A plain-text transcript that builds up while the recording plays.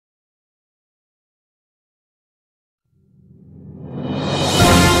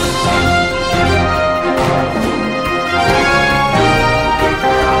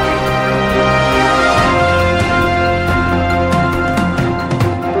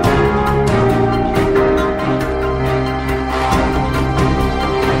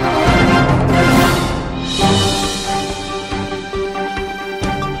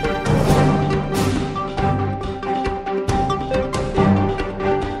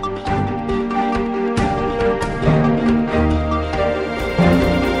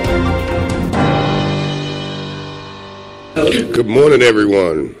Good morning,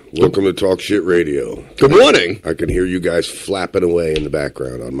 everyone. Welcome to Talk Shit Radio. Good morning. I can hear you guys flapping away in the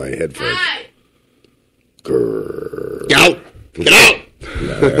background on my headphones. Grrr. Get out! Get out!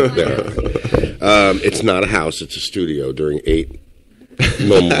 It's not a house. It's a studio during 8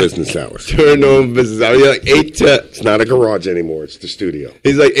 normal business hours. During normal business hours. You're like 8 to... It's not a garage anymore. It's the studio.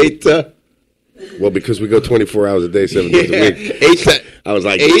 He's like 8 to... Well, because we go 24 hours a day, 7 days a week. 8 to... I was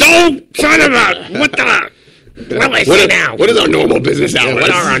like, Don't son of a... What the... What do I say now? What is our normal business hours? What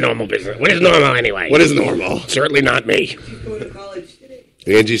are our normal business? What is normal anyway? What is normal? Certainly not me.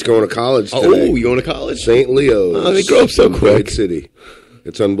 Angie's going to college today. Oh, you going to college? St. Leo's. Oh, they grow up so quick. Great city.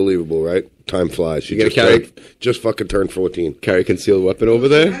 It's unbelievable, right? Time flies. You just fucking turned 14. Carry a concealed weapon over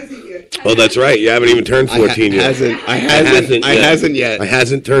there? Oh, that's right. You haven't even turned 14 yet. I hasn't yet. I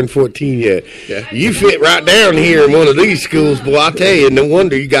hasn't turned 14 yet. Yeah. You fit right down here in one of these schools, boy. I tell you, no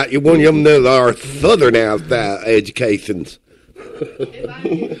wonder you got one of them that are southern educations.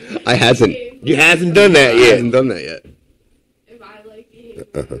 I hasn't. You hasn't done that I yet. haven't done that yet. If I like it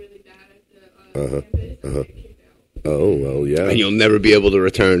really bad at the campus, I get kicked out. Oh, well, yeah. And you'll never be able to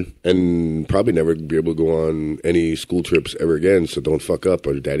return. And probably never be able to go on any school trips ever again, so don't fuck up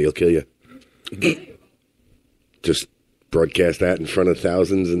or daddy will kill you. Just broadcast that in front of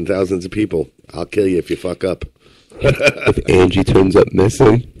thousands and thousands of people. I'll kill you if you fuck up. If Angie turns up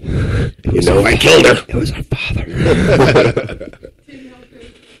missing, You know I killed her. it was her father.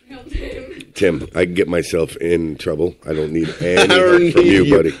 Help him. Tim, I can get myself in trouble. I don't need any help from you,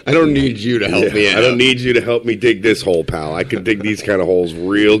 buddy. I don't need you to help me out. I don't need you to help me dig this hole, pal. I can dig these kind of holes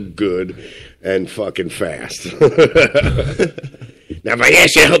real good and fucking fast. Now, if I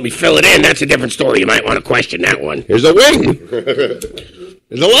ask you to help me fill it in, that's a different story. You might want to question that one. Here's a wing.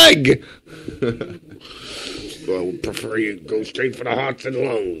 There's a leg. Well, I would prefer you go straight for the hearts and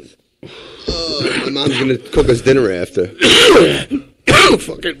lungs. My mom's going to cook us dinner after.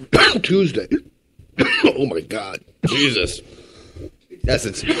 Fucking Tuesday. Oh, my God. Jesus. Yes,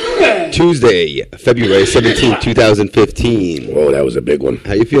 it's Tuesday, February 17th, 2015. Whoa, that was a big one.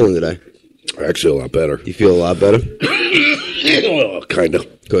 How you feeling today? Actually, a lot better. You feel a lot better? Kind of.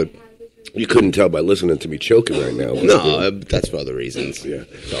 Good. You couldn't tell by listening to me choking right now. No, that's for other reasons. Yeah.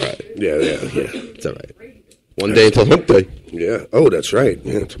 It's all right. Yeah. It's all right. One day until hump day. Yeah. Oh, that's right.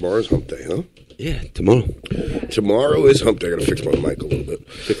 Yeah, tomorrow's hump day, huh? Yeah, tomorrow. Tomorrow is hump day. I gotta fix my mic a little bit.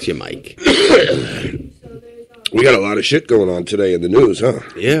 Fix your mic. We got a lot of shit going on today in the news, huh?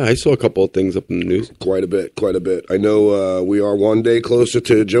 Yeah, I saw a couple of things up in the news. Quite a bit. I know we are one day closer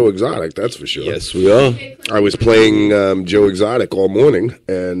to Joe Exotic, that's for sure. Yes, we are. I was playing Joe Exotic all morning,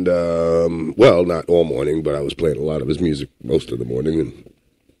 and, well, not all morning, but I was playing a lot of his music most of the morning and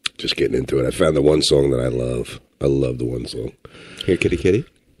just getting into it. I found the one song that I love. I love the one song. Here, kitty, kitty.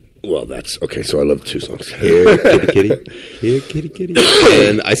 Well, that's, okay, so I love 2 songs. Here, kitty, kitty. Here, kitty, kitty.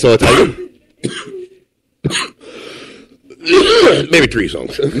 And I saw a tiger. Maybe 3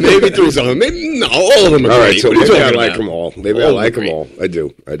 songs. Maybe 3 songs. Maybe, no, all of them are All right, great. so What are you maybe I talking like about? them all. Maybe I All of like them them are all. I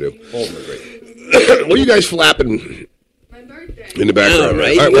do. All of them are great. What are you guys flapping My birthday. in the background? All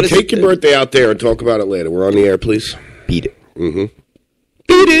right, All right, well, what is take your it? birthday out there and talk about it later. We're on the air, please. Beat it. Mm-hmm.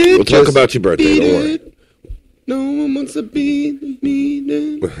 Beat it. We'll talk about your birthday, beat don't worry. it. No one wants to beat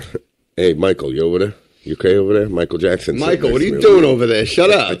me. Hey, Michael, you over there? You okay over there? Michael Jackson. Michael, what are you doing over there? Shut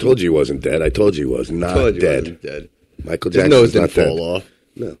up. I told you he wasn't dead. I told you he was not dead. Dead. Michael His Jackson's nose not didn't dead. fall off.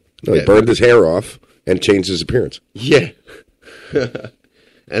 No, he burned his hair off and changed his appearance. Yeah.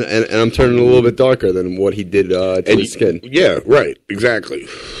 and I'm turning a little bit darker than what he did to his skin. Yeah, right. Exactly.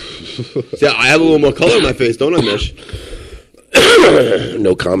 See, I have a little more color in my face, don't I, Mish?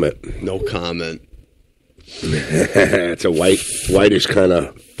 No comment. No comment. It's a whitish kind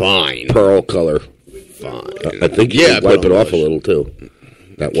of Fine. pearl color. Fine. I think you should wipe it off a little too.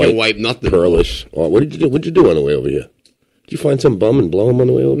 That Can't wipe nothing. pearlish. Oh, what did you do? What'd you do on the way over here? Did you find some bum and blow him on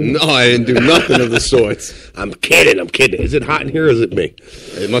the way over here? No, I didn't do nothing of the sorts. I'm kidding. Is it hot in here or is it me?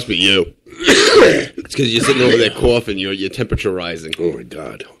 It must be you. It's because you're sitting over there coughing. Your temperature rising. Oh my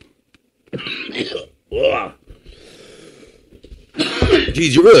God.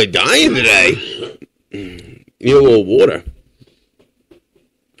 Geez, you're really dying today. You need a little water.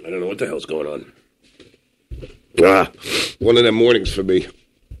 I don't know what the hell's going on. One of them mornings for me.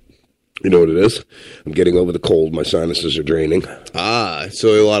 You know what it is? I'm getting over the cold. My sinuses are draining. So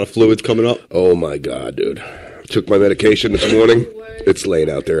a lot of fluids coming up. Oh my God, dude. Took my medication this morning. It's laying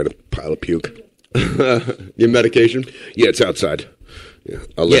out there in a pile of puke. Your medication? Yeah, it's outside. Yeah,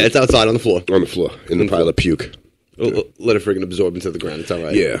 It's outside on the floor. on the floor in the pile of puke. Let it friggin' absorb into the ground. It's all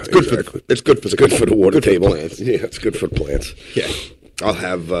right. Yeah, it's good exactly. It's good for It's good for the water good for the table. plants. Yeah, it's good for the plants. Yeah. I'll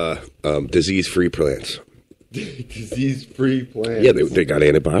have disease-free plants. Disease-free plants. Yeah, they got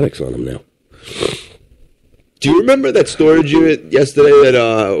antibiotics on them now. Do you remember that storage unit yesterday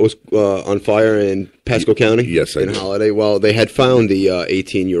that was on fire in Pasco County? Yes, I in do. Holiday. Well, they had found the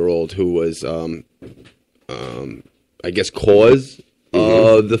 18-year-old who was, I guess, cause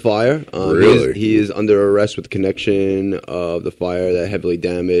of the fire. Really? He is under arrest with connection of the fire that heavily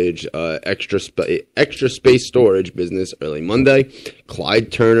damaged extra space storage business early Monday.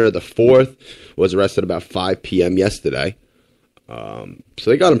 Clyde Turner, the fourth, was arrested about 5 p.m. yesterday. So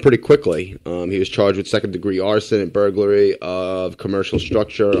they got him pretty quickly. He was charged with second-degree arson and burglary of commercial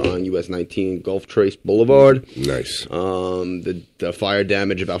structure on US 19 Gulf Trace Boulevard. Nice. The fire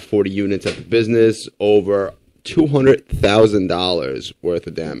damaged about 40 units at the business, over $200,000 worth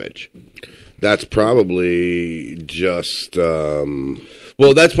of damage. That's probably just.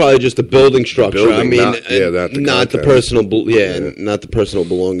 Well, that's probably just the building structure. Building, I mean, not the personal, not the personal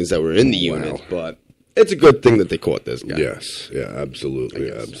belongings that were in the unit, but. It's a good thing that they caught this guy. Yes, yeah, absolutely,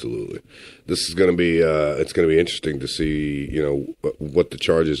 absolutely. This is going to be it's going to be interesting to see, what the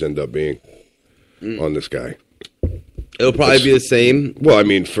charges end up being on this guy. It'll probably be the same. Well, I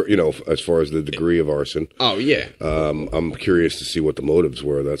mean, for as far as the degree of arson. Oh yeah. I'm curious to see what the motives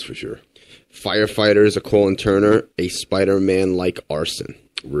were. That's for sure. Firefighters are calling Turner a Spider-Man-like arson.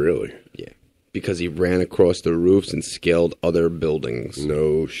 Really? Yeah, because he ran across the roofs and scaled other buildings.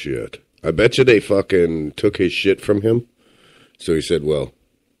 No shit. I bet you they fucking took his shit from him. So he said, well,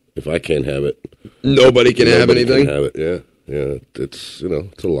 if I can't have it, nobody can have anything. Can have it. Yeah. It's,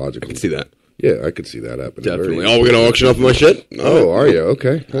 it's illogical. I can see that. Yeah, I could see that happening. Definitely. Oh, we're going to auction off my shit? Oh, are you?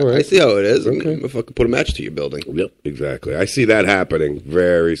 Okay. All right. I see how it is. Okay. If I could put a match to your building. Yep, exactly. I see that happening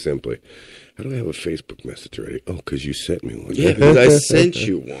very simply. How do I have a Facebook message already? Oh, because you sent me one. Yeah, because I sent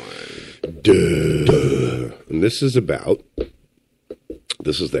you one. Duh. And this is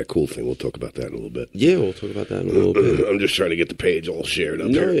that cool thing. We'll talk about that in a little bit. Yeah, we'll talk about that in a little bit. I'm just trying to get the page all shared up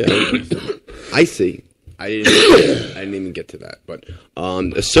No, here. yeah. I see. I didn't even get to that. But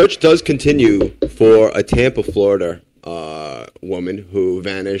the search does continue for a Tampa, Florida woman who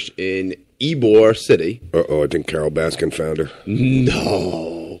vanished in Ybor City. Uh-oh, I think Carol Baskin found her.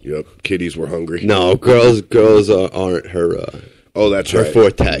 No. Yep, kitties were hungry. No, girls aren't her... Oh, that's her right.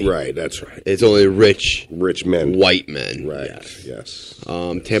 forte. Right, that's right. It's only rich men. White men. Right, yes.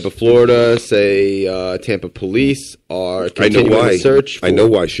 Tampa, Florida, say Tampa police are continuing the search. I know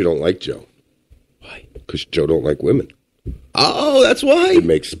why she don't like Joe. Why? Because Joe don't like women. Oh, that's why? It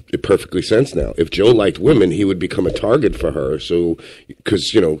makes it perfectly sense now. If Joe liked women, he would become a target for her. So,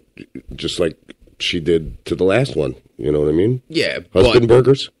 because, just like she did to the last one. You know what I mean? Yeah. Husband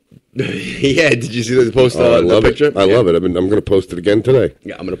burgers? Yeah, did you see the post I love the picture? It. I love it. I'm going to post it again today.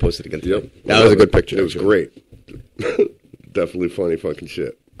 Yeah, I'm going to post it again today. Yep. That was a good picture. It was great. Definitely funny fucking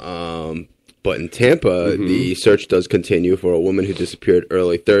shit. But in Tampa, the search does continue for a woman who disappeared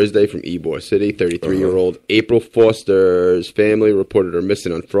early Thursday from Ybor City. 33-year-old April Foster's family reported her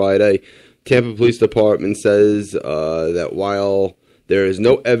missing on Friday. Tampa Police Department says that while there is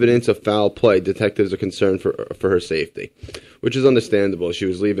no evidence of foul play, detectives are concerned for her safety, which is understandable. She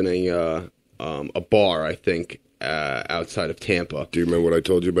was leaving a bar, I think, outside of Tampa. Do you remember what I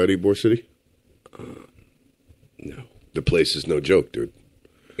told you about Ybor City? No. The place is no joke, dude.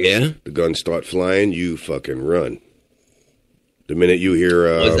 Yeah? The guns start flying, you fucking run. The minute you hear...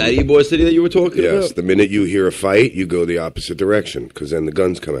 was that Ybor City that you were talking about? Yes, the minute you hear a fight, you go the opposite direction, because then the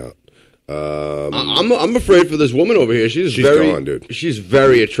guns come out. I'm afraid for this woman over here. She's gone, dude. She's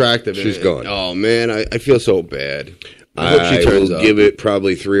very attractive. She's gone. Oh, man, I feel so bad. I hope she turns will up. give it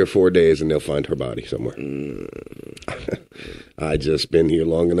probably 3 or 4 days, and they'll find her body somewhere. I just been here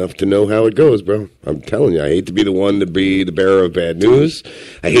long enough to know how it goes, bro. I'm telling you, I hate to be the one to be the bearer of bad news.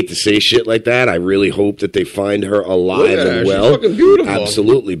 I hate to say shit like that. I really hope that they find her alive and well. She's fucking beautiful.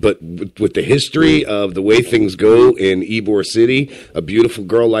 Absolutely, but with the history of the way things go in Ybor City, a beautiful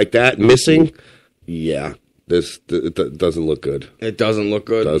girl like that missing, yeah, it doesn't look good. It doesn't look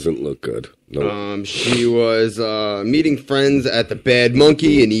good. Doesn't look good. No. She was meeting friends at the Bad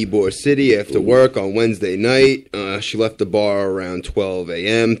Monkey in Ybor City after work on Wednesday night. She left the bar around 12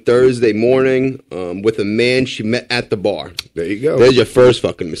 a.m. Thursday morning with a man she met at the bar. There you go. There's your first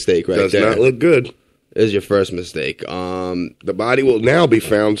fucking mistake right Does there. not look good. There's your first mistake. The body will now be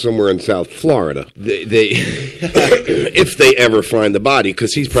found somewhere in South Florida. They If they ever find the body,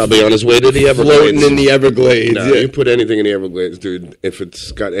 because he's probably on his way to the Everglades. floating in the Everglades. No, you put anything in the Everglades, dude, if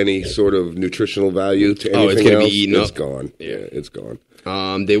it's got any sort of nutritional value to anything it's gonna else, be eaten it's up. gone. Yeah, it's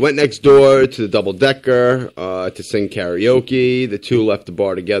gone. They went next door to the Double Decker to sing karaoke. The two left the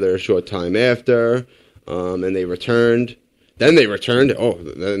bar together a short time after, and they returned. Then they returned.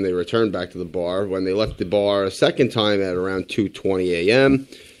 Then they returned back to the bar. When they left the bar a second time at around 2:20 a.m.,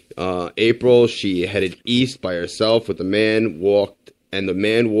 April, she headed east by herself with the man walked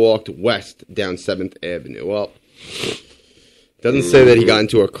west down 7th Avenue. Well, doesn't say that he got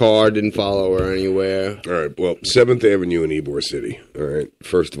into a car, didn't follow her anywhere. All right, well, 7th Avenue in Ybor City, all right,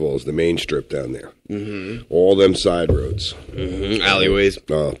 first of all, is the main strip down there. Mm-hmm. All them side roads. Mm-hmm. Alleyways.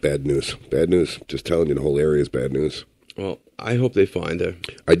 Oh, bad news. Bad news. Just telling you, the whole area is bad news. Well, I hope they find her.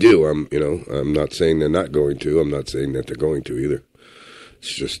 I do. I'm not saying they're not going to. I'm not saying that they're going to either.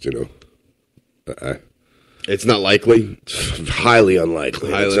 It's just, it's not likely. It's highly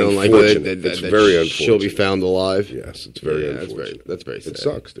unlikely. Highly it's unlikely. It's very unfortunate. She'll be found alive. Yes, it's very unfortunate. That's very sad. It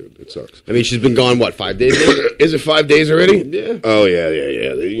sucks, dude. It sucks. I mean, she's been gone, 5 days now? Is it 5 days already? Yeah. Oh, yeah.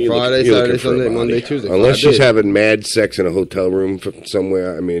 You're Friday, looking Saturday, for a Sunday, body. Monday, Tuesday. Unless 5 she's days. having mad sex in a hotel room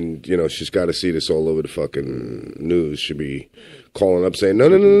somewhere. I mean, she's got to see this all over the fucking news. She'd be calling up saying,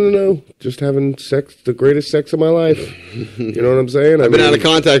 no. Just having sex, the greatest sex of my life. You know what I'm saying? I've been out of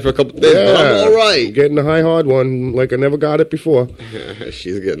contact for a couple of days, but I'm all right. Getting the high hard one like I never got it before.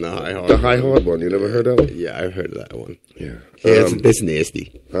 She's getting the high hard. The high hard one. You never heard of it? Yeah, I've heard of that one. Yeah. That's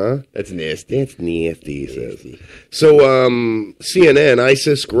nasty. Huh? That's nasty. That's nasty, he says. So, CNN,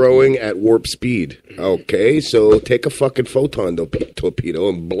 ISIS growing at warp speed. Okay, so take a fucking photon torpedo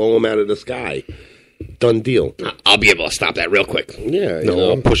and blow them out of the sky. Done deal. I'll be able to stop that real quick. Yeah.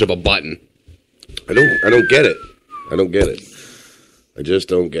 I'll push up a button. I don't get it. I just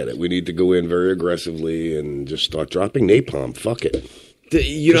don't get it. We need to go in very aggressively and just start dropping napalm. Fuck it.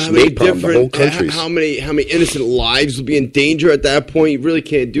 You know Just how many napalm the whole countries. how many innocent lives will be in danger at that point? You really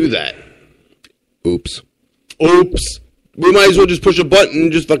can't do that. Oops. We might as well just push a button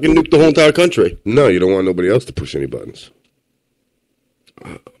and just fucking nuke the whole entire country. No, you don't want nobody else to push any buttons.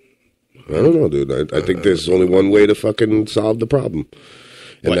 I don't know, dude. I think there's only one way to fucking solve the problem.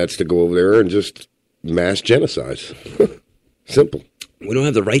 And that's to go over there and just mass genocide. Simple. We don't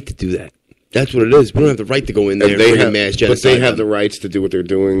have the right to do that. That's what it is. We don't have the right to go in there and mass genocide. But they have the rights to do what they're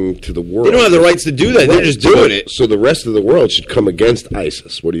doing to the world. They don't have the rights to do that. They're just doing it. So the rest of the world should come against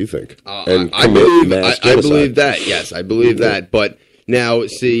ISIS. What do you think? I believe that. Yes, I believe that. But now,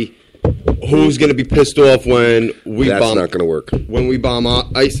 see, who's going to be pissed off when we bomb? That's not going to work. When we bomb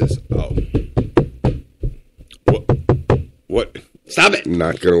ISIS. Oh. What? Stop it.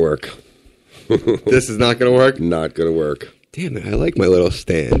 Not going to work. This is not going to work? Not going to work. Damn it, I like my little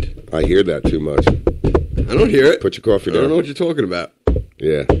stand. I hear that too much. I don't hear it. Put your coffee down. I don't know what you're talking about.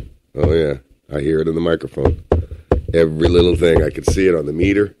 Yeah. Oh, yeah. I hear it in the microphone. Every little thing. I can see it on the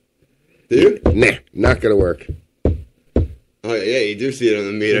meter. Do you? Nah, not going to work. Oh, yeah, you do see it on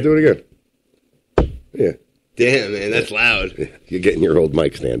the meter. Do it again. Yeah. Damn, man, that's loud. You're getting your old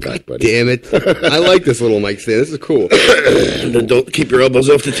mic stand back, buddy. Damn it. I like this little mic stand. This is cool. Then don't keep your elbows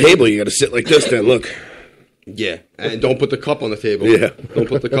off the table. You got to sit like this then. Look. Yeah, and don't put the cup on the table. Yeah. Don't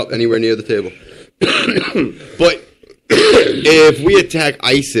put the cup anywhere near the table. But if we attack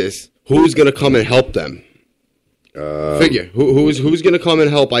ISIS, who's going to come and help them? Figure. Who's going to come and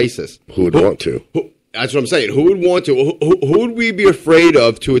help ISIS? Who would want to? That's what I'm saying. Who would want to? Who would we be afraid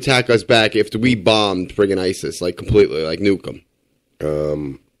of to attack us back if we bombed friggin' ISIS, like completely, like nuke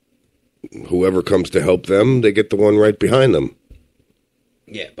them? Whoever comes to help them, they get the one right behind them.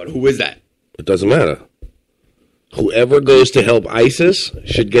 Yeah, but who is that? It doesn't matter. Whoever goes to help ISIS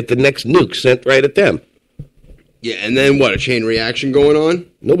should get the next nuke sent right at them. Yeah, and then what? A chain reaction going on?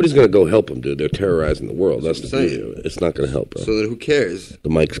 Nobody's going to go help them, dude. They're terrorizing the world. That's the saying. beauty of it. It's not going to help, bro. So then who cares? The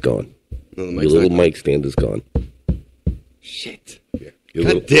mic's gone. No, the Your mic's little not mic stand is gone. Shit. Yeah.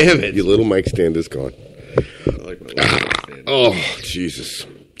 God damn it. Your little mic stand is gone. I like my little mic stand. Oh, Jesus.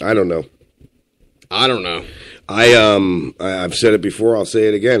 I don't know. I've said it before. I'll say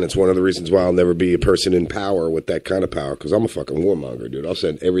it again. It's one of the reasons why I'll never be a person in power with that kind of power, because I'm a fucking warmonger, dude. I'll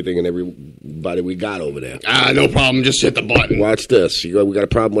send everything and everybody we got over there. No problem. Just hit the button. Watch this. We got a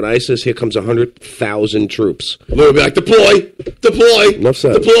problem with ISIS. Here comes 100,000 troops. We'll be like, deploy. Enough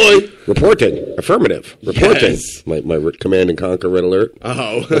said. Deploy. Reporting. Affirmative. Reporting. Yes. My Command and Conquer red alert.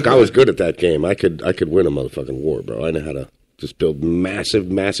 Oh. Look, I was good at that game. I could win a motherfucking war, bro. I know how to just build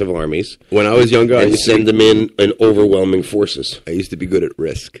massive armies. When I was younger, I and used send them in overwhelming forces. I used to be good at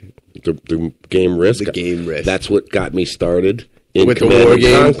Risk. The game Risk? The game Risk. That's what got me started in with Command the war and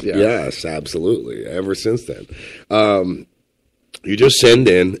games? Conquer. Yes, absolutely. Ever since then. You just send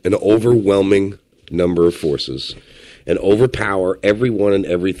in an overwhelming number of forces and overpower everyone and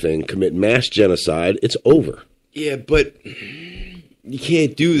everything, commit mass genocide. It's over. Yeah, but you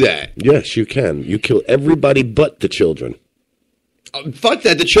can't do that. Yes, you can. You kill everybody but the children. Fuck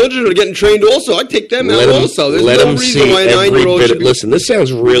that. The children are getting trained also. I'd take them out also. There's let no them reason see why a every 9-year-old bit. should be... Listen, this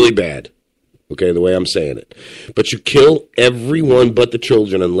sounds really bad. Okay, the way I'm saying it. But you kill everyone but the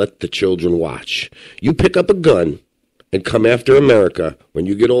children and let the children watch. You pick up a gun and come after America. When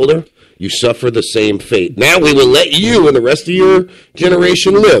you get older, you suffer the same fate. Now we will let you and the rest of your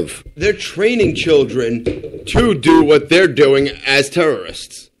generation live. They're training children to do what they're doing as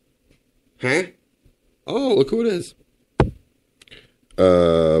terrorists. Huh? Oh, look who it is.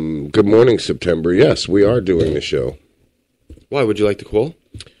 Good morning, September. Yes, we are doing the show. Why, would you like to call?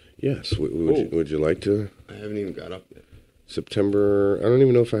 Yes, would you like to? I haven't even got up yet. September, I don't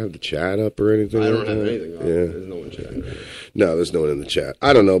even know if I have the chat up or anything. I don't like have that. anything up. Yeah. There's no one chatting. No, there's no one in the chat.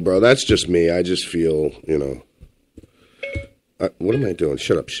 I don't know, bro. That's just me. I just feel, what am I doing?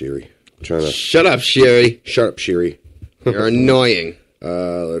 Shut up, Siri. I'm trying to. Shut up, Sherry. Shut up, Siri. You're annoying.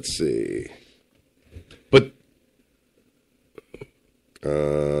 Let's see. But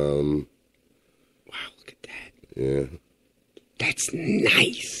Wow, look at that. Yeah. That's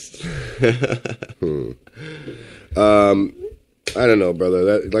nice. I don't know, brother.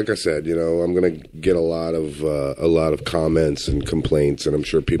 That, like I said, I'm gonna get a lot of comments and complaints, and I'm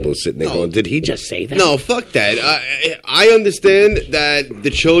sure people are sitting there going, "Did he just say that?" No, fuck that. I understand that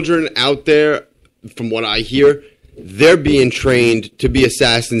the children out there, from what I hear, they're being trained to be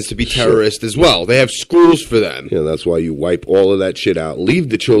assassins, to be terrorists as well. They have schools for them. Yeah, that's why you wipe all of that shit out. Leave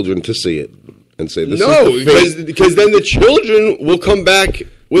the children to see it and say, "This No, is the fate." because then the children will come back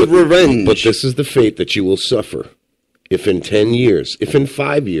with revenge. But this is the fate that you will suffer if in 10 years, if in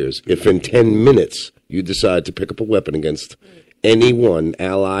 5 years, if in 10 minutes you decide to pick up a weapon against anyone,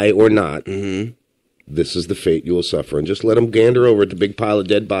 ally or not. Mm-hmm. This is the fate you will suffer. And just let them gander over at the big pile of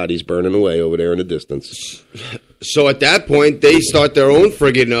dead bodies burning away over there in the distance. So at that point, they start their own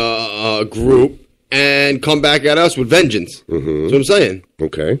friggin' group and come back at us with vengeance. Mm-hmm. That's what I'm saying.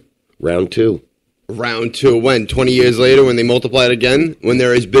 Okay. Round 2. Round 2, when? 20 years later, when they multiply it again? When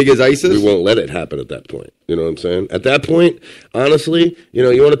they're as big as ISIS? We won't let it happen at that point. You know what I'm saying? At that point, honestly, you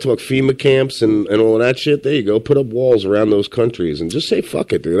want to talk FEMA camps and all of that shit? There you go. Put up walls around those countries and just say,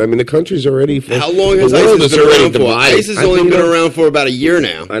 fuck it, dude. I mean, the country's already... How long has ISIS been around for? ISIS has only been around for about a year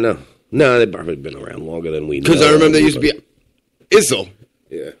now. I know. No, they've probably been around longer than we know. Because I remember there used to be ISIL.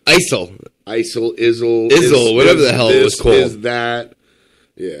 Yeah. ISIL. ISIL, whatever the hell it was called. Is that...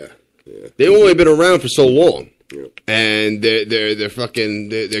 Yeah. They've only been around for so long, yeah. And they're fucking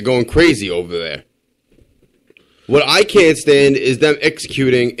they're going crazy over there. What I can't stand is them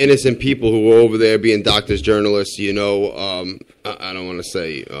executing innocent people who are over there being doctors, journalists. I don't want to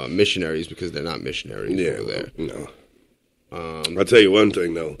say missionaries because they're not missionaries over there. No. I'll tell you one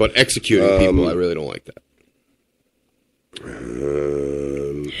thing though. But executing people, I really don't like that.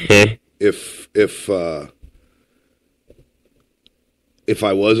 If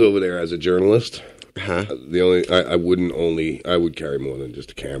I was over there as a journalist, huh? I would carry more than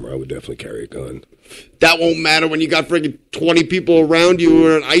just a camera. I would definitely carry a gun. That won't matter when you got friggin' 20 people around you who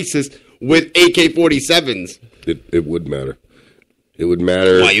are in ISIS with AK-47s. It would matter. It would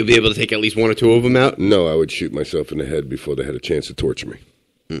matter. Why, you'd be able to take at least one or two of them out? No, I would shoot myself in the head before they had a chance to torture me.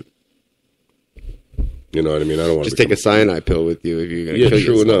 You know what I mean? I don't want to take a cyanide pill with you if you're going to kill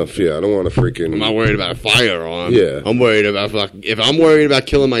yourself. True enough. Yeah, I don't want to freaking... I'm not worried about a firearm. Yeah. I'm worried about... If I'm worried about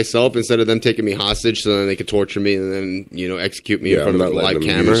killing myself instead of them taking me hostage so then they could torture me and then, execute me in front of a live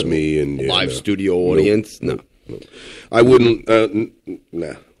camera. Use me and, live studio audience. Nope. I wouldn't...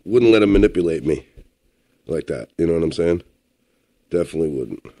 Wouldn't let them manipulate me like that. You know what I'm saying? Definitely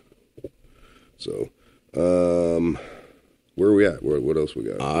wouldn't. So, where are we at? What else we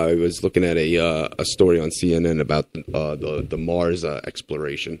got? I was looking at a story on CNN about the Mars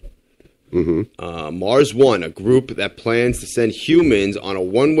exploration. Mm-hmm. Mars One, a group that plans to send humans on a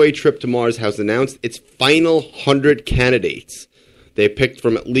one-way trip to Mars, has announced its final 100 candidates. They picked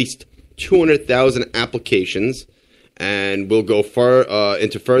from at least 200,000 applications and will go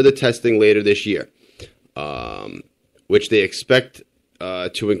into further testing later this year, which they expect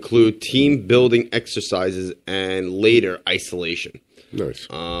to include team-building exercises and later isolation. Nice.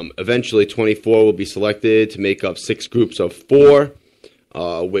 Eventually, 24 will be selected to make up 6 groups of 4,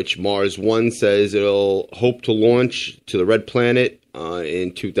 which Mars One says it'll hope to launch to the Red Planet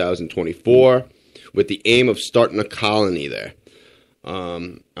in 2024 with the aim of starting a colony there.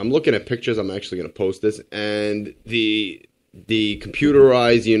 I'm looking at pictures. I'm actually going to post this. And the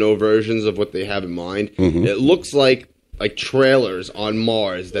computerized, versions of what they have in mind, it looks like trailers on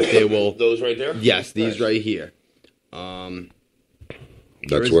Mars that they will... Those right there? Yes, these right here.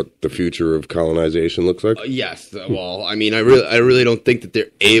 That's what the future of colonization looks like? Yes. Well, I mean, I really don't think that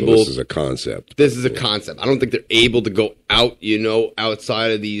they're able. This is a concept. This is a concept. I don't think they're able to go out,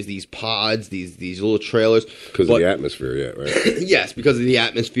 outside of these pods, these little trailers. Because of the atmosphere, yeah, right? Yes, because of the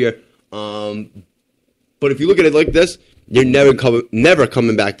atmosphere. But if you look at it like this, you're never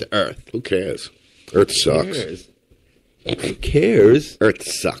coming back to Earth. Who cares? Earth sucks. Who cares? Earth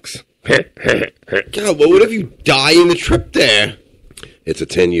sucks. God, what if you die in the trip there? It's a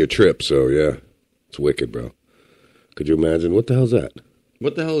 10-year trip, so yeah. It's wicked, bro. Could you imagine? What the hell's that?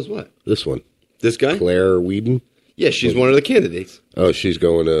 What the hell is what? This one. This guy? Claire Whedon? Yeah, she's one of the candidates. Oh, she's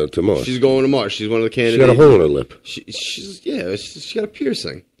going to Mars. She's going to Mars. She's one of the She candidates. got a hole in her lip. She's got a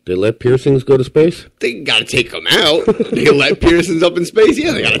piercing. They let piercings go to space? They got to take them out. They let piercings up in space.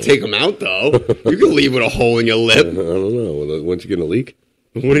 Yeah, they got to take them out, though. You can leave with a hole in your lip. I don't know. Once you get a leak?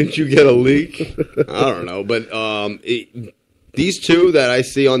 Wouldn't you get a leak? I don't know. But these two that I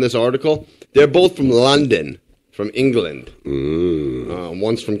see on this article, they're both from London, from England.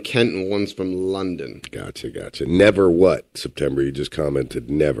 One's from Kent and one's from London. Gotcha. Never what? September, you just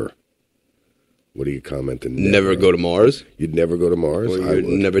commented never. What are you commenting? Never go to Mars? You'd never go to Mars? Or you'd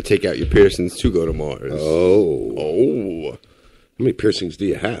never take out your piercings to go to Mars? Oh. How many piercings do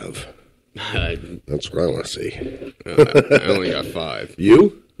you have? That's what I want to see. I only got 5.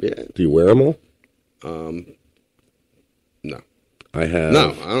 You? Yeah. Do you wear them all? No. I have.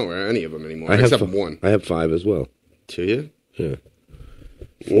 No, I don't wear any of them anymore, except one. I have 5 as well. Do you? Yeah.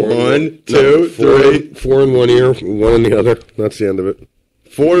 1, 2, 3. 4 in one ear, 1 in the other. That's the end of it.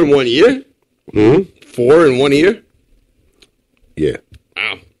 4 in one ear? 4 in one ear? Yeah.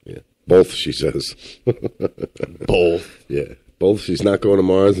 Wow. Yeah. Both, she says. Both. Yeah. Both. She's not going to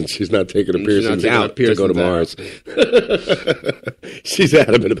Mars, and she's not taking her piercings out to go to Mars. She's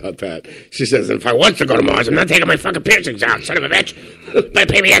adamant about that. She says, if I want to go to Mars, I'm not taking my fucking piercings out, son of a bitch.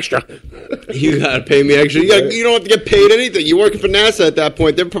 Better pay me extra. You gotta pay me extra. You don't have to get paid anything. You're working for NASA at that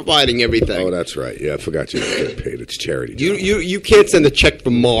point. They're providing everything. Oh, that's right. Yeah, I forgot you didn't get paid. It's charity. You can't send a check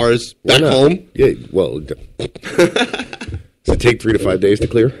from Mars back home. Yeah, well, does it take 3 to 5 days to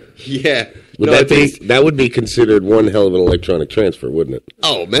clear? Yeah. That would be considered one hell of an electronic transfer, wouldn't it?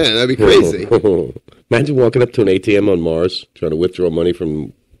 Oh, man, that'd be crazy. Imagine walking up to an ATM on Mars, trying to withdraw money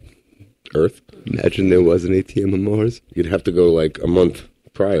from Earth. Imagine there was an ATM on Mars. You'd have to go like a month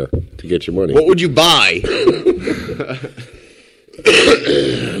prior to get your money. What would you buy?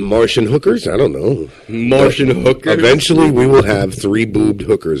 Martian hookers? I don't know. Martian hookers? Eventually, we will have 3-boobed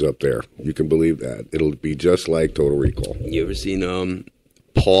hookers up there. You can believe that. It'll be just like Total Recall. You ever seen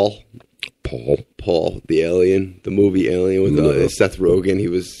Paul? Paul, the alien, the movie Alien with Seth Rogen. He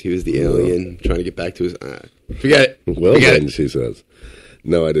was the alien trying to get back to his. Forget it. Well, then, she says.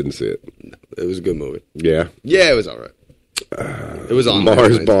 No, I didn't see it. No, it was a good movie. Yeah? Yeah, it was all right. It was on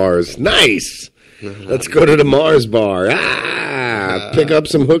Mars bars. Nice! Let's go to the Mars bar. Pick up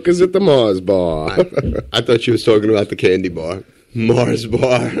some hookers at the Mars bar. I thought she was talking about the candy bar. Mars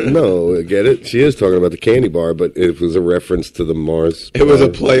bar. No, get it? She is talking about the candy bar, but it was a reference to the Mars bar. It was a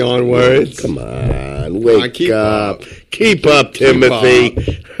play on words. Come on, wake up. Keep up, Keep Timothy.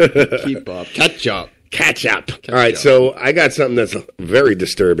 Keep up. Catch up. Catch up. All right, so I got something that's very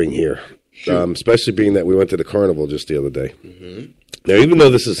disturbing here, especially being that we went to the carnival just the other day. Mm-hmm. Now, even though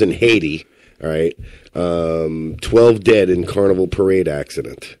this is in Haiti, all right, 12 dead in carnival parade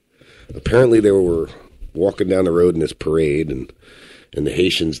accident. Apparently, they were walking down the road in this parade, and the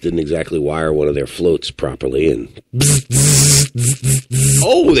Haitians didn't exactly wire one of their floats properly, and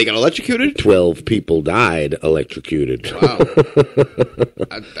oh, they got electrocuted? 12 people died electrocuted. Wow.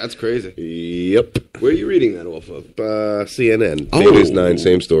 That's crazy. Yep. Where are you reading that off of? CNN. Bay News 9,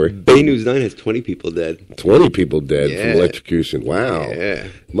 same story. Bay News 9 has 20 people dead. 20 people dead from electrocution. Wow. Yeah.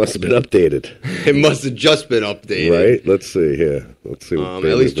 Must have been updated. It must have just been updated. Right? Let's see here. Let's see.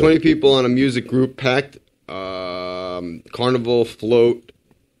 At least 20 people on a music group packed carnival float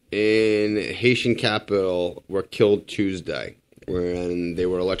in Haitian capital were killed Tuesday when they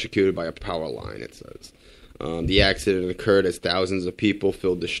were electrocuted by a power line, it says. The accident occurred as thousands of people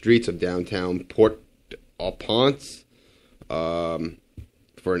filled the streets of downtown Port-au-Prince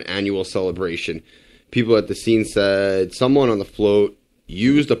for an annual celebration. People at the scene said someone on the float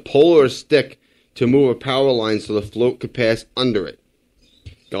used a pole or a stick to move a power line so the float could pass under it.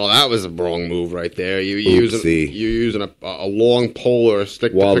 Oh, that was a wrong move right there. You're using a long pole or a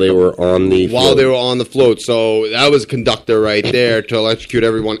stick while they were on the float. So that was a conductor right there to electrocute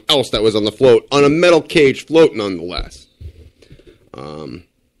everyone else that was on the float on a metal cage float, nonetheless. The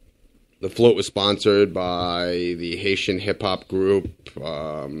float was sponsored by the Haitian hip hop group,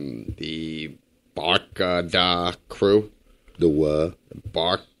 the Blaaaaah crew. The what?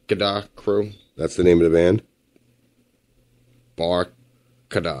 Blaaaaah crew. That's the name of the band? Blaaaaah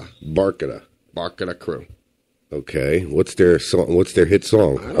crew. Okay. What's their song? What's their hit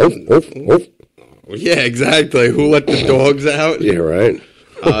song? Yeah, exactly. Who let the dogs out? Yeah, right.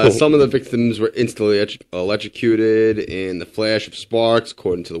 Some of the victims were instantly electrocuted in the flash of sparks,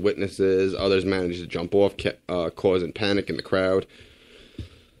 according to the witnesses. Others managed to jump off, causing panic in the crowd.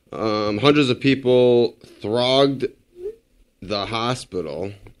 Hundreds of people thronged the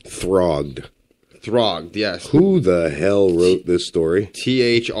hospital. Thronged, yes. Who the hell wrote this story?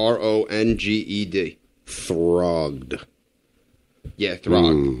 Thronged. Thronged. Yeah,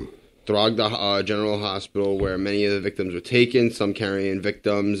 thronged. Thronged the general hospital where many of the victims were taken, some carrying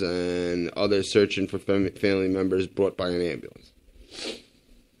victims and others searching for family members brought by an ambulance.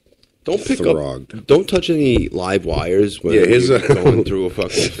 Don't pick Thronged. up. Don't touch any live wires when you're going through a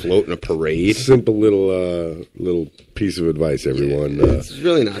fucking float in a parade. Simple little piece of advice, everyone. Yeah, it's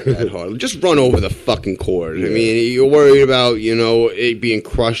really not that hard. Just run over the fucking cord. Yeah. I mean, you're worried about it being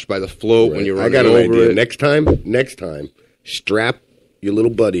crushed by the float when you're running over it. I got an idea. Next time, strap your little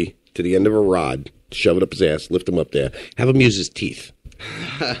buddy to the end of a rod, shove it up his ass, lift him up there, have him use his teeth.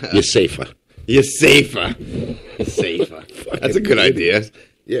 You're safer. That's a good idea.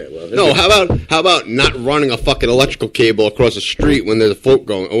 Yeah, well, no. How about not running a fucking electrical cable across the street when there's a float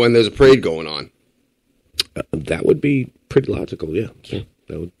going or when there's a parade going on? That would be pretty logical. Yeah,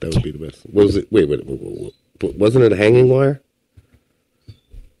 that would be the best. What was it? Wait. Wasn't it a hanging wire?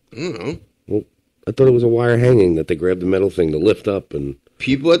 I don't know. Well, I thought it was a wire hanging that they grabbed the metal thing to lift up and.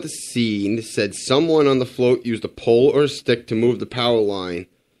 People at the scene said someone on the float used a pole or a stick to move the power line.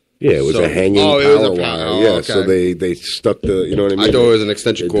 Yeah, it was a hanging power wire. Yeah, okay. So they stuck the, you know what I mean? I thought it was an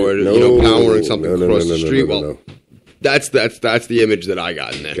extension cord, powering something across the street. No. That's the image that I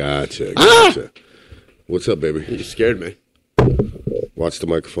got in there. Gotcha. What's up, baby? You scared me. Watch the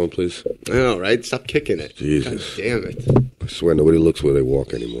microphone, please. I know, right? Stop kicking it. Jesus. God damn it. I swear nobody looks where they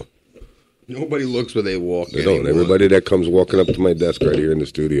walk anymore. Nobody looks where they walk They don't. Everybody that comes walking up to my desk right here in the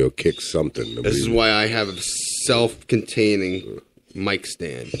studio kicks something. This is why I have a self-containing mic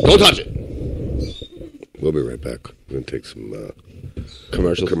stand. Don't touch it. We'll be right back. We're going to take some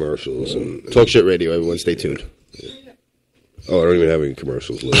commercials. And Talk Shit Radio. Everyone stay tuned. Yeah. Oh, I don't even have any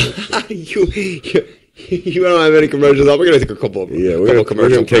commercials. You don't have any commercials. We're going to take a couple. Yeah, we're going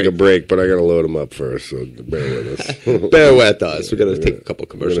to take a break, but I got to load them up first, so bear with us. Bear with us. We're going to take a couple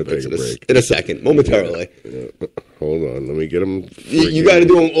commercial breaks in a second, momentarily. Yeah. Hold on. Let me get them. You got to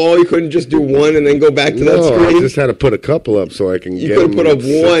do them all? You couldn't just do one and then go back to that screen? I just had to put a couple up so I can get them. You could put up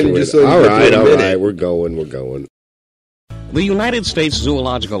one just so all right. We're going. The United States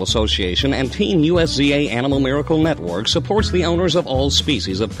Zoological Association and Team USZA Animal Miracle Network supports the owners of all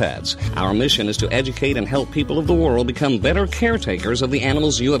species of pets. Our mission is to educate and help people of the world become better caretakers of the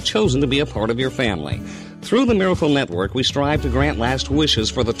animals you have chosen to be a part of your family. Through the Miracle Network, we strive to grant last wishes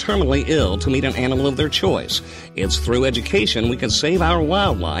for the terminally ill to meet an animal of their choice. It's through education we can save our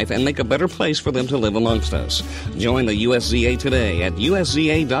wildlife and make a better place for them to live amongst us. Join the USZA today at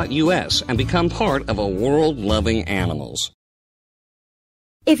usza.us and become part of a world loving animals.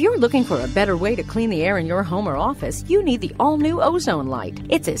 If you're looking for a better way to clean the air in your home or office, you need the all-new Ozone Light.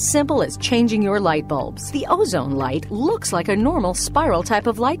 It's as simple as changing your light bulbs. The Ozone Light looks like a normal spiral type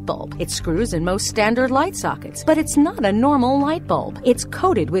of light bulb. It screws in most standard light sockets, but it's not a normal light bulb. It's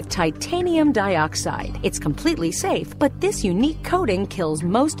coated with titanium dioxide. It's completely safe, but this unique coating kills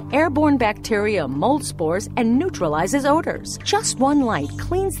most airborne bacteria, mold spores, and neutralizes odors. Just one light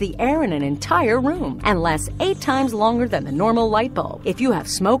cleans the air in an entire room and lasts 8 times longer than the normal light bulb. If you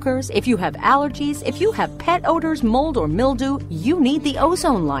have smokers, if you have allergies, if you have pet odors, mold, or mildew, you need the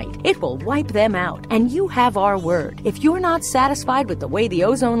Ozone Light. It will wipe them out, and you have our word. If you're not satisfied with the way the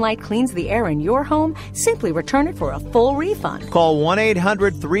Ozone Light cleans the air in your home, simply return it for a full refund. Call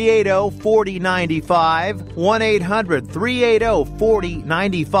 1-800-380-4095,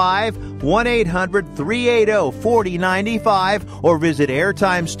 1-800-380-4095, 1-800-380-4095, or visit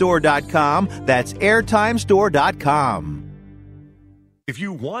airtimestore.com. That's airtimestore.com. If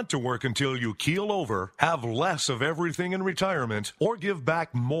you want to work until you keel over, have less of everything in retirement, or give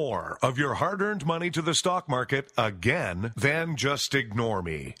back more of your hard-earned money to the stock market again, then just ignore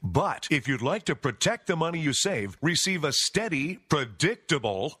me. But if you'd like to protect the money you save, receive a steady,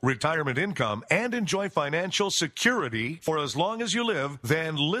 predictable retirement income, and enjoy financial security for as long as you live,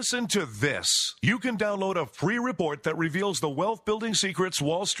 then listen to this. You can download a free report that reveals the wealth-building secrets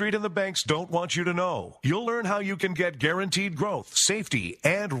Wall Street and the banks don't want you to know. You'll learn how you can get guaranteed growth, safety, easy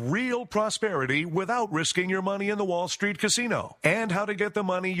and real prosperity without risking your money in the Wall Street casino, and how to get the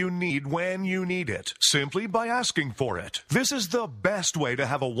money you need when you need it, simply by asking for it. This is the best way to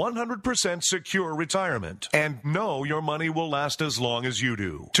have a 100% secure retirement and know your money will last as long as you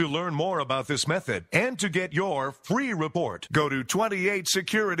do. To learn more about this method and to get your free report, go to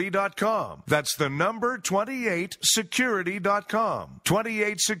 28security.com. That's the number 28security.com.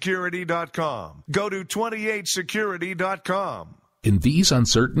 28security.com. Go to 28security.com. In these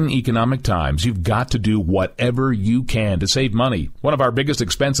uncertain economic times, you've got to do whatever you can to save money. One of our biggest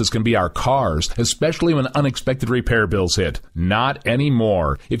expenses can be our cars, especially when unexpected repair bills hit. Not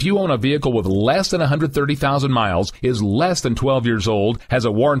anymore. If you own a vehicle with less than 130,000 miles, is less than 12 years old, has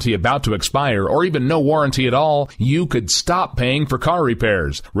a warranty about to expire, or even no warranty at all, you could stop paying for car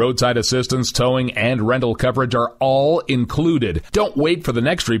repairs. Roadside assistance, towing, and rental coverage are all included. Don't wait for the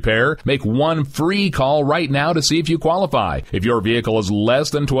next repair. Make one free call right now to see if you qualify. If your vehicle is less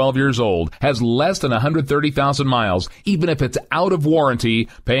than 12 years old, has less than 130,000 miles, even if it's out of warranty,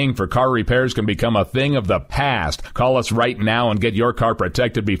 paying for car repairs can become a thing of the past. Call us right now and get your car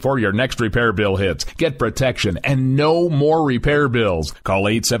protected before your next repair bill hits. Get protection and no more repair bills. Call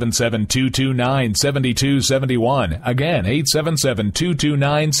 877-229-7271. Again,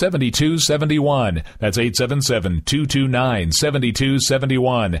 877-229-7271. That's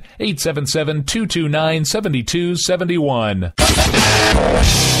 877-229-7271. 877-229-7271.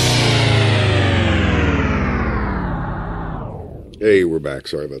 Hey, we're back.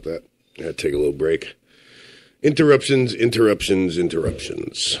 Sorry about that. I had to take a little break. Interruptions.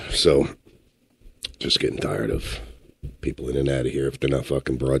 So, just getting tired of people in and out of here if they're not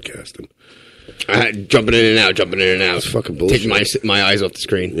fucking broadcasting. Jumping in and out. It's fucking bullshit. Taking my eyes off the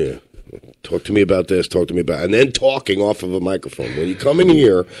screen. Yeah. Talk to me about this, and then talking off of a microphone. When you come in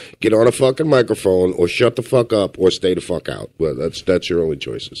here, get on a fucking microphone, or shut the fuck up, or stay the fuck out. Well, that's your only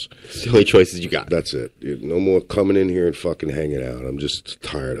choices. It's the only choices you got. That's it. No more coming in here and fucking hanging out. I'm just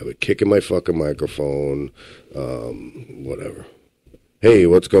tired of it. Kicking my fucking microphone, whatever. Hey,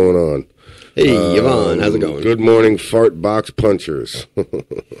 what's going on? Hey, Yvonne, how's it going? Good morning, fart box punchers.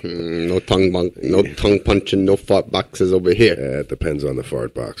 No tongue punching, no fart boxes over here. Yeah, it depends on the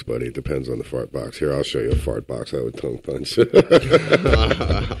fart box, buddy. It depends on the fart box. Here, I'll show you a fart box I would tongue punch.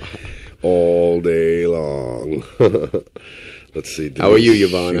 All day long. Let's see. How are you,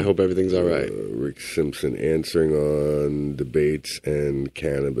 Yvonne? I hope everything's all right. Rick Simpson answering on debates and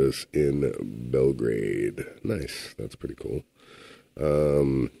cannabis in Belgrade. Nice. That's pretty cool.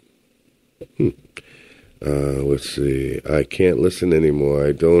 Let's see. I can't listen anymore.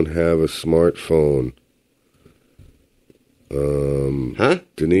 I don't have a smartphone.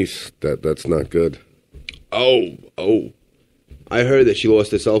 Denise, that's not good. Oh. I heard that she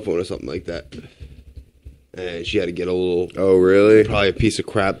lost her cell phone or something like that. And she had to get a little... Oh, really? Probably a piece of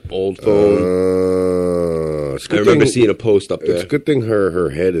crap old phone. I remember seeing a post up there. It's a good thing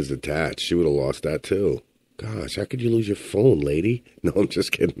her head is attached. She would have lost that, too. Gosh, how could you lose your phone, lady? No, I'm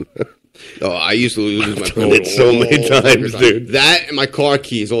just kidding. Oh, I used to lose my phone it so many times, dude. That and my car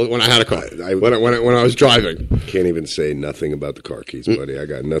keys when I had a car. When I was driving. Can't even say nothing about the car keys, buddy. I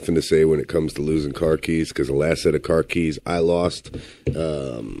got nothing to say when it comes to losing car keys, because the last set of car keys I lost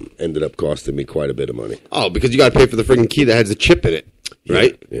ended up costing me quite a bit of money. Oh, because you got to pay for the freaking key that has a chip in it,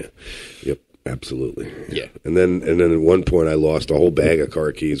 right? Yeah. Yep. Absolutely. Yeah. And then at one point I lost a whole bag of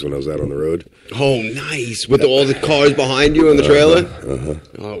car keys when I was out on the road. Oh, nice. With all the cars behind you in the trailer?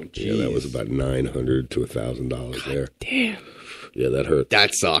 Oh, geez. Yeah, that was about $900 to $1,000 there. Damn. Yeah, that hurt.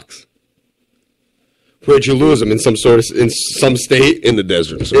 That sucks. Where'd you lose them? In some state? In the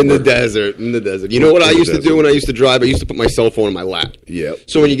desert. Somewhere. In the desert. You know what I used to do when I used to drive? I used to put my cell phone in my lap. Yep.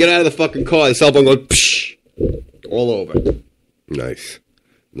 So when you get out of the fucking car, the cell phone goes psh, all over. Nice.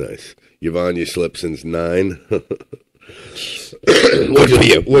 Yvonne, you slept since 9.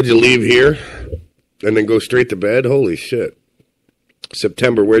 What'd you leave here? And then go straight to bed? Holy shit.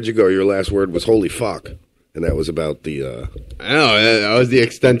 September, where'd you go? Your last word was holy fuck. And that was about the... I know, that was the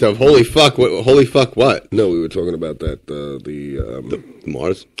extent of holy fuck. Holy fuck what? No, we were talking about that, the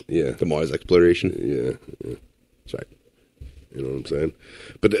Mars? Yeah. The Mars exploration? Yeah. That's right. You know what I'm saying?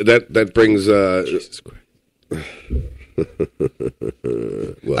 But that brings... Jesus Christ.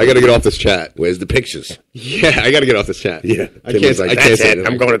 Well, I got to get off this chat. Where's the pictures? Yeah, I got to get off this chat. Yeah. I can't say it.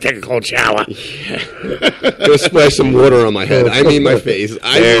 I'm going to take a cold shower. Yeah. Go splash some water on my head. I mean my face.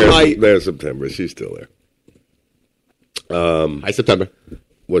 There's September. She's still there. Hi, September.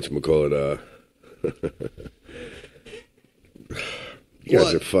 Whatchamacallit, You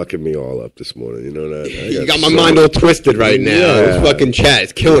guys are fucking me all up this morning. You know that? You got my mind all twisted right now. This fucking chat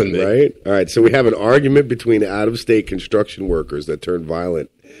is killing me. Right? All right, so we have an argument between out-of-state construction workers that turned violent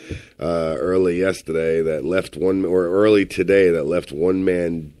early today that left one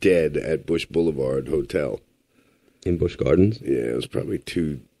man dead at Bush Boulevard Hotel. In Busch Gardens? Yeah, it was probably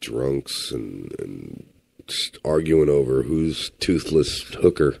two drunks and just arguing over whose toothless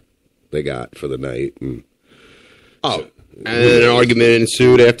hooker they got for the night. And an argument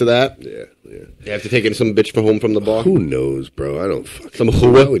ensued after that? Yeah. You have to take some bitch home from the bar? Who knows, bro? I don't fucking Some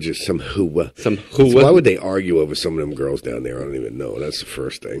hooah? Some hooah. Some hooah? So why would they argue over some of them girls down there? I don't even know. That's the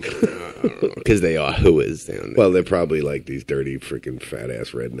first thing. Because they are hooahs down there. Well, they're probably like these dirty, freaking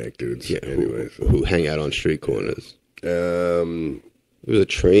fat-ass redneck dudes. Yeah, anyway. Who hang out on street corners. There was a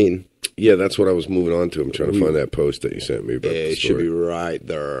train. Yeah, that's what I was moving on to. I'm trying to find that post that you sent me about the story. It should be right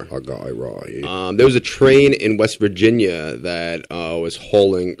there. I got it right. There was a train in West Virginia that was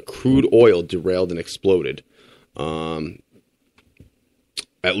hauling crude oil, derailed and exploded. At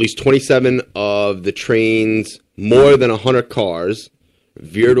least 27 of the train's more than 100 cars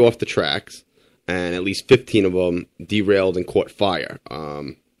veered off the tracks, and at least 15 of them derailed and caught fire.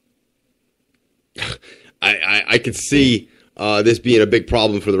 I could see this being a big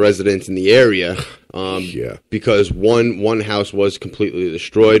problem for the residents in the area, because one house was completely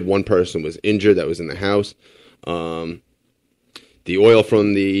destroyed. One person was injured that was in the house. The oil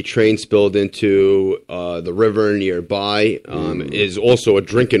from the train spilled into the river nearby. Is also a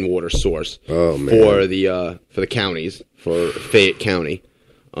drinking water source for the counties, for Fayette County.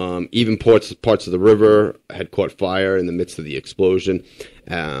 Even parts of the river had caught fire in the midst of the explosion.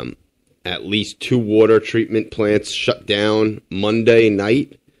 At least 2 water treatment plants shut down Monday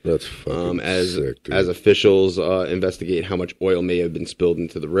night. That's fucking sick, dude. As officials investigate how much oil may have been spilled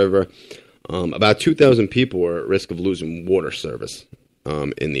into the river. About 2,000 people were at risk of losing water service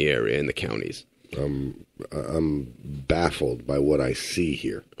in the area, in the counties. I'm baffled by what I see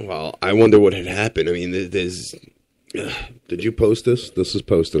here. Well, I wonder what had happened. I mean, there's... Did you post this? This is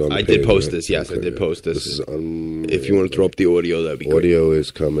posted on the page, did post right? this, yes. Okay, I did post this. This is if you want to throw up the audio, that'd be great. Audio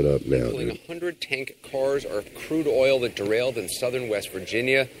is coming up now. 100 tank cars of crude oil that derailed in southern West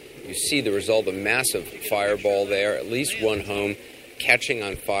Virginia. You see the result of a massive fireball there. At least one home catching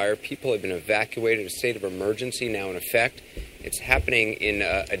on fire. People have been evacuated. A state of emergency now in effect. It's happening in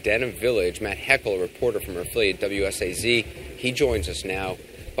Adena Village. Matt Heckel, a reporter from our affiliate WSAZ, he joins us now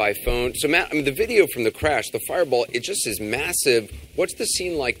by phone. So, Matt, I mean, the video from the crash, the fireball, it just is massive. What's the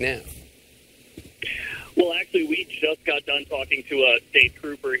scene like now? Well, actually, we just got done talking to a state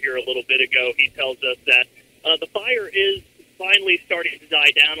trooper here a little bit ago. He tells us that the fire is finally starting to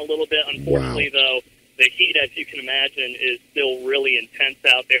die down a little bit. Unfortunately, though, the heat, as you can imagine, is still really intense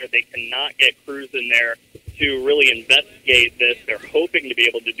out there. They cannot get crews in there to really investigate this. They're hoping to be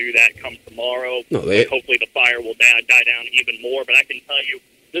able to do that come tomorrow. Hopefully the fire will die down even more. But I can tell you,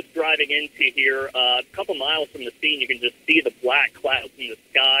 just driving into here, a couple miles from the scene, you can just see the black clouds in the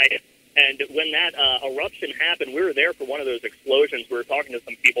sky. And when that eruption happened, we were there for one of those explosions. We were talking to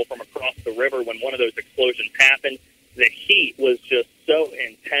some people from across the river when one of those explosions happened. The heat was just so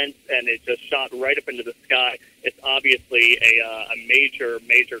intense, and it just shot right up into the sky. It's obviously a major,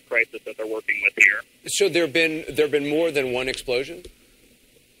 major crisis that they're working with here. So there have been more than one explosion?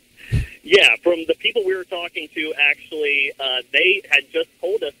 Yeah, from the people we were talking to, actually, they had just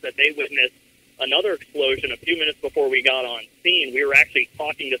told us that they witnessed another explosion a few minutes before we got on scene. We were actually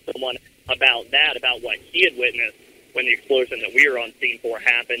talking to someone about that, about what he had witnessed when the explosion that we were on scene for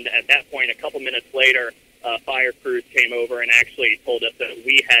happened. At that point, a couple minutes later, fire crews came over and actually told us that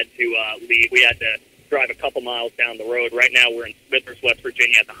we had to leave. We had to drive a couple miles down the road. Right now, we're in Smithers, West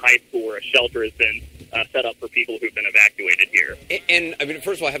Virginia, at the high school where a shelter has been set up for people who've been evacuated here. And I mean,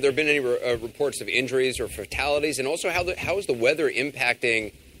 first of all, have there been any reports of injuries or fatalities? And also, how is the weather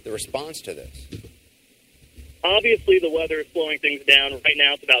impacting the response to this? Obviously, the weather is slowing things down. Right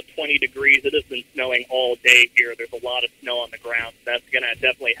now, it's about 20 degrees. It has been snowing all day here. There's a lot of snow on the ground, so that's going to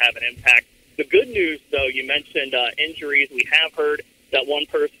definitely have an impact. The good news, though, you mentioned injuries. We have heard that one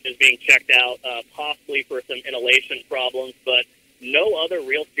person is being checked out, possibly for some inhalation problems, but no other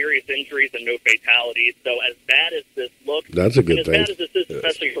real serious injuries and no fatalities. So as bad as this looks, that's a good thing. As bad as this is,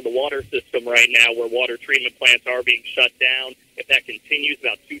 especially for the water system right now, where water treatment plants are being shut down, if that continues,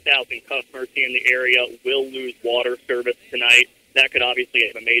 about 2,000 customers here in the area will lose water service tonight. That could obviously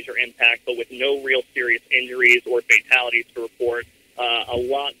have a major impact, but with no real serious injuries or fatalities to report, a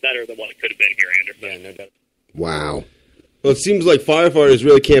lot better than what it could have been here, Anderson. Yeah, no doubt. Wow. Well, it seems like firefighters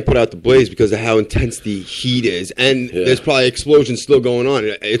really can't put out the blaze because of how intense the heat is. And there's probably explosions still going on.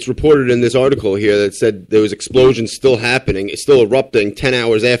 It's reported in this article here that said there was explosions still happening. It's still erupting 10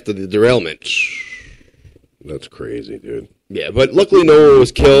 hours after the derailment. That's crazy, dude. Yeah, but luckily no one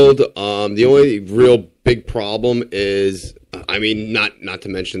was killed. The only real big problem is, I mean, not to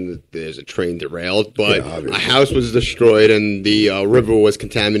mention that there's a train derailed, but a house was destroyed and the river was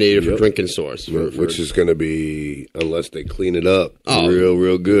contaminated for drinking source. Which is going to be, unless they clean it up,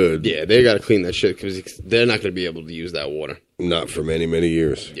 real good. Yeah, they got to clean that shit because they're not going to be able to use that water. Not for many, many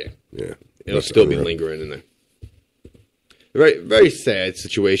years. Yeah. It'll still be lingering in there. Very, very sad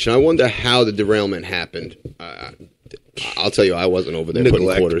situation. I wonder how the derailment happened. I'll tell you, I wasn't over there putting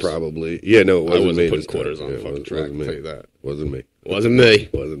quarters. Probably. Yeah, no, it wasn't I wasn't me putting quarters on the fucking track. I'll tell you that. Wasn't me. Wasn't me.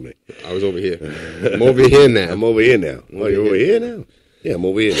 Wasn't me. I was over here. I'm over here now. I'm over here now. Oh, you're over here now? Yeah, I'm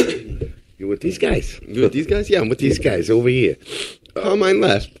over here. You with these guys? You with these guys? Yeah, I'm with these guys over here. How mine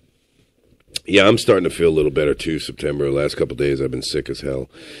left? Yeah, I'm starting to feel a little better too. September, the last couple of days, I've been sick as hell.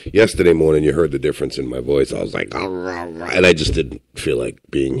 Yesterday morning, you heard the difference in my voice. I was like, and I just didn't feel like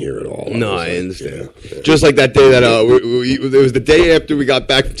being here at all. No, I understand. Yeah. Just like that day that it was the day after we got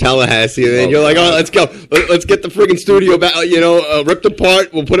back from Tallahassee, and then you're like, "Oh, let's go, let's get the friggin' studio back, ripped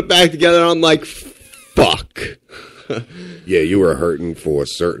apart. We'll put it back together." And I'm like, "Fuck." Yeah, you were hurting for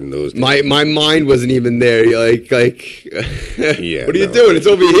certain those days. My mind wasn't even there. You're like, yeah. What are you doing? It's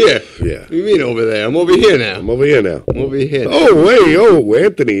over here. Yeah. What do you mean over there? I'm over here now. I'm over here now. I'm over here. Oh, wait,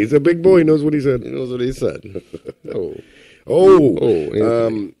 Anthony, he's a big boy. He knows what he said. He knows what he said.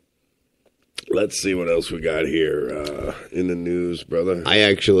 Let's see what else we got here in the news, brother. I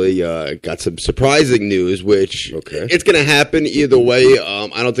actually got some surprising news, which it's going to happen either way.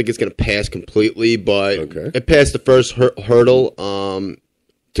 I don't think it's going to pass completely, but it passed the first hurdle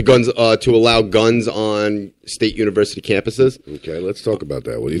to allow guns on state university campuses. Okay, let's talk about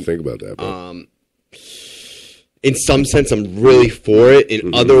that. What do you think about that, bro? In some sense, I'm really for it.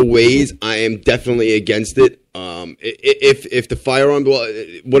 In other ways, I am definitely against it. If the firearm,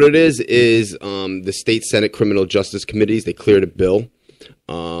 what it is the state Senate Criminal Justice Committees, they cleared a bill.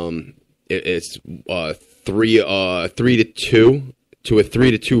 It's 3-2 to a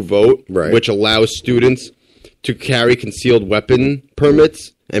 3-2 vote, which allows students to carry concealed weapon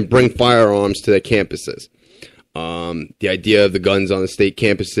permits and bring firearms to their campuses. The idea of the guns on the state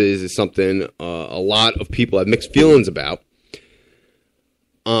campuses is something a lot of people have mixed feelings about.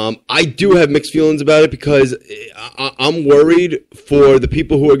 I do have mixed feelings about it because I'm worried for the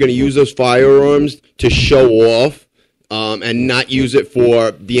people who are going to use those firearms to show off and not use it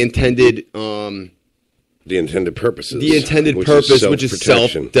for the intended purposes. The intended purpose, which is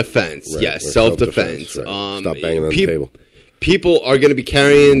self-defense. Right. Yes, self-defense. Right. Stop banging on the table. People are going to be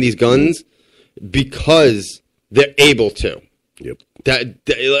carrying these guns because they're able to. Yep.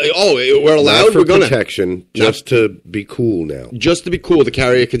 We're allowed. Not for protection, just to be cool now. Just to be cool to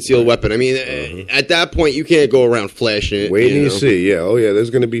carry a concealed weapon. I mean, at that point, you can't go around flashing it. Wait till you see. Yeah. Oh, yeah. There's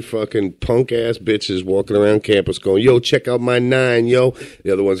going to be fucking punk-ass bitches walking around campus going, yo, check out my 9, yo.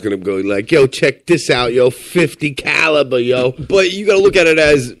 The other one's going to go like, yo, check this out, yo, 50 caliber, yo. But you got to look at it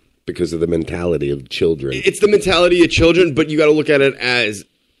as... Because of the mentality of children. It's the mentality of children, but you got to look at it as...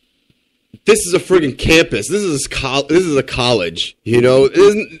 This is a friggin' campus. This is a college. You know,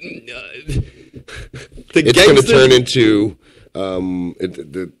 it's going to turn into.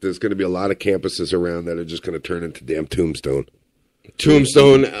 There's going to be a lot of campuses around that are just going to turn into damn Tombstone.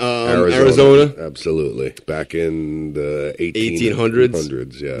 Arizona. Absolutely. Back in the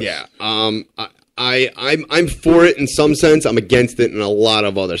 1800s. Yes. Yeah. I'm for it in some sense. I'm against it in a lot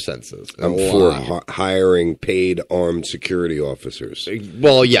of other senses. I'm for hiring paid armed security officers.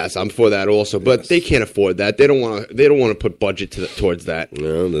 Well, yes, I'm for that also, but they can't afford that. They don't want to put budget towards that.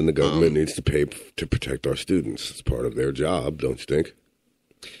 No, then the government needs to pay to protect our students. It's part of their job, don't you think?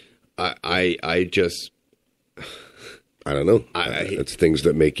 I don't know. It's things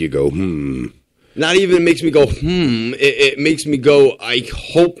that make you go, Not even makes me go, It makes me go, I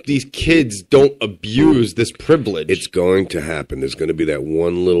hope these kids don't abuse this privilege. It's going to happen. There's going to be that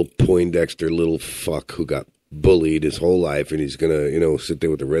one little Poindexter little fuck who got bullied his whole life, and he's going to, sit there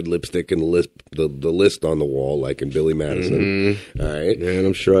with the red lipstick and the list on the wall like in Billy Madison. All right? Yeah, and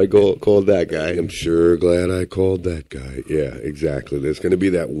I'm sure I called that guy. I'm sure glad I called that guy. Yeah, exactly. There's going to be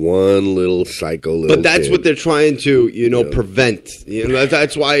that one little psycho little But that's kid. What they're trying to, prevent.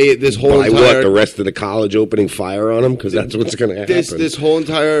 That's why this whole entire... the rest of the college opening fire on them? Because that's what's going to happen. This whole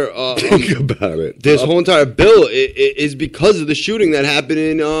entire... Think about it. This whole entire bill is because of the shooting that happened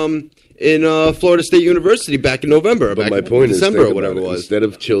in Florida State University back in November. But back my in point December is, or whatever it was. Instead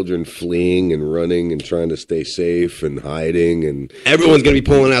of children fleeing and running and trying to stay safe and hiding, and everyone's going to be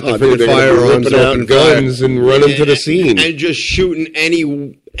pulling out their they're firearms, ripping out guns, and running to the scene, and just shooting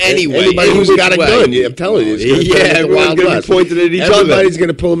anyway. Anybody who's got a gun, I'm telling you, everyone's going to be pointing at each other. Everybody's going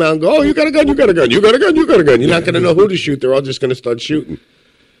to pull them out and go, "Oh, you got a gun, you got a gun, you got a gun, you got a gun." You're not going to know who to shoot. They're all just going to start shooting.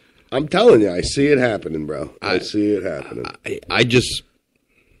 I'm telling you, I see it happening, bro. I see it happening. I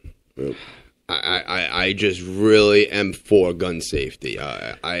just really am for gun safety.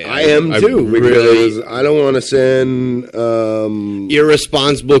 I am too, because I don't want to send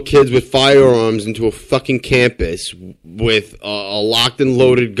irresponsible kids with firearms into a fucking campus with a locked and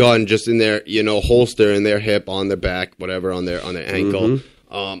loaded gun just in their holster in their hip, on their back, whatever, on their ankle.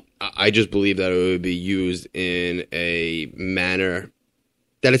 I just believe that it would be used in a manner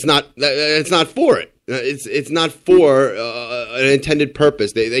that it's not for it. It's not for an intended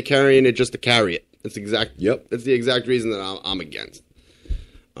purpose. They carrying it just to carry it. That's the exact reason that I'm against.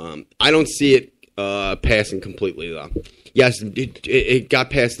 I don't see it passing completely though. Yes, it got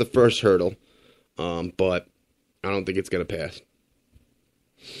past the first hurdle, but I don't think it's gonna pass.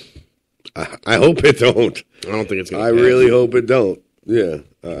 I hope it don't. I don't think it's gonna. I really hope it don't. Yeah,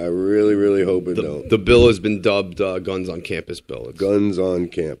 I really, really hope it don't. The bill has been dubbed "Guns on Campus" bill. Guns on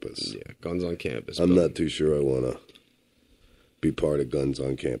campus. Yeah, guns on campus. I'm not too sure I want to be part of guns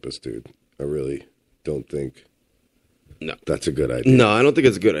on campus, dude. I really don't think. No, that's a good idea. No, I don't think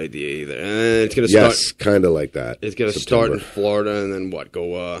it's a good idea either. It's gonna start. Yes, kind of like that. It's gonna start in Florida and then what?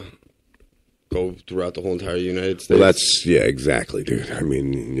 Go throughout the whole entire United States. Well, exactly, dude. I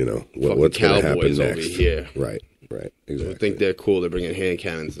mean, what's going to happen next? Over here. Right, exactly. I think they're cool. They're bringing hand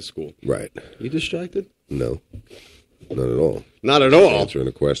cannons to school. Right. You distracted? No, not at all. Not at all. Answering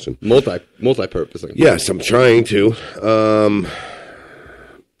a question. Multi-purposing. Yes, I'm trying to.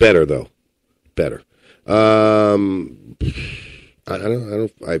 Better though. Better. I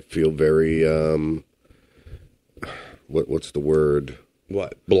don't. I feel very. What's the word?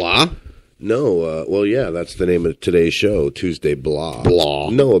 What? Blaaaaah? No, well, yeah, that's the name of today's show, Tuesday Blaaaaah.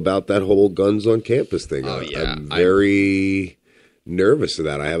 Blaaaaah. No, about that whole guns on campus thing. Oh, yeah. I'm very nervous of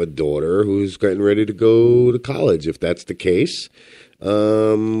that. I have a daughter who's getting ready to go to college. If that's the case,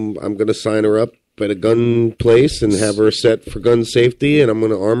 I'm going to sign her up at a gun place and have her set for gun safety, and I'm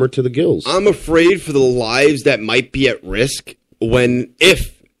going to arm her to the gills. I'm afraid for the lives that might be at risk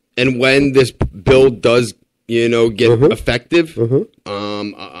if and when this bill does get effective.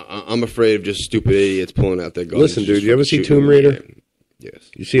 I'm afraid of just stupid idiots pulling out their guns. Listen, dude, you ever see Tomb Raider?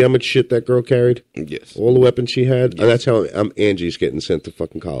 Yes. You see how much shit that girl carried? Yes. All the weapons she had? Yes. That's how Angie's getting sent to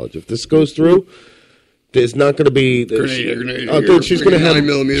fucking college. If this goes through, there's not going to be... Grenade dude, she's going to have...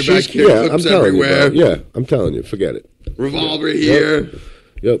 9mm back here, clips everywhere. I'm telling you, forget it. Revolver here.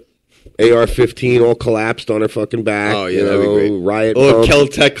 Yep. AR-15 all collapsed on her fucking back. Oh, yeah, that'd be great. Riot pump.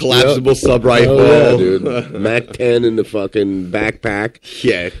 Kel-Tec collapsible sub-rifle. Oh, yeah, dude. MAC-10 in the fucking backpack.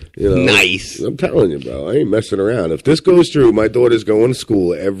 Yeah, nice. I'm telling you, bro, I ain't messing around. If this goes through, my daughter's going to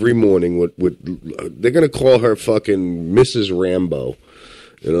school every morning with they're going to call her fucking Mrs. Rambo.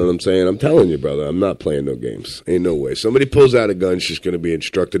 You know what I'm saying? I'm telling you, brother, I'm not playing no games. Ain't no way. Somebody pulls out a gun, she's going to be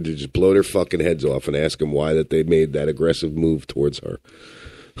instructed to just blow their fucking heads off and ask them why that they made that aggressive move towards her.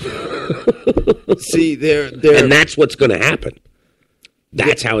 See, and that's what's going to happen.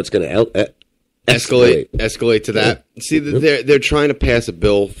 That's how it's going to escalate to that. Yeah. See, they're trying to pass a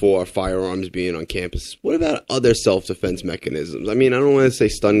bill for firearms being on campus. What about other self-defense mechanisms? I mean, I don't want to say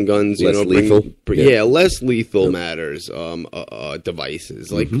stun guns. Less lethal. Less lethal matters.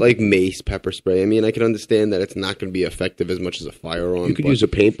 Devices like mace, pepper spray. I mean, I can understand that it's not going to be effective as much as a firearm. You could use a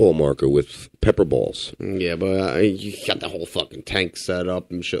paintball marker with pepper balls. Yeah, but you got the whole fucking tank set up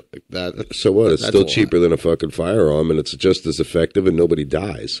and shit like that. So what? It's still cheaper than a fucking firearm, and it's just as effective, and nobody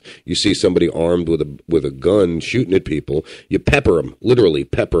dies. You see somebody armed with a gun shooting at people, you pepper him, literally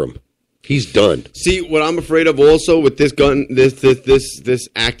pepper him. He's done. See, what I'm afraid of also with this gun, this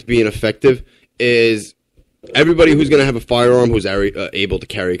act being effective is everybody who's going to have a firearm who's able to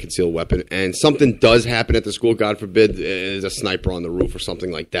carry a concealed weapon, and something does happen at the school, God forbid, there's a sniper on the roof or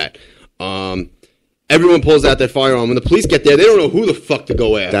something like that. Everyone pulls out their firearm. When the police get there, they don't know who the fuck to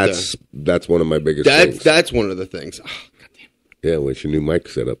go after. That's one of my biggest things. That's one of the things. Oh, goddamn. Yeah, what's your new mic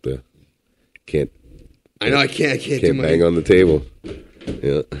set up there? I know I can't bang on the table.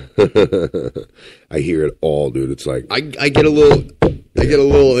 Yeah. I hear it all, dude. It's like I get a little I get a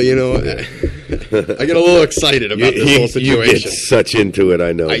little, you know, I get a little excited about this whole situation. You get such into it,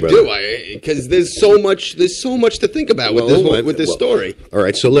 I know. I brother. do, because there's so much to think about with this story. All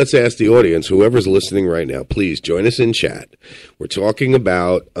right, so let's ask the audience, whoever's listening right now, please join us in chat. We're talking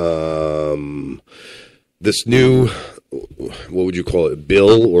about this new, what would you call it,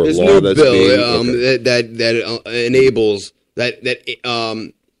 bill or This law new that's bill being that enables that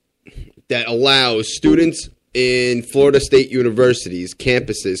allows students in Florida State universities,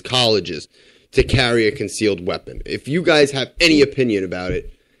 campuses, colleges to carry a concealed weapon. If you guys have any opinion about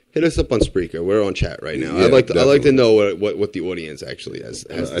it, hit us up on Spreaker. We're on chat right now. Yeah, I'd like to know what the audience actually has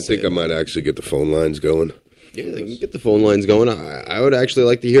to I say think I might actually get the phone lines going. Yeah, they can get the phone lines going. I would actually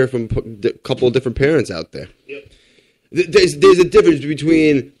like to hear from a couple of different parents out there. Yep. There's a difference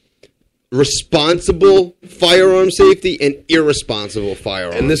between responsible firearm safety and irresponsible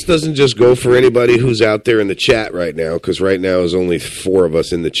firearm. And this doesn't just go for anybody who's out there in the chat right now, because right now is only 4 of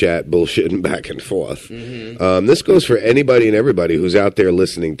us in the chat bullshitting back and forth. Mm-hmm. This goes for anybody and everybody who's out there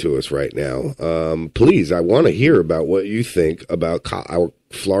listening to us right now. Please, I want to hear about what you think about our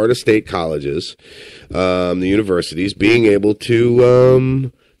Florida State colleges, the universities being able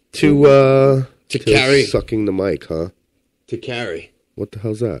to carry, sucking the mic, huh? To carry. What the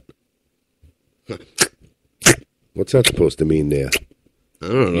hell's that? What's that supposed to mean there? I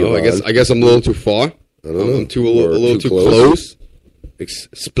don't know. I guess I'm a little too far. I don't know. I'm a little too close.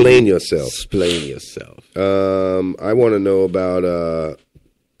 Explain yourself. Explain yourself. I want to know about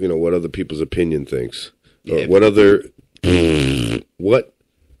what other people's opinion thinks. Yeah. What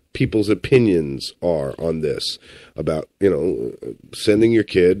people's opinions are on this about sending your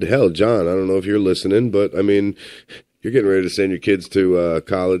kid. Hell, John, I don't know if you're listening, but I mean, you're getting ready to send your kids to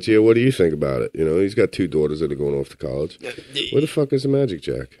college here. What do you think about it? He's got 2 daughters that are going off to college. Where the fuck is the Magic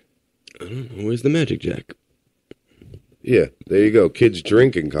Jack? I don't know. Where's the Magic Jack? Yeah, there you go. Kids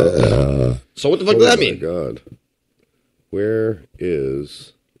drink in college. So what the fuck does that mean? Oh, my God. Where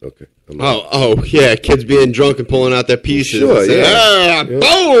is... Okay. Yeah, kids being drunk and pulling out their pieces. Sure, yeah.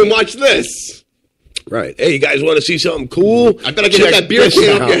 Boom, watch this. Right. Hey, you guys want to see something cool? I bet I can hit that beer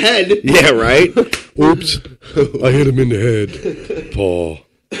can off your head. Yeah, right? Oops. I hit him in the head. Paul.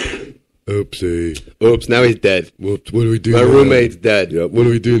 Oopsie. Oops, now he's dead. Whoops, what do we do My now? roommate's dead. Yep, what do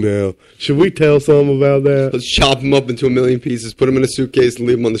we do now? Should we tell something about that? Let's chop him up into a million pieces, put him in a suitcase, and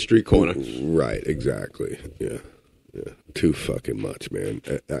leave him on the street corner. Right, exactly. Yeah. Too fucking much, man.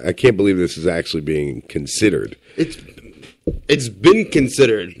 I can't believe this is actually being considered. It's been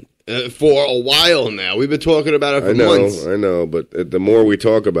considered for a while now. We've been talking about it for months. I know, but the more we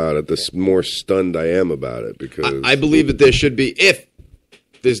talk about it, the more stunned I am about it, because I believe that there should be, if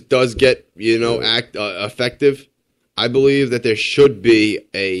this does get effective, I believe that there should be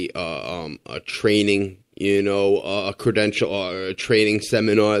a training, a credential or a training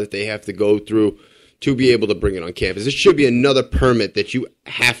seminar that they have to go through to be able to bring it on campus. It should be another permit that you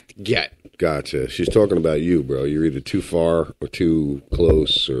have to get. Gotcha. She's talking about you, bro. You're either too far or too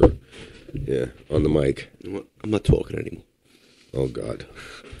close, or on the mic. I'm not talking anymore. Oh God.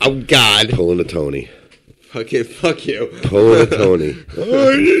 Oh God. Pulling a Tony. Fuck you. Pulling a Tony. Oh,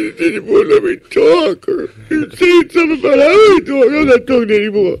 you didn't want to let me talk, or you said something about how I talk. I'm not talking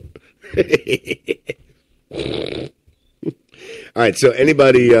anymore. All right, so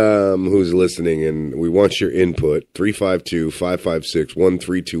anybody who's listening, and we want your input,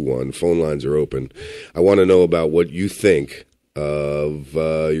 352-556-1321. Phone lines are open. I want to know about what you think of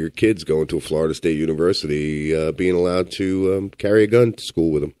your kids going to a Florida State University being allowed to carry a gun to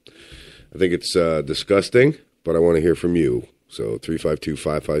school with them. I think it's disgusting, but I want to hear from you. So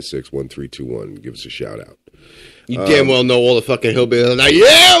 352-556-1321. Give us a shout out. You damn well know all the fucking hillbillies are like,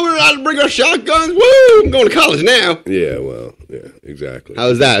 yeah, we're allowed to bring our shotguns. Woo! I'm going to college now. Yeah, well, yeah, exactly.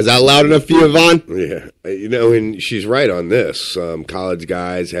 How's that? Is that loud enough for you, Yvonne? Yeah. And she's right on this. College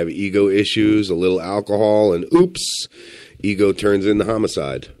guys have ego issues, a little alcohol, and oops, ego turns into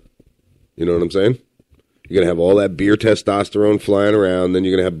homicide. You know what I'm saying? You're going to have all that beer testosterone flying around, then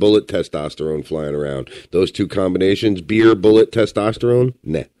you're going to have bullet testosterone flying around. Those two combinations, beer, bullet, testosterone,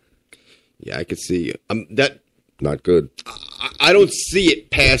 nah. Yeah, I could see that. Not good. I don't see it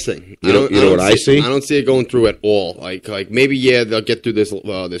passing. You know what I see? I don't see it going through at all. Like maybe they'll get through this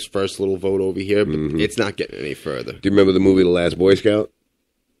first little vote over here, but it's not getting any further. Do you remember the movie The Last Boy Scout?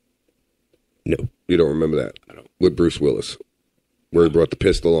 No, you don't remember that? I don't. With Bruce Willis, where he brought the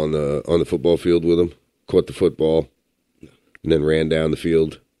pistol on the football field with him, caught the football, and then ran down the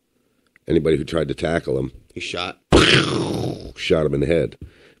field. Anybody who tried to tackle him, he shot him in the head.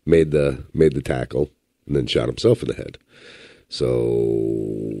 Made the tackle. And then shot himself in the head.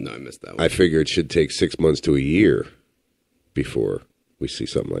 So no, I missed that one. I figure it should take 6 months to a year before we see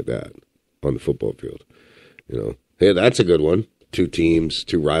something like that on the football field. Hey, that's a good one. Two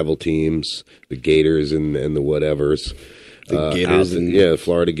rival teams, the Gators and the whatevers.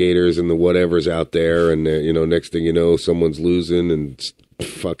 Florida Gators and the whatevers out there, and next thing you know, someone's losing and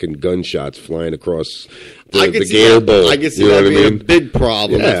fucking gunshots flying across the Gator Bowl. I can see that being a big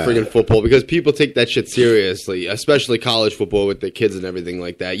problem with friggin' football because people take that shit seriously, especially college football with their kids and everything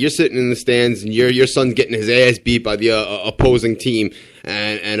like that. You're sitting in the stands and your son's getting his ass beat by the opposing team,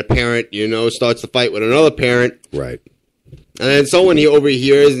 and a parent, starts to fight with another parent. Right. And then someone he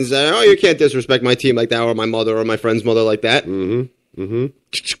overhears and says, "Oh, you can't disrespect my team like that, or my mother, or my friend's mother like that."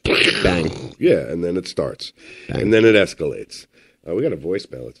 Bang. Yeah, and then it starts. Bang. And then it escalates. We got a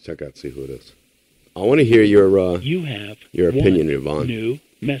voicemail. Let's check out, see who it is. I want to hear your opinion, Yvonne. New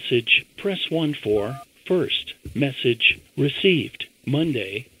message. Press 1 for first message received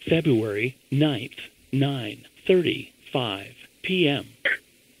Monday, February 9th, 9:35 p.m.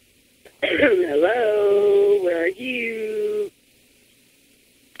 Hello, where are you?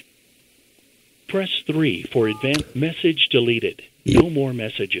 Press 3 for advanced message deleted. No more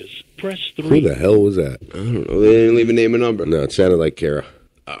messages. Press 3. Who the hell was that? I don't know. They didn't leave a name and number. No, it sounded like Kara.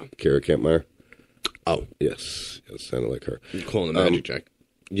 Oh. Kara Kempmeyer. Oh. Yes. It sounded like her. You're calling the magic check.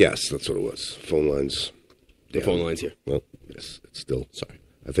 Yes, that's what it was. Phone lines. The phone line's here. Well, yes, it's still. Sorry.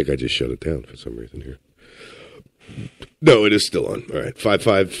 I think I just shut it down for some reason here. No, it is still on. All right.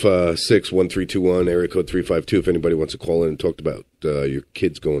 556-1321, area code 352. If anybody wants to call in and talk about your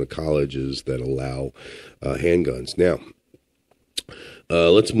kids going to colleges that allow handguns. Now,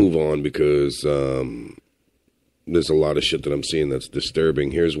 let's move on because there's a lot of shit that I'm seeing that's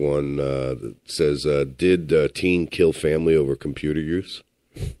disturbing. Here's one that says, did teen kill family over computer use?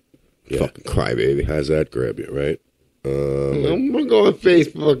 Yeah. Fucking crybaby. How's that grab you, right? I'm going to go on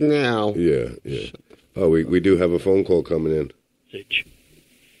Facebook now. Yeah. Oh, we do have a phone call coming in.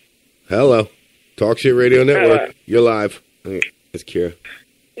 Hello. Talk Shit Radio Network. Hello. You're live. It's Kira.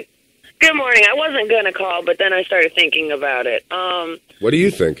 Good morning. I wasn't going to call, but then I started thinking about it. What do you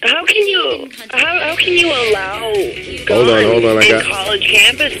think? How can you allow Hold on. in college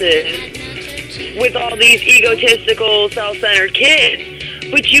campuses with all these egotistical, self-centered kids,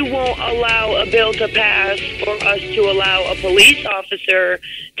 but you won't allow a bill to pass for us to allow a police officer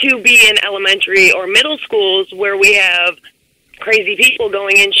to be in elementary or middle schools where we have crazy people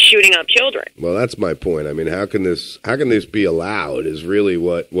going in shooting up children? Well, that's my point. I mean, how can this be allowed is really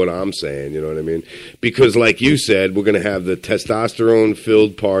what I'm saying, you know what I mean? Because like you said, we're going to have the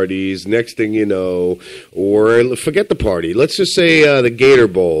testosterone-filled parties, next thing you know, or forget the party. Let's just say the Gator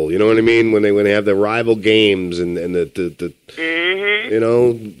Bowl, you know what I mean? When they have the rival games and the you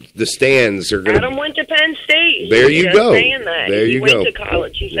know, the stands are going to... Adam went to Penn State. There you go. Saying that. There he you went go. to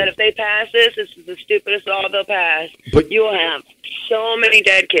college. He said if they pass this is the stupidest law they'll pass. But you will have so many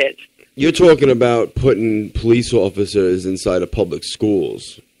dead kids. You're talking about putting police officers inside of public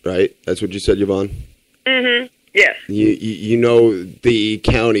schools, right? That's what you said, Yvonne? Mm-hmm. Yes. You know the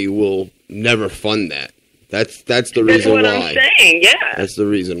county will never fund that. That's the reason why. That's what I'm saying, yeah. That's the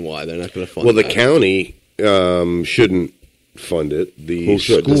reason why they're not going to fund Well, that. the county shouldn't fund it. Who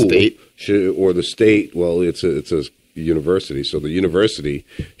should? The state? Should, or the state. Well, it's a university, so the university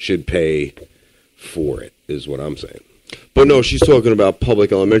should pay for it, is what I'm saying. But no, she's talking about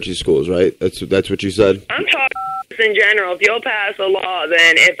public elementary schools, right? That's what you said? I'm talking in general. If you'll pass a law,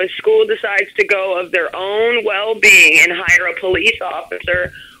 then if a school decides to go of their own well-being and hire a police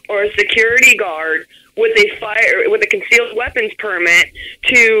officer or a security guard with a concealed weapons permit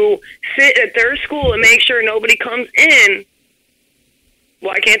to sit at their school and make sure nobody comes in,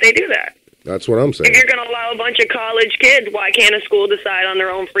 why can't they do that? That's what I'm saying. If you're going to allow a bunch of college kids, why can't a school decide on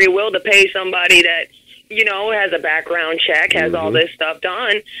their own free will to pay somebody that, you know, has a background check, has all this stuff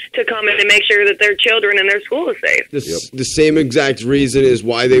done, to come in and make sure that their children and their school is safe? The same exact reason is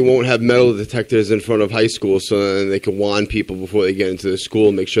why they won't have metal detectors in front of high school, so they can wand people before they get into the school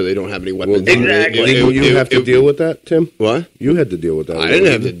and make sure they don't have any weapons. Well, exactly. Didn't you have to deal with that, Tim? What? You had to deal with that. I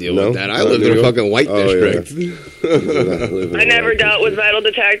didn't have to deal with that. I lived in a fucking white district. I never dealt with metal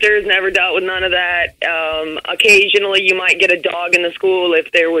detectors, never dealt with none of that. Occasionally you might get a dog in the school if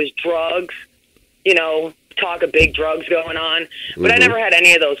there was drugs, you know, talk of big drugs going on. But I never had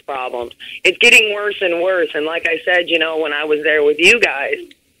any of those problems. It's getting worse and worse. And like I said, you know, when I was there with you guys,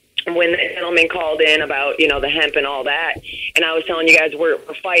 when the gentleman called in about, you know, the hemp and all that, and I was telling you guys we're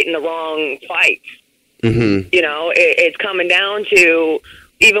fighting the wrong fights. You know, it's coming down to,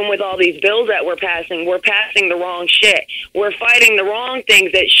 even with all these bills that we're passing the wrong shit. We're fighting the wrong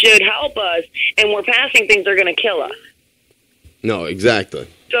things that should help us, and we're passing things that are going to kill us. No, exactly.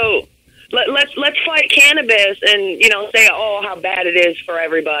 So Let's fight cannabis and, you know, say, oh, how bad it is for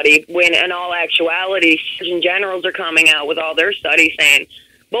everybody, when in all actuality, surgeon generals are coming out with all their studies saying,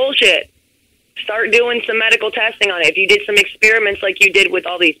 bullshit. Start doing some medical testing on it. If you did some experiments like you did with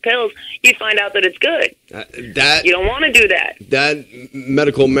all these pills, you'd find out that it's good. You don't want to do that. That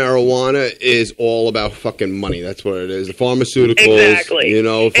medical marijuana is all about fucking money. That's what it is. The pharmaceuticals, exactly. You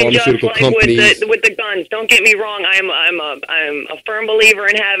know, pharmaceutical and just like companies. with the guns, don't get me wrong. I'm a firm believer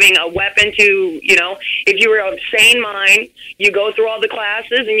in having a weapon to, you know, if you were of sane mind, you go through all the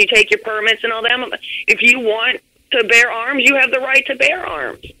classes and you take your permits and all that. If you want to bear arms, you have the right to bear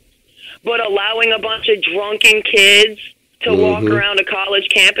arms. But allowing a bunch of drunken kids to walk around a college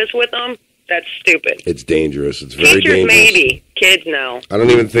campus with them, that's stupid. It's dangerous. It's very teachers, dangerous. maybe. Kids, no. I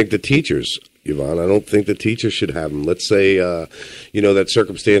don't even think the teachers, Yvonne, I don't think the teachers should have them. Let's say, you know, that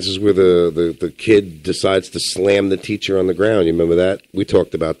circumstances where the kid decides to slam the teacher on the ground. You remember that? We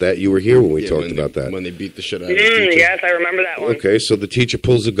talked about that. You were here when we talked about that. When they beat the shit out of the teacher. Yes, I remember that one. Okay, so the teacher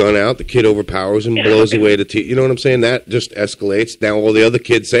pulls the gun out, the kid overpowers him, blows away the teacher. You know what I'm saying? That just escalates. Now all the other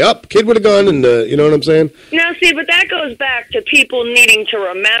kids say, up, kid with a gun, and you know what I'm saying? Now, see, but that goes back to people needing to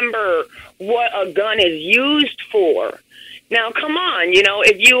remember what a gun is used for. Now, come on, you know,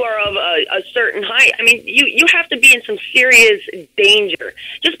 if you are of a certain height, I mean, you have to be in some serious danger.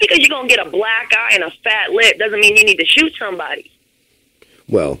 Just because you're going to get a black eye and a fat lip doesn't mean you need to shoot somebody.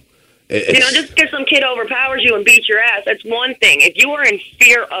 Well, you know, just because some kid overpowers you and beats your ass, that's one thing. If you are in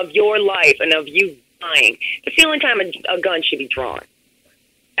fear of your life and of you dying, it's the only time a gun should be drawn.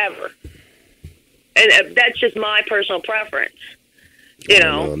 Ever. And that's just my personal preference. You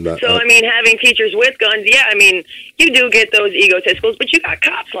know, I mean, having teachers with guns, yeah, I mean, you do get those egotisticals, but you got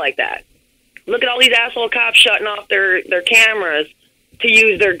cops like that. Look at all these asshole cops shutting off their cameras to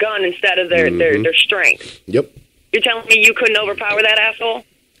use their gun instead of their strength. Yep. You're telling me you couldn't overpower that asshole?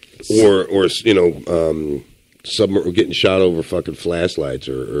 Or you know, getting shot over fucking flashlights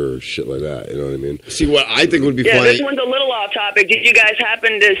or shit like that. You know what I mean? See, what I think would be funny. funny. This one's a little off topic. Did you guys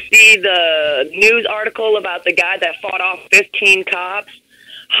happen to see the news article about the guy that fought off 15 cops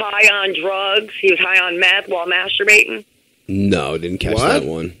high on drugs? He was high on meth while masturbating. No, didn't catch that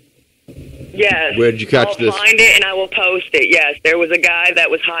one. Yes. Where did you catch this? I'll find it and I will post it. Yes, there was a guy that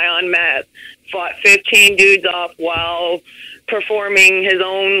was high on meth, fought 15 dudes off while performing his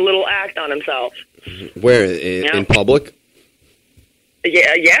own little act on himself. Where? In public?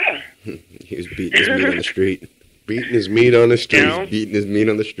 Yeah. He was beating his meat on the street. Beating his meat on the street. You know? Beating his meat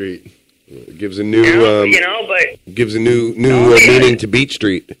on the street. It gives a new, gives a new meaning to Beat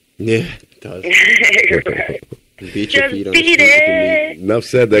Street. Yeah, it does. Beat your feet on beat the street. it. Enough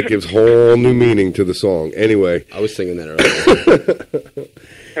said. That gives whole new meaning to the song. Anyway, I was singing that earlier.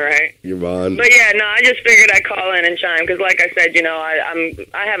 Right. Yvonne. But yeah, no, I just figured I'd call in and chime because, like I said, you know,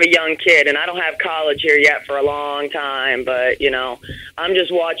 I have a young kid and I don't have college here yet for a long time. But you know, I'm just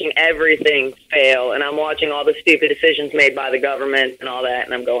watching everything fail, and I'm watching all the stupid decisions made by the government and all that,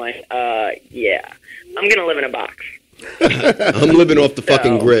 and I'm going, yeah, I'm gonna live in a box. I'm living off the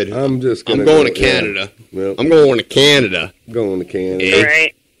fucking grid. I'm going to Canada. Yeah. I'm going to Canada. Going to Canada.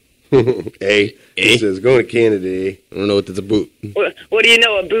 Right. He says, going to Canada. I don't know what that's a boot. What do you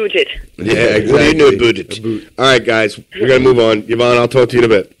know about it? Yeah, exactly. What do you know about it? All right, guys, we got to move on. Yvonne, I'll talk to you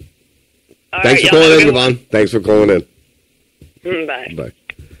in a bit. Thanks for calling in, Yvonne. Thanks for calling in. Bye. Bye.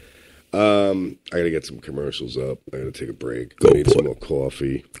 I got to get some commercials up. I got to take a break. I need some more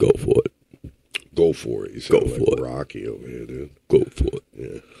coffee. Go for it. Go for it. You sound like Rocky over here, dude. Go for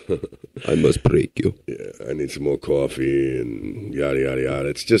it. Yeah. I must break you. Yeah, I need some more coffee and yada, yada, yada.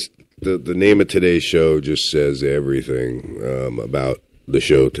 It's just the name of today's show just says everything about the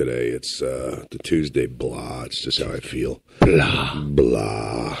show today. It's the Tuesday Blaaah. It's just how I feel. Blaaah.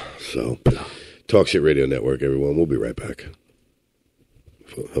 Blaaah. So, Talk Shit Radio Network, everyone. We'll be right back.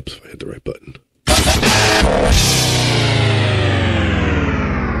 Helps if I hit the right button.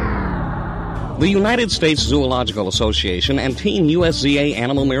 The United States Zoological Association and Team USZA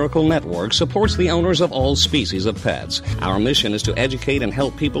Animal Miracle Network supports the owners of all species of pets. Our mission is to educate and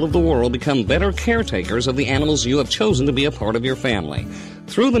help people of the world become better caretakers of the animals you have chosen to be a part of your family.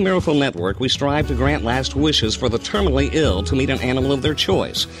 Through the Miracle Network, we strive to grant last wishes for the terminally ill to meet an animal of their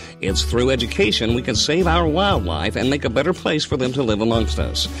choice. It's through education we can save our wildlife and make a better place for them to live amongst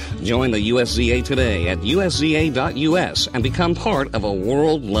us. Join the USZA today at usza.us and become part of a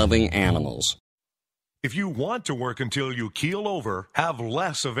world loving animals. If you want to work until you keel over, have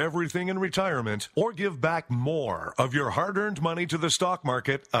less of everything in retirement, or give back more of your hard-earned money to the stock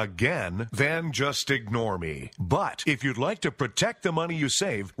market again, then just ignore me. But if you'd like to protect the money you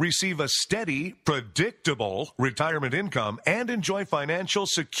save, receive a steady, predictable retirement income, and enjoy financial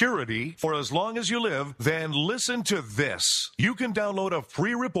security for as long as you live, then listen to this. You can download a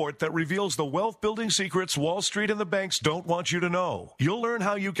free report that reveals the wealth-building secrets Wall Street and the banks don't want you to know. You'll learn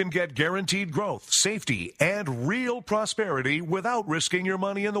how you can get guaranteed growth, safety, and real prosperity without risking your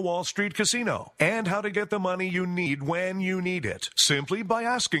money in the Wall Street casino, and how to get the money you need when you need it, simply by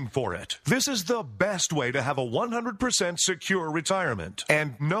asking for it. This is the best way to have a 100% secure retirement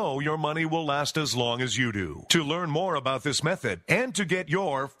and know your money will last as long as you do. To learn more about this method and to get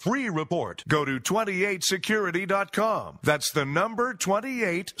your free report, go to 28security.com. That's the number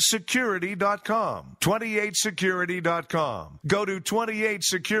 28security.com. 28security.com. Go to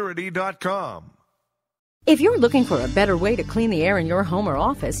 28security.com. If you're looking for a better way to clean the air in your home or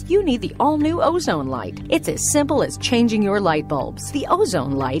office, you need the all-new ozone light. It's as simple as changing your light bulbs. The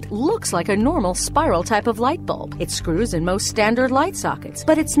ozone light looks like a normal spiral type of light bulb. It screws in most standard light sockets,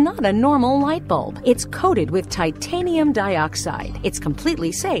 but it's not a normal light bulb. It's coated with titanium dioxide. It's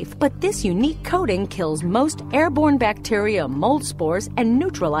completely safe, but this unique coating kills most airborne bacteria, mold spores, and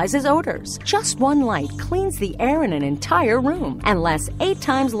neutralizes odors. Just one light cleans the air in an entire room and lasts 8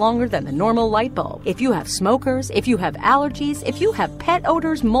 times longer than the normal light bulb. If you have smokers, if you have allergies, if you have pet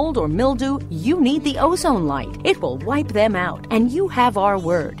odors, mold, or mildew, you need the ozone light. It will wipe them out, and you have our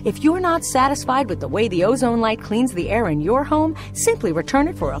word. If you're not satisfied with the way the ozone light cleans the air in your home, simply return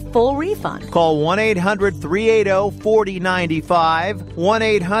it for a full refund. Call 1-800-380-4095,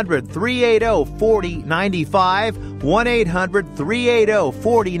 1-800-380-4095,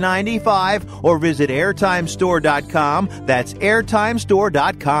 1-800-380-4095, or visit airtimestore.com. That's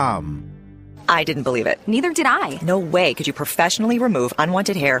airtimestore.com. I didn't believe it. Neither did I. No way could you professionally remove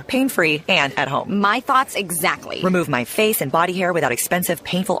unwanted hair, pain-free, and at home. My thoughts exactly. Remove my face and body hair without expensive,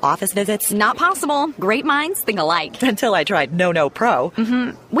 painful office visits? Not possible. Great minds think alike. Until I tried No Pro.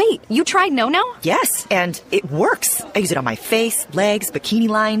 Wait, you tried No? Yes, and it works. I use it on my face, legs, bikini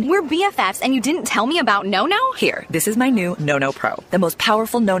line. We're BFFs, and you didn't tell me about No? Here, this is my new No Pro. The most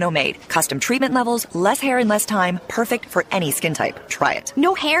powerful No made. Custom treatment levels, less hair in less time, perfect for any skin type. Try it.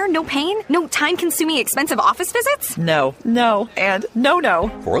 No hair, no pain, no time-consuming expensive office visits? No, and no.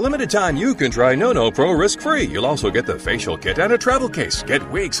 For a limited time, you can try No Pro risk-free. You'll also get the facial kit and a travel case. Get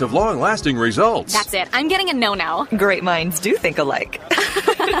weeks of long-lasting results. That's it. I'm getting a No. Great minds do think alike.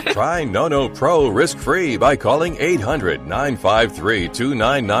 Try No Pro risk-free by calling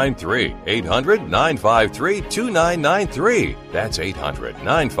 800-953-2993. 800-953-2993. That's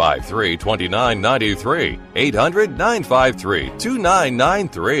 800-953-2993.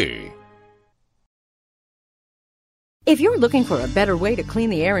 800-953-2993. If you're looking for a better way to clean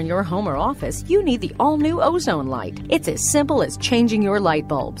the air in your home or office, you need the all-new ozone light. It's as simple as changing your light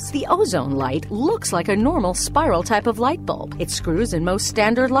bulbs. The ozone light looks like a normal spiral type of light bulb. It screws in most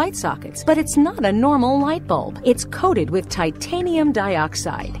standard light sockets, but it's not a normal light bulb. It's coated with titanium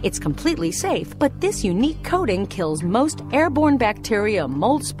dioxide. It's completely safe, but this unique coating kills most airborne bacteria,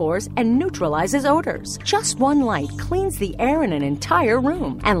 mold spores, and neutralizes odors. Just one light cleans the air in an entire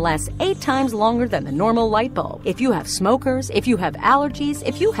room and lasts 8 times longer than the normal light bulb. If you have smokers, if you have allergies,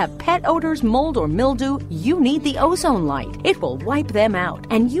 if you have pet odors, mold, or mildew, you need the ozone light. It will wipe them out,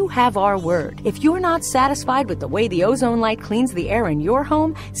 and you have our word. If you're not satisfied with the way the ozone light cleans the air in your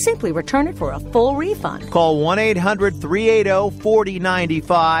home, simply return it for a full refund. Call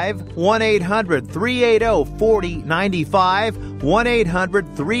 1-800-380-4095, 1-800-380-4095,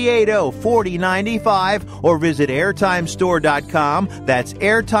 1-800-380-4095, or visit airtimestore.com. That's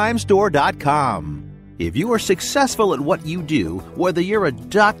airtimestore.com. If you are successful at what you do, whether you're a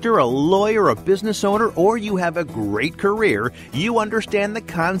doctor, a lawyer, a business owner, or you have a great career, you understand the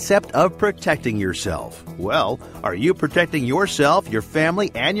concept of protecting yourself. Well, are you protecting yourself, your family,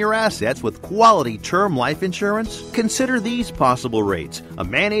 and your assets with quality term life insurance? Consider these possible rates. A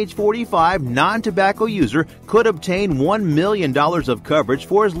man age 45 non-tobacco user could obtain $1 million of coverage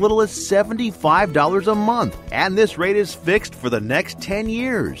for as little as $75 a month, and this rate is fixed for the next 10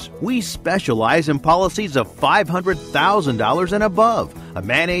 years. We specialize in policies of $500,000 and above. A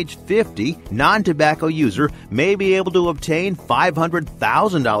man age 50 non-tobacco user may be able to obtain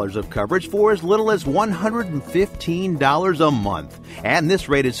 $500,000 of coverage for as little as $115 a month. And this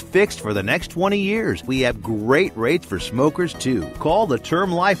rate is fixed for the next 20 years. We have great rates for smokers too. Call the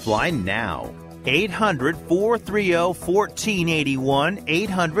Term Lifeline now. 800-430-1481,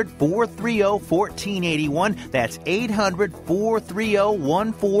 800-430-1481. That's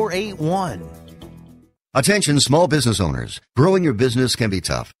 800-430-1481. Attention small business owners. Growing your business can be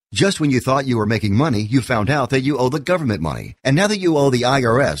tough. Just when you thought you were making money, you found out that you owe the government money. And now that you owe the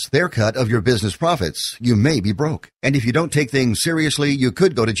IRS their cut of your business profits, you may be broke. And if you don't take things seriously, you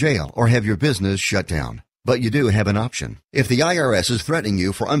could go to jail or have your business shut down. But you do have an option. If the IRS is threatening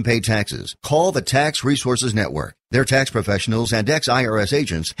you for unpaid taxes, call the Tax Resources Network. Their tax professionals and ex-IRS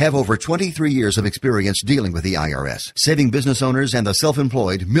agents have over 23 years of experience dealing with the IRS, saving business owners and the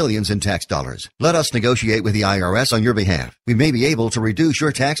self-employed millions in tax dollars. Let us negotiate with the IRS on your behalf. We may be able to reduce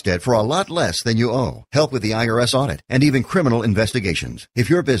your tax debt for a lot less than you owe, help with the IRS audit, and even criminal investigations. If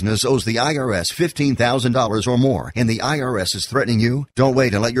your business owes the IRS $15,000 or more and the IRS is threatening you, don't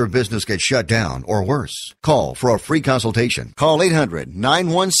wait and let your business get shut down or worse. Call for a free consultation. Call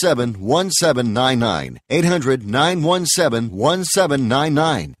 800-917-1799.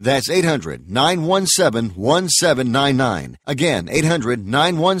 800-917-1799. That's 800-917-1799. Again,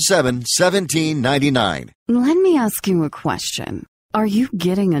 800-917-1799. Let me ask you a question. Are you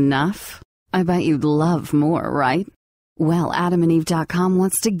getting enough? I bet you'd love more, right? Well, AdamandEve.com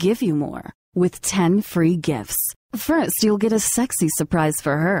wants to give you more with 10 free gifts. First, you'll get a sexy surprise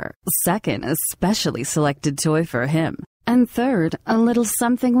for her. Second, a specially selected toy for him. And third, a little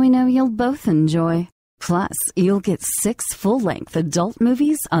something we know you'll both enjoy. Plus, you'll get 6 full-length adult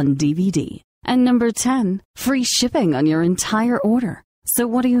movies on DVD. And number 10, free shipping on your entire order. So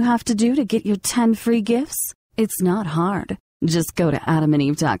what do you have to do to get your 10 free gifts? It's not hard. Just go to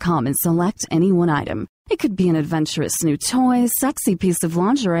AdamandEve.com and select any one item. It could be an adventurous new toy, sexy piece of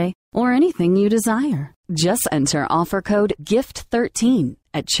lingerie, or anything you desire. Just enter offer code GIFT13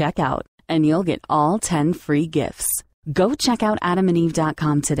 at checkout, and you'll get all 10 free gifts. Go check out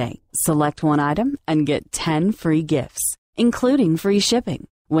AdamandEve.com today. Select one item and get 10 free gifts, including free shipping,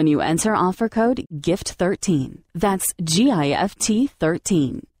 when you enter offer code GIFT13. That's GIFT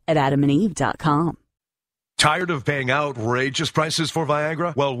 13 at AdamandEve.com. Tired of paying outrageous prices for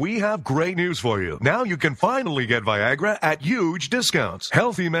Viagra? Well, we have great news for you. Now you can finally get Viagra at huge discounts.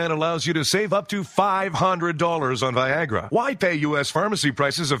 Healthy Man allows you to save up to $500 on Viagra. Why pay U.S. pharmacy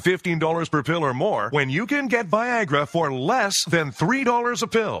prices of $15 per pill or more when you can get Viagra for less than $3 a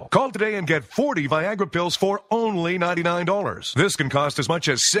pill? Call today and get 40 Viagra pills for only $99. This can cost as much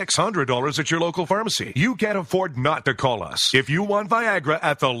as $600 at your local pharmacy. You can't afford not to call us. If you want Viagra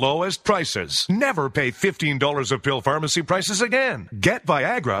at the lowest prices, never pay $15 a pill pharmacy prices again. Get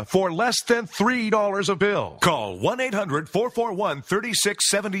Viagra for less than $3 a pill. Call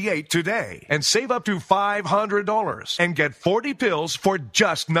 1-800-441-3678 today and save up to $500 and get 40 pills for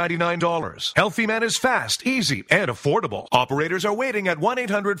just $99. Healthy Man is fast, easy, and affordable. Operators are waiting at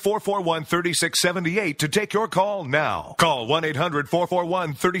 1-800-441-3678 to take your call now. Call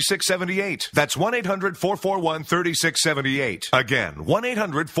 1-800-441-3678. That's 1-800-441-3678. Again,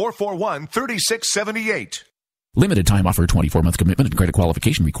 1-800-441-3678. Limited time offer, 24-month commitment and credit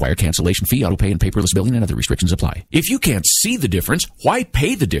qualification required. Cancellation fee, auto pay, and paperless billing and other restrictions apply. If you can't see the difference, why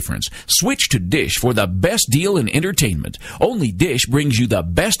pay the difference? Switch to Dish for the best deal in entertainment. Only Dish brings you the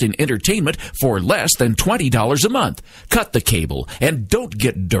best in entertainment for less than $20 a month. Cut the cable and don't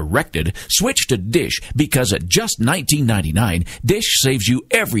get directed. Switch to Dish because at just $19.99, Dish saves you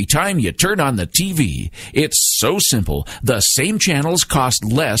every time you turn on the TV. It's so simple. The same channels cost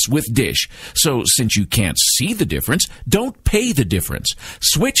less with Dish. So since you can't see the difference, don't pay the difference.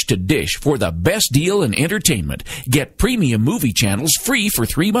 Switch to Dish for the best deal in entertainment. Get premium movie channels free for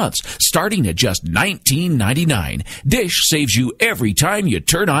 3 months, starting at just $19.99. Dish saves you every time you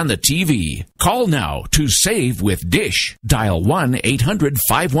turn on the TV. Call now to save with Dish. Dial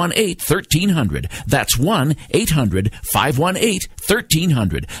 1-800-518-1300. That's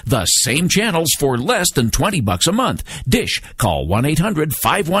 1-800-518-1300. The same channels for less than $20 a month. Dish. Call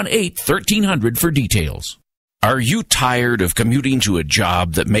 1-800-518-1300 for details. Are you tired of commuting to a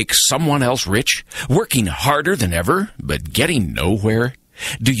job that makes someone else rich? Working harder than ever, but getting nowhere?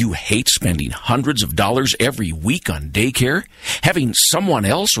 Do you hate spending hundreds of dollars every week on daycare? Having someone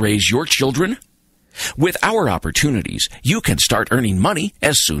else raise your children? With our opportunities, you can start earning money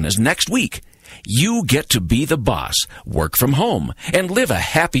as soon as next week. You get to be the boss, work from home, and live a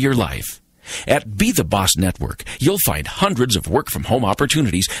happier life. At Be the Boss Network, you'll find hundreds of work-from-home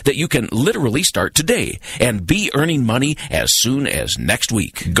opportunities that you can literally start today and be earning money as soon as next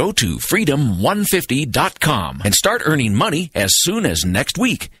week. Go to freedom150.com and start earning money as soon as next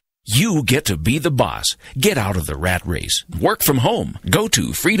week. You get to be the boss. Get out of the rat race. Work from home. Go to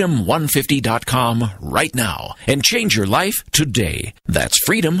freedom150.com right now and change your life today. That's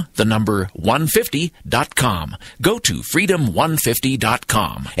freedom150.com. Go to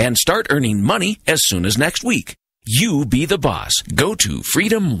freedom150.com and start earning money as soon as next week. You be the boss. Go to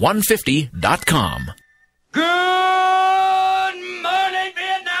freedom150.com. Good morning,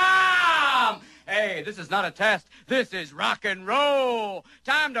 Vietnam! Hey, this is not a test. This is rock and roll.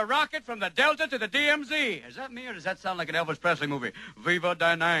 Time to rock it from the Delta to the DMZ. Is that me or does that sound like an Elvis Presley movie? Viva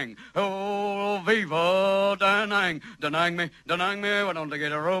Da Nang. Oh, viva Da Nang. Da Nang me, why don't they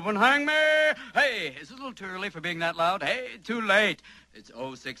get a rope and hang me? Hey, is it a little too early for being that loud? Hey, too late. It's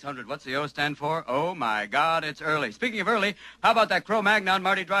 0600. What's the O stand for? Oh, my God, it's early. Speaking of early, how about that Cro-Magnon,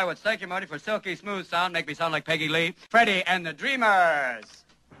 Marty Drywitz? Thank you, Marty, for silky smooth sound. Make me sound like Peggy Lee. Freddie and the Dreamers.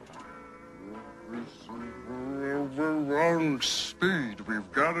 Wrong speed. We've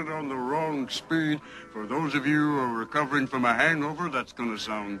got it on the wrong speed. For those of you who are recovering from a hangover, that's going to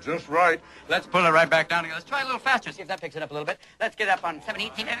sound just right. Let's pull it right back down again. Let's try a little faster, see if that picks it up a little bit. Let's get up on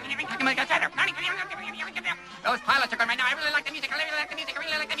 70, 18. Those pilots are going right now. I really like the music. I really like the music. I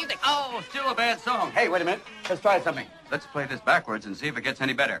really like the music. Oh, still a bad song. Hey, wait a minute. Let's try something. Let's play this backwards and see if it gets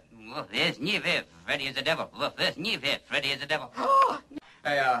any better. Freddy is a devil. Freddy is a devil.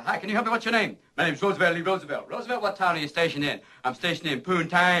 Hey, hi, can you help me? What's your name? My name's Roosevelt Lee Roosevelt. Roosevelt, what town are you stationed in? I'm stationed in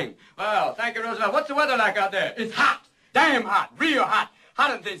Poontang. Well, thank you, Roosevelt. What's the weather like out there? It's hot. Damn hot. Real hot.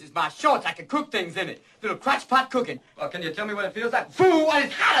 Hotter than this is my shorts. I can cook things in it. Little crotch pot cooking. Well, can you tell me what it feels like? Fool, what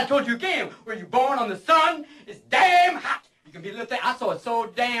is hot? I told you again. Were you born on the sun? It's damn hot. You can be a little thing. I saw it so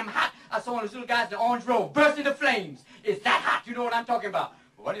damn hot. I saw one of those little guys in the orange robe burst into flames. It's that hot. You know what I'm talking about.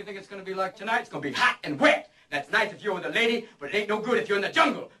 Well, what do you think it's going to be like tonight? It's going to be hot and wet. That's nice if you're with a lady, but it ain't no good if you're in the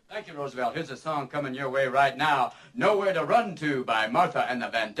jungle. Thank you, Roosevelt. Here's a song coming your way right now. Nowhere to Run To by Martha and the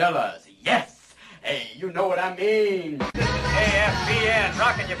Vandellas. Yes! Hey, you know what I mean. This is AFBN,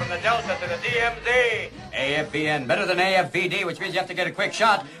 rocking you from the Delta to the DMZ. AFBN, better than AFVD, which means you have to get a quick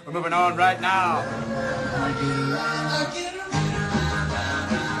shot. We're moving on right now.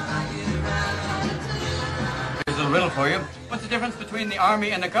 Here's a little riddle for you. What's the difference between the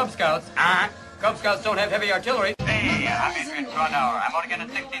Army and the Cub Scouts? Cub Scouts don't have heavy artillery. Hey, I'm Adrian Cronauer. I'm only getting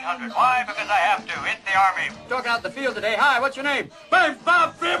 1,600. Why? Because I have to. It's the Army. Talking out the field today. Hi, what's your name? My name's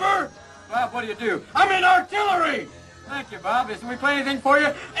Bob Fibber. Bob, what do? I'm in artillery. Thank you, Bob. Can we play anything for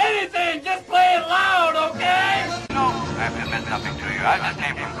you? Anything! Just play it loud, okay? No, I have to admit something to you. I just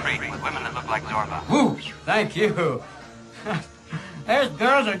came from Crete with women that look like Zorba. Woo! Thank you. Those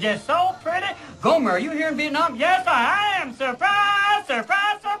girls are just so pretty. Gomer, are you here in Vietnam? Yes, I am. Surprise,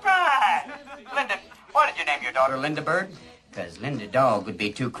 surprise, surprise. Linda, why did you name your daughter Linda Bird? Because Linda Dog would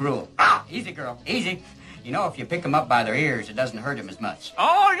be too cruel. Easy, girl, easy. You know, if you pick them up by their ears, it doesn't hurt them as much.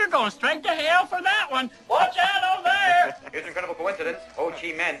 Oh, you're going straight to hell for that one. Watch out over there. Here's an incredible coincidence. Ho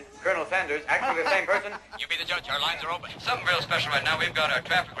Chi Minh, Colonel Sanders, actually the same person. You be the judge. Our lines are open. Something real special right now. We've got our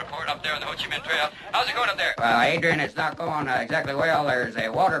traffic report up there on the Ho Chi Minh Trail. How's it going up there? Adrian, it's not going exactly well. There's a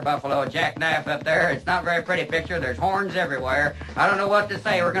water buffalo jackknife up there. It's not a very pretty picture. There's horns everywhere. I don't know what to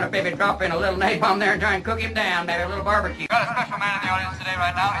say. We're going to maybe drop in a little napalm there and try and cook him down. Maybe a little barbecue. Got a special man in the audience today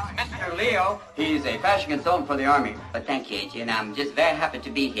right now. It's Mr. Leo. He's a fashion consultant for the Army. But thank you, Adrian. I'm just very happy to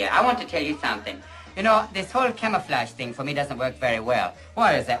be here. I want to tell you something. You know, this whole camouflage thing for me doesn't work very well.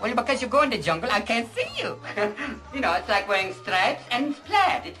 Why is that? Well, because you go in the jungle, I can't see you. You know, it's like wearing stripes and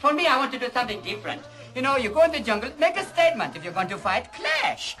plaid. For me, I want to do something different. You know, you go in the jungle, make a statement. If you're going to fight,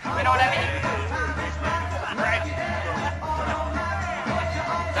 clash. You know what I mean?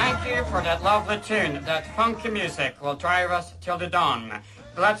 Thank you for that lovely tune, that funky music will drive us till the dawn.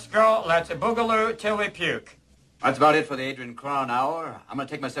 Let's go, let's boogaloo till we puke. That's about it for the Adrian Crown Hour. I'm going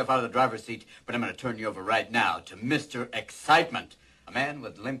to take myself out of the driver's seat, but I'm going to turn you over right now to Mr. Excitement. A man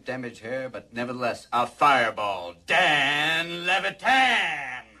with limp damaged hair, but nevertheless a fireball. Dan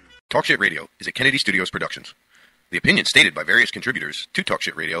Levitan! Talk Shit Radio is a Kennedy Studios Productions. The opinions stated by various contributors to Talk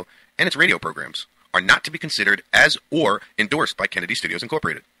Shit Radio and its radio programs are not to be considered as or endorsed by Kennedy Studios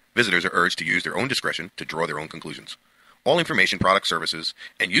Incorporated. Visitors are urged to use their own discretion to draw their own conclusions. All information, products, services,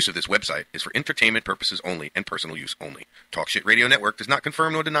 and use of this website is for entertainment purposes only and personal use only. Talk Shit Radio Network does not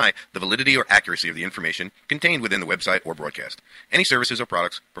confirm nor deny the validity or accuracy of the information contained within the website or broadcast. Any services or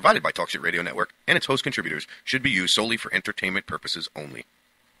products provided by Talk Shit Radio Network and its host contributors should be used solely for entertainment purposes only.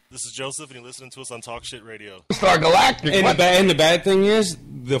 This is Joseph, and you're listening to us on Talk Shit Radio. Star Galactica. And the bad thing is,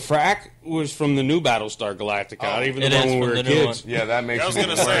 the frack was from the new Battlestar Galactica, even the one when we were kids. Yeah, that makes. I was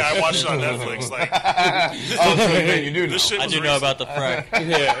gonna say I watched it on Netflix. Like, oh, so then you do know. I do know about the frack.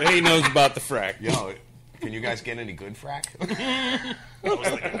 Yeah, he knows about the frack. Yo, can you guys get any good frack? I was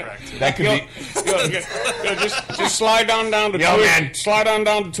thinking crack too. That could be. Just slide on down to slide on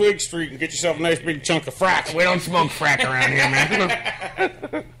down to Twig Street and get yourself a nice big chunk of frack. We don't smoke frack around here,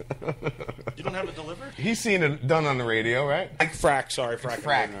 man. You don't have it delivered? He's seen it done on the radio, right? Like frack, sorry,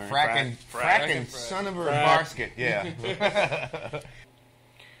 frack and son of a basket, yeah.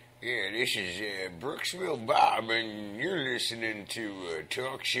 Yeah, this is Brooksville Bob, and you're listening to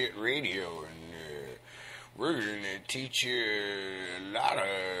Talk Shit Radio, and we're going to teach you a lot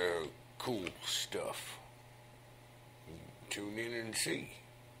of cool stuff. Tune in and see.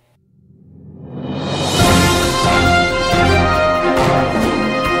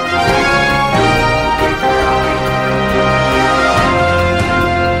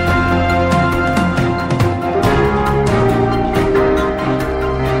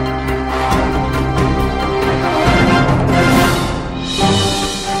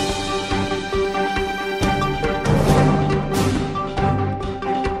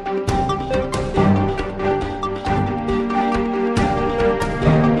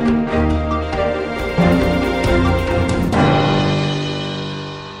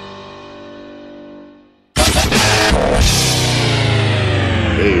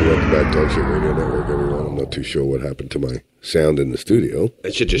 Talk Shit Radio Network, everyone. I'm not too sure what happened to my sound in the studio.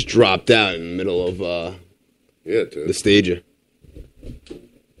 That shit just dropped out in the middle of the stager.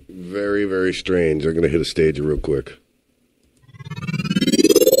 Very, very strange. I'm going to hit a stager real quick.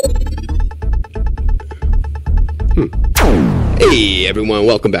 Hey, everyone.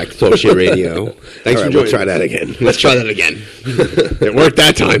 Welcome back to Talk Shit Radio. Thanks for joining. We'll try that again. Let's try that again. It worked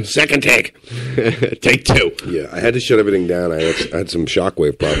that time. Second take. Take 2. Yeah, I had to shut everything down. I had some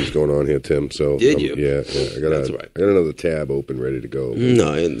shockwave problems going on here, Tim. So Did you? Yeah. I got another tab open, ready to go.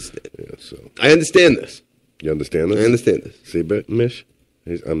 No, I understand. Yeah, so I understand this. You understand this? I understand this. See, but Mish,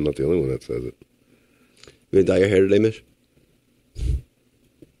 I'm not the only one that says it. You gonna dye your hair today, Mish?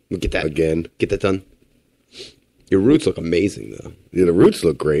 We'll get that again. Get that done. Your roots look amazing, though. Yeah, the roots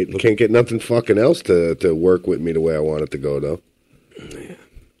look great. Can't get nothing fucking else to work with me the way I want it to go, though. Yeah.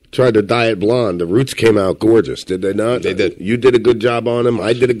 Tried to dye it blonde. The roots came out gorgeous, did they not? They did. You did a good job on them.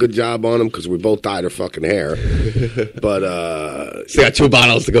 I did a good job on them because we both dyed our fucking hair. But, so got 2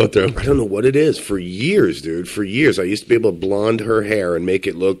 bottles to go through. I don't know what it is. For years, dude. For years. I used to be able to blonde her hair and make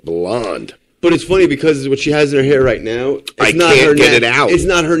it look blonde. But it's funny because what she has in her hair right now, I can't get it out. It's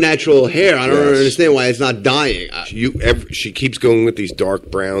not her natural hair. I don't understand why it's not dying. She keeps going with these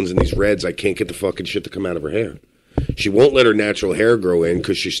dark browns and these reds. I can't get the fucking shit to come out of her hair. She won't let her natural hair grow in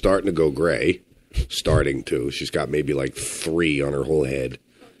because she's starting to go gray. Starting to. She's got maybe like 3 on her whole head.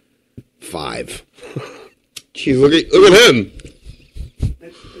 5. Gee, look at him.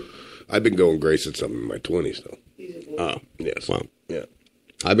 I've been going gray since I'm in my 20s, though. Oh. Yes. Wow. Yeah.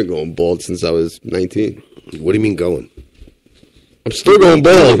 I've been going bald since I was 19. What do you mean going? I'm still going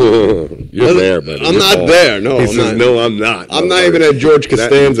bald. You're there, buddy. I'm You're not bald. there. No, he I'm says, not. No, I'm not. I'm not even at George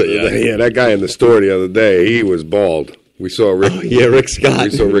Costanza yet. Yeah, that guy in the store the other day, he was bald. We saw Rick. Oh, yeah, Rick Scott. We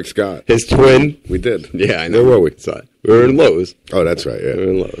saw Rick Scott. His twin. We did. Yeah, I know. Where were we? We were in Lowe's. Oh, that's right, yeah. We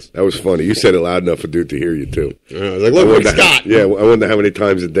were in Lowe's. That was funny. You said it loud enough for dude to hear you, too. I was like, look, Rick Scott. Yeah, I wonder how many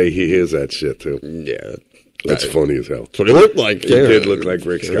times a day he hears that shit, too. Yeah. That's funny as hell. That's what he looked like. He did look like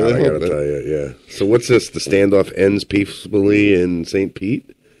Rick Scott, I gotta tell you, yeah. So what's this? The standoff ends peacefully in St.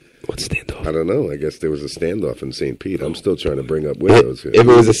 Pete? What standoff? I don't know. I guess there was a standoff in St. Pete. I'm still trying to bring up widows here. If it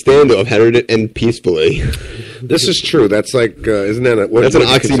was a standoff, how did it end peacefully? This is true. That's like, isn't that that's an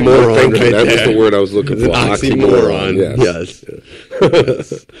oxymoron Thank you. right That there. was the word I was looking for. An oxymoron. Yes.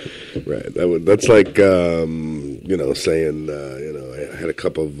 Right. That's like, saying, I had a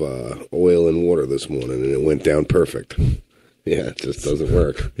cup of oil and water this morning and it went down perfect. Yeah, it just doesn't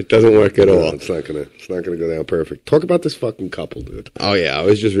work. It doesn't work at all. It's not gonna go down perfect. Talk about this fucking couple, dude. Oh yeah, I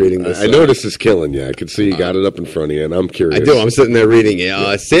was just reading this. I know this is killing you. I can see you got it up in front of you, and I'm curious. I do. I'm sitting there reading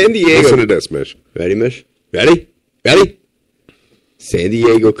it. San Diego. Listen to this, Mish. Ready, Mish? Ready? San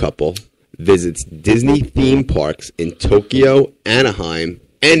Diego couple visits Disney theme parks in Tokyo, Anaheim,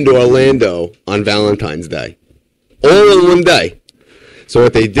 and Orlando on Valentine's Day, all in one day. So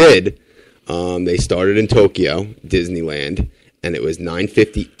what they did. They started in Tokyo, Disneyland, and it was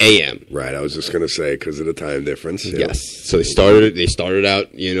 9:50 a.m. Right, I was just going to say because of the time difference. Yeah. Yes. So they started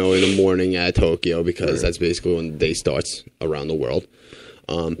out, in the morning at Tokyo because that's basically when the day starts around the world.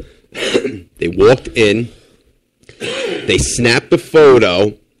 They walked in, they snapped the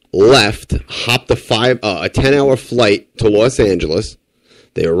photo, left, hopped a 10-hour flight to Los Angeles.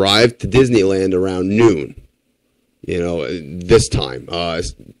 They arrived to Disneyland around noon. This time,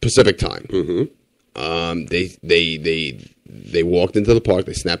 Pacific time. Mm-hmm. They walked into the park.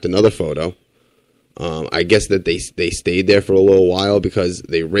 They snapped another photo. I guess that they stayed there for a little while because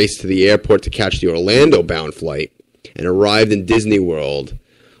they raced to the airport to catch the Orlando-bound flight and arrived in Disney World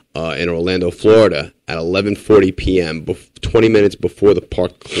in Orlando, Florida at 11:40 p.m., 20 minutes before the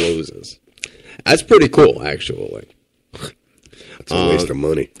park closes. That's pretty cool, actually. It's a waste of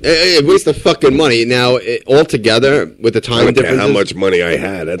money. A waste of fucking money. Now, altogether, with the time difference, how much money I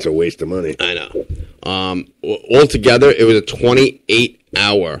had. That's a waste of money. I know. Altogether, it was a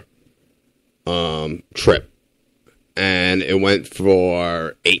 28-hour trip. And it went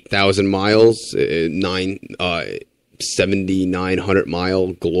for 8,000 miles,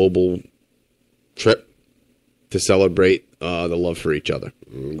 7,900-mile global trip to celebrate the love for each other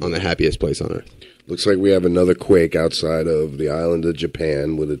on the happiest place on earth. Looks like we have another quake outside of the island of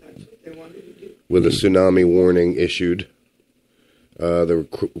Japan with a tsunami warning issued.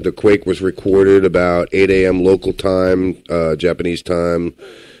 The quake was recorded about 8 a.m. local time, Japanese time,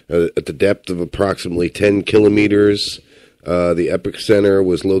 at the depth of approximately 10 kilometers. The epicenter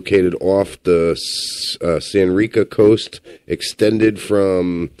was located off the Sanrika coast, extended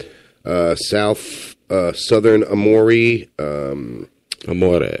from southern Amori.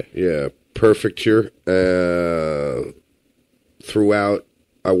 Amore. Yeah, prefecture throughout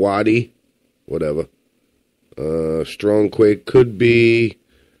Awadi, whatever. Strong quake could be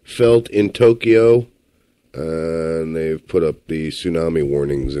felt in Tokyo, and they've put up the tsunami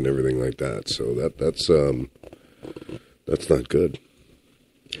warnings and everything like that. So that's not good.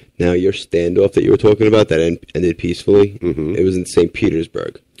 Now, your standoff that you were talking about that ended peacefully, It was in St.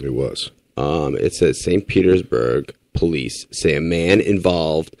 Petersburg. It was. It says St. Petersburg police say a man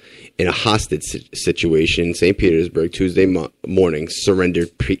involved in a hostage situation in St. Petersburg Tuesday morning surrendered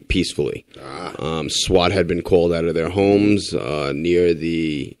peacefully. SWAT had been called out of their homes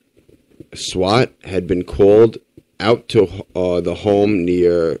SWAT had been called out to the home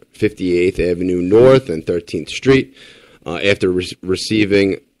near 58th Avenue North and 13th Street after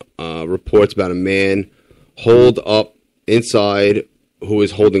receiving reports about a man holed up inside who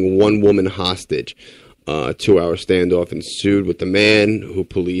was holding one woman hostage. A 2-hour standoff ensued with the man, who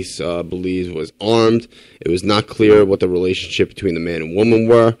police believes was armed. It was not clear what the relationship between the man and woman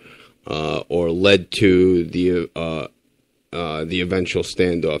were, or led to the eventual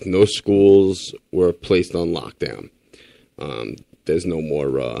standoff. No schools were placed on lockdown. There's no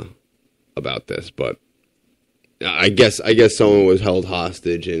more about this, but I guess someone was held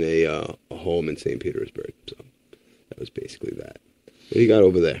hostage in a home in St. Petersburg. So that was basically that. What do you got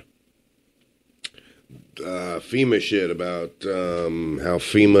over there? FEMA shit about how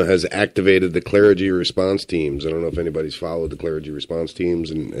FEMA has activated the clergy response teams. I don't know if anybody's followed the clergy response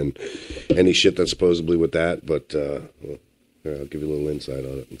teams and any shit that's supposedly with that, but I'll give you a little insight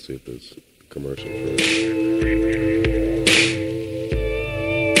on it and see if there's a commercial for it.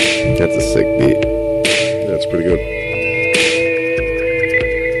 That's a sick beat. That's pretty good.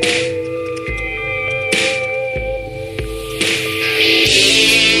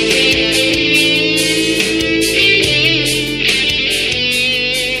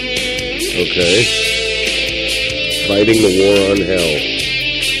 Okay. Fighting the war on hell.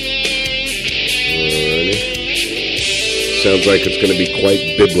 Alrighty. Sounds like it's going to be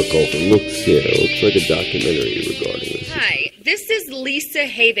quite biblical. It looks like a documentary regarding this. Hi, this is Lisa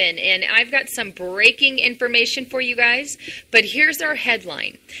Haven, and I've got some breaking information for you guys. But here's our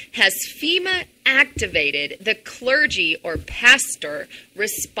headline. Has FEMA activated the clergy or pastor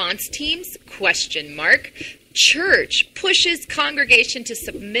response teams? ? Church pushes congregation to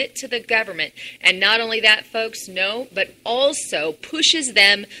submit to the government. And not only that, folks, no, but also pushes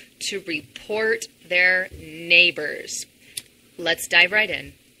them to report their neighbors. Let's dive right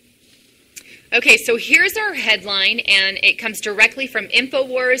in. Okay, so here's our headline, and it comes directly from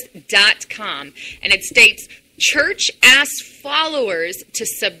Infowars.com. And it states, Church asks followers to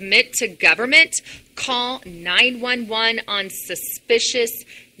submit to government. Call 911 on suspicious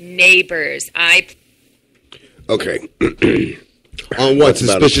neighbors. Okay. On what?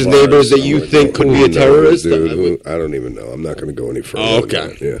 Suspicious neighbors that you think could be a terrorist? Dude, I don't even know. I'm not going to go any further. Oh,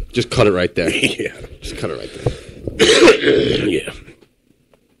 okay. Yeah. Just cut it right there. Yeah. Just cut it right there. Yeah.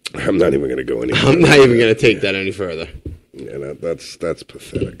 I'm not even going to go any further. I'm not even going to take that any further. Yeah, that's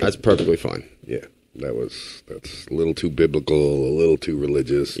pathetic. That's perfectly fine. Yeah. That's a little too biblical, a little too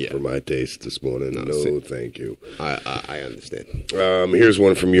religious for my taste this morning. No, thank you. I understand. Here's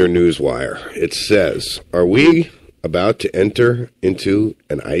one from your Newswire. It says, are we about to enter into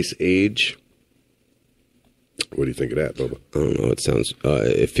an ice age? What do you think of that, Bubba? I don't know.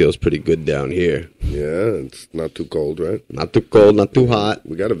 It feels pretty good down here. Yeah, it's not too cold, right? Not too cold, not too hot.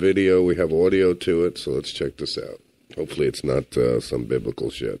 We got a video. We have audio to it, so let's check this out. Hopefully it's not some biblical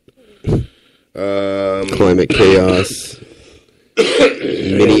shit. Climate chaos.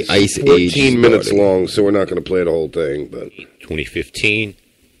 Mini ice age. 14 minutes long, so we're not going to play the whole thing. But 2015.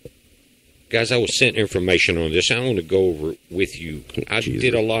 Guys, I was sent information on this. I want to go over it with you. I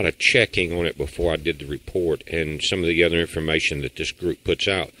did a lot of checking on it before I did the report and some of the other information that this group puts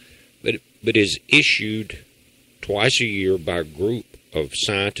out. But is issued twice a year by a group of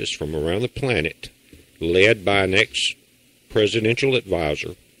scientists from around the planet, led by an ex-presidential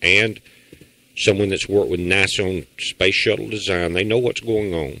advisor and someone that's worked with NASA on space shuttle design. They know what's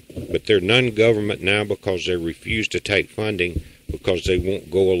going on, but they're non-government now because they refuse to take funding because they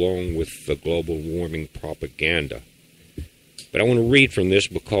won't go along with the global warming propaganda. But I want to read from this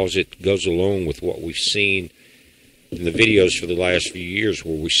because it goes along with what we've seen in the videos for the last few years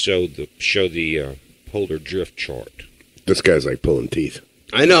where we show the polar drift chart. This guy's like pulling teeth.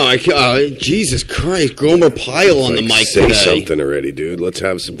 I know. Jesus Christ, Gomer Pyle on the mic say today. something already, dude. Let's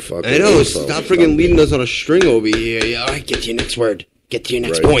have some fucking I know. info. Stop freaking leading us on a string over here. Yeah, all right, get to your next word. Get to your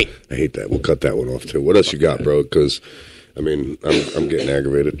next point. I hate that. We'll cut that one off too. What else you got, bro? Because I mean, I'm getting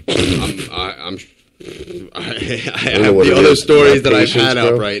aggravated. I have the other stories that I've had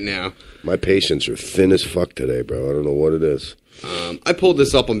up right now. My patients are thin as fuck today, bro. I don't know what it is. I pulled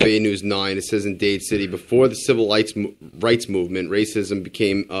this up on Bay News 9. It says in Dade City, before the civil rights movement, racism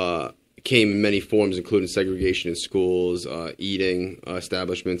came in many forms, including segregation in schools, eating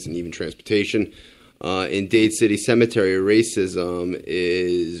establishments, and even transportation. In Dade City Cemetery, racism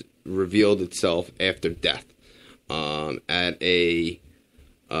is revealed itself after death. At a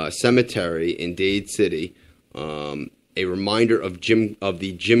cemetery in Dade City, a reminder of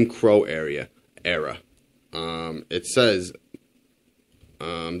the Jim Crow era. It says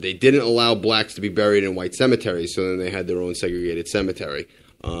they didn't allow blacks to be buried in white cemeteries, so then they had their own segregated cemetery.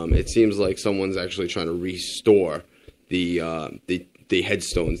 It seems like someone's actually trying to restore the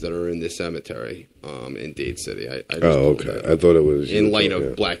headstones that are in this cemetery in Dade City. I okay. I thought it was in light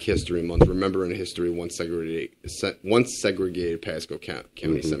of Black History Month. Remember in history, once segregated Pasco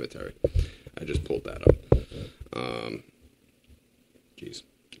County Cemetery. I just pulled that up. Jeez.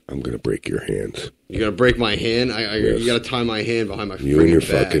 I'm gonna break your hands. You're gonna break my hand? Yes. You gotta tie my hand behind my You and your back.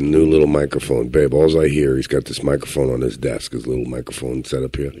 fucking new little microphone, babe. All I hear, he's got this microphone on his desk, his little microphone set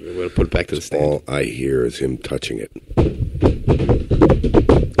up here. We're gonna put it back to the stand. All I hear is him touching it.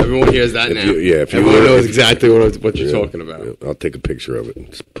 Everyone hears that now. If everyone knows exactly what you're talking about. Yeah, I'll take a picture of it and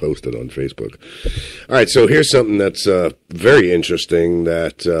just post it on Facebook. All right, so here's something that's very interesting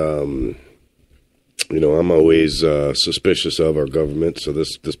that I'm always suspicious of our government. So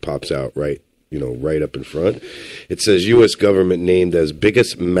this pops out right up in front. It says U.S. government named as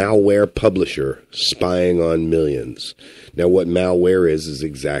biggest malware publisher, spying on millions. Now, what malware is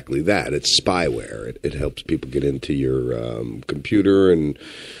exactly that. It's spyware. It helps people get into your computer and,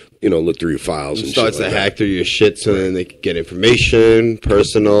 look through your files. It starts to hack through your shit so then they can get information,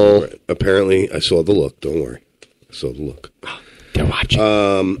 personal. Right. Apparently, I saw the look. Don't worry. I saw the look. They're watching.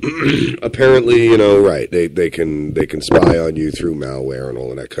 Apparently, they can spy on you through malware and all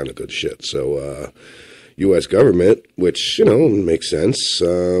of that kind of good shit. So, U.S. government, which, makes sense,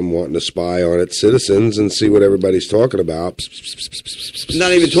 wanting to spy on its citizens and see what everybody's talking about.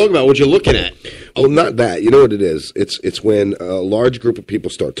 Not even talking about what you're looking at. Well, not that. You know what it is? It's when a large group of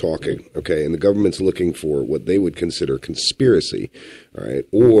people start talking, okay, and the government's looking for what they would consider conspiracy, all right,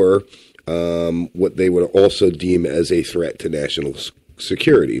 or what they would also deem as a threat to national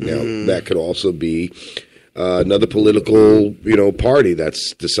security. Now, that could also be another political, party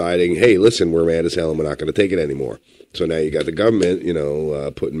that's deciding, hey, listen, we're mad as hell and we're not going to take it anymore. So now you got the government,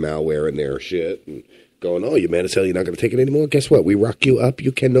 putting malware in their shit and going, oh, you're mad as hell, you're not going to take it anymore? Guess what? We rock you up,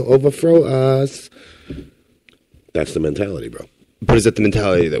 you can overthrow us. That's the mentality, bro. But is that the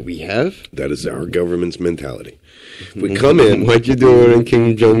mentality that we have? That is our government's mentality. If we come in... What you doing in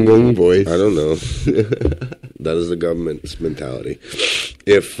Kim Jong-un voice? I don't know. That is the government's mentality.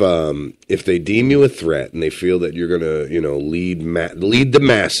 If they deem you a threat and they feel that you're going to, lead the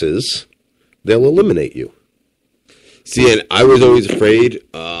masses, they'll eliminate you. See, and I was always afraid,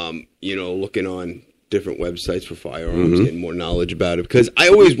 looking on different websites for firearms, getting more knowledge about it, because I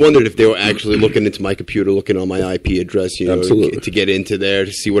always wondered if they were actually looking into my computer, looking on my IP address, to get into there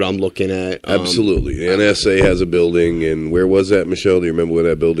to see what I'm looking at. Absolutely. The NSA has a building, and where was that, Michelle? Do you remember where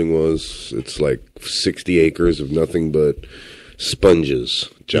that building was? It's like 60 acres of nothing but sponges,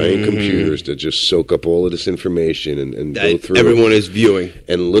 giant computers that just soak up all of this information and go through. Everyone is viewing.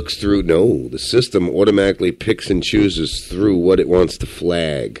 And looks through. No, the system automatically picks and chooses through what it wants to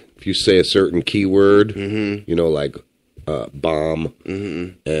flag. If you say a certain keyword, like bomb,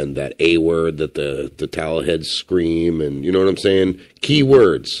 and that A word that the towel heads scream, and you know what I'm saying?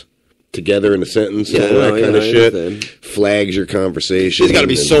 Keywords. together in a sentence, all that kind of shit. Flags your conversation. There's got to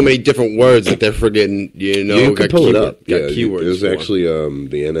be so many different words that they're friggin', you can pull it up. Got keywords. There's actually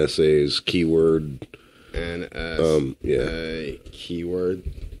the NSA's keyword. Keyword.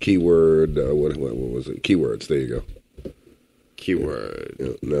 Keyword. What was it? Keywords. There you go. Keyword.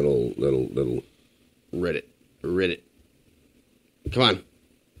 Yeah, that'll. Reddit. Come on.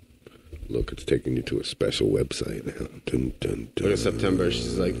 Look, it's taking you to a special website now. Dun, dun, dun. Look at September.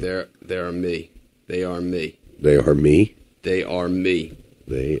 She's like, they are me. They are me. They are me? They are me.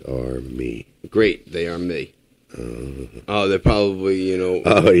 They are me. Great. They are me. They're probably,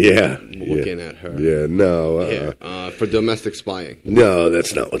 Oh, yeah. looking at her. Yeah, no. For domestic spying. No,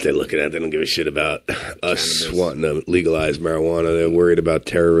 that's not what they're looking at. They don't give a shit about us wanting to legalize marijuana. They're worried about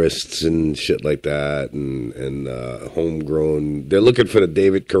terrorists and shit like that and homegrown. They're looking for the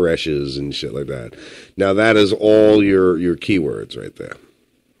David Koreshes and shit like that. Now, that is all your keywords right there.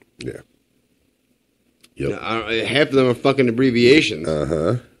 Yeah. Yep. Now, half of them are fucking abbreviations.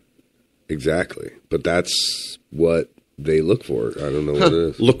 Uh-huh. Exactly. But that's what they look for. I don't know what it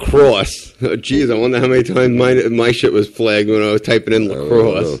is. Lacrosse. Oh, geez, I wonder how many times my shit was flagged when I was typing in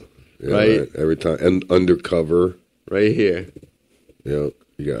lacrosse. Yeah, right? Every time. And undercover. Right here. Yep.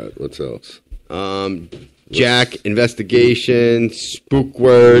 You got it. What's else? Jack, investigation, spook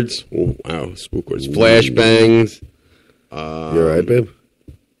words. Oh, wow, spook words. Flashbangs. You all right, babe?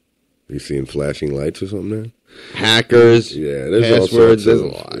 You seeing flashing lights or something there? Hackers. Yeah, there's passwords. There's a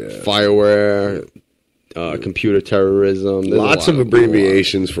lot. Yeah. Fireware. Computer terrorism. Lots of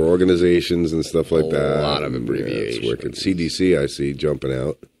abbreviations for organizations and stuff like that. A lot of abbreviations. It's working. CDC, I see jumping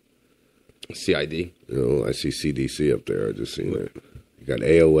out. CID. I see CDC up there. I just seen it. You got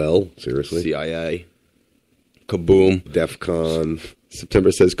AOL. Seriously. CIA. Kaboom. DEFCON.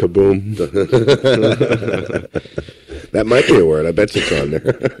 September says kaboom. That might be a word. I bet it's on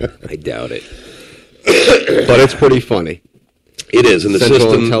there. I doubt it. But it's pretty funny. It is, and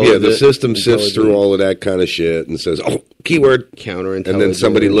the system sifts through all of that kind of shit and says, "Oh, keyword counterintelligence," and then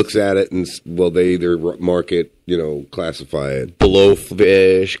somebody looks at it and they either mark it, classify it.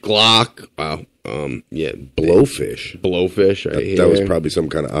 Blowfish, Glock. Wow, blowfish. Blowfish. Right that was probably some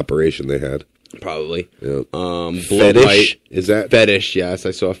kind of operation they had. Probably. Yep. Fetish. Is that fetish? Yes,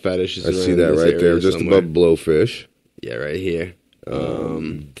 I saw fetish. I see that right there, just above blowfish. Yeah, right here.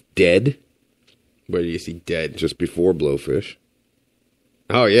 Dead. Where do you see dead? Just before blowfish.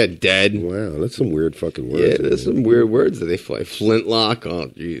 Oh, yeah, dead. Wow, that's some weird fucking words. Yeah, there's some weird words that they fly. Flintlock. Oh,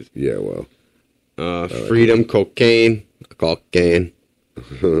 jeez. Yeah, well. Freedom, cocaine. I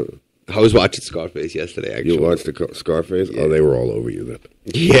was watching Scarface yesterday, actually. You watched the Scarface? Yeah. Oh, they were all over you then.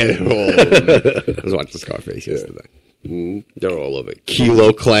 Yeah, they were all over me. I was watching Scarface yesterday. Mm-hmm. They're all over it.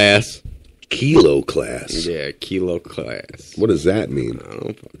 Kilo class. Kilo class? Yeah, kilo class. What does that mean? I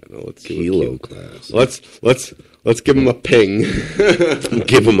don't fucking know. Let's kilo class. Let's give him a ping.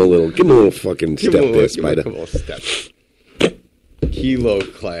 give him a little fucking step there, Spider. Give him a step. Kilo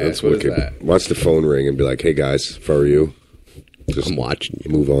class. That's what is that? Watch the phone ring and be like, "Hey guys, for you." I'm watching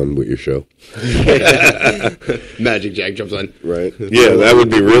you. Move on with your show. Magic Jack jumps on. Right. Yeah, that would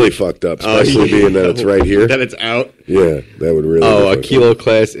be really fucked up, especially being that it's right here. That it's out. Yeah, that would really. Oh, a kilo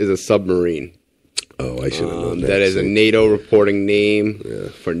class is a submarine. Oh, I should have known that. That is a NATO reporting name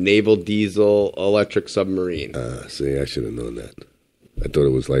for naval diesel electric submarine. See, I should have known that. I thought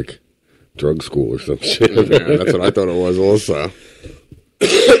it was like drug school or some shit. Yeah, that's what I thought it was also.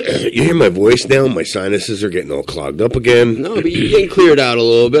 You hear my voice now? My sinuses are getting all clogged up again. No, but you're getting cleared out a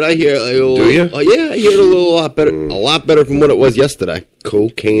little bit. I hear like a little, do you? Oh, yeah, I hear it a lot better from what it was yesterday.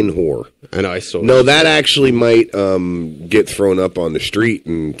 Cocaine whore. I know, I saw. No, that actually might get thrown up on the street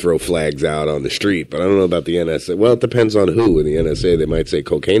and throw flags out on the street, but I don't know about the NSA. Well, it depends on who. In the NSA, they might say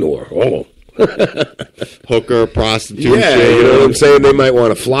cocaine whore. Oh. Hooker, prostitution. Yeah, you know what I'm saying? They might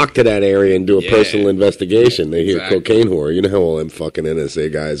want to flock to that area and do a personal investigation. They hear cocaine whore. You know how all them fucking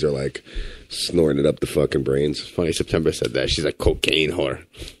NSA guys are like snorting it up the fucking brains. Funny, September said that. She's like cocaine whore.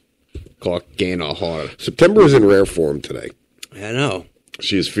 Cocaine whore. September is in rare form today. I know.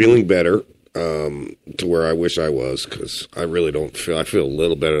 She is feeling better to where I wish I was, because I really don't feel... I feel a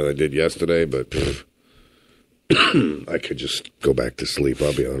little better than I did yesterday, but... I could just go back to sleep,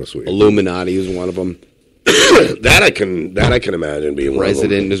 I'll be honest with you. Illuminati is one of them. That I can imagine being one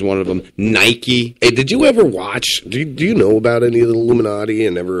Resident of them. is one of them. Nike. Hey, did you ever watch? Do you know about any of the Illuminati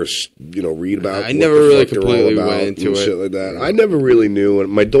and ever read about? I never really completely went into it. Shit like that. I never really knew.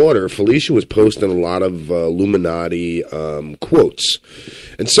 And my daughter Felicia was posting a lot of Illuminati quotes,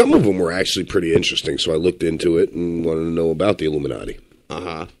 and some of them were actually pretty interesting. So I looked into it and wanted to know about the Illuminati. Uh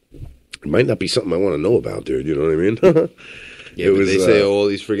huh. It might not be something I want to know about, dude. You know what I mean? Yeah, but they say all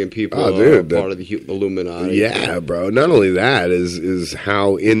these friggin' people are part of the Illuminati. Yeah, bro. Not only that is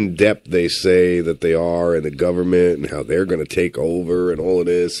how in depth they say that they are in the government and how they're going to take over and all of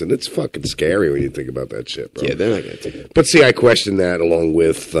this, and it's fucking scary when you think about that shit, bro. Yeah, they're not going to take it. But see, I question that along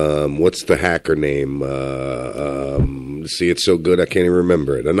with what's the hacker name? See, it's so good I can't even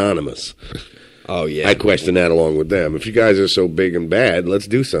remember it. Anonymous. Oh, yeah. I question that along with them. If you guys are so big and bad, let's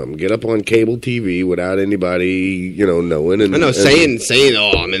do something. Get up on cable TV without anybody, knowing. And, I know, saying,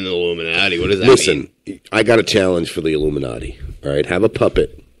 oh, I'm in the Illuminati. What does that mean? Listen, I got a challenge for the Illuminati. All right, have a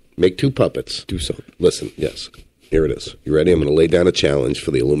puppet. Make 2 puppets. Do something. Listen, yes. Here it is. You ready? I'm going to lay down a challenge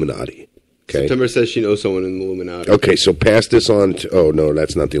for the Illuminati. Okay. September says she knows someone in the Illuminati. Okay, so pass this on to... Oh, no,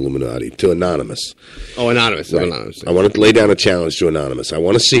 that's not the Illuminati. To Anonymous. Oh, Anonymous. Right. Anonymous. I want to lay down a challenge to Anonymous. I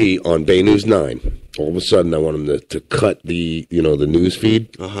want to see on Bay News 9, all of a sudden I want them to cut the news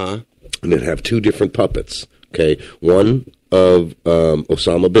feed. Uh-huh. And then have 2 different puppets. Okay. One of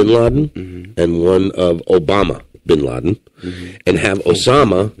Osama bin Laden and one of Obama bin Laden. And have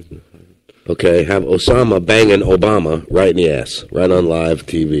Osama... Okay, have Osama banging Obama right in the ass, right on live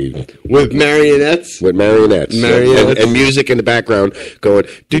TV. With marionettes? With marionettes. And music in the background going,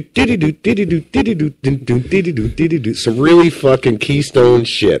 some really fucking Keystone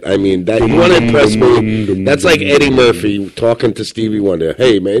shit. I mean, that you want to impress me? That's like Eddie Murphy talking to Stevie Wonder.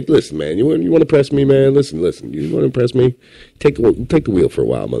 Hey, man, listen, man, you want to impress me, man? Listen, you want to impress me? Take the wheel for a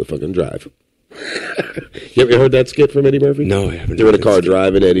while, motherfucker, and drive. You ever heard that skit from Eddie Murphy? No, I haven't. They're in a car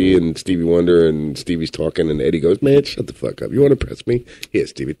driving, Eddie and Stevie Wonder, and Stevie's talking, and Eddie goes, man, shut the fuck up. You want to impress me? Here,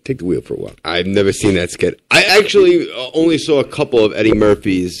 Stevie, take the wheel for a while. I've never seen that skit. I actually only saw a couple of Eddie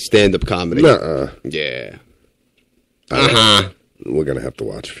Murphy's stand-up comedy. Nuh-uh. Yeah. Uh-huh. We're going to have to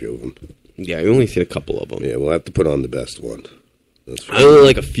watch a few of them. Yeah, I've only seen a couple of them. Yeah, we'll have to put on the best one. I only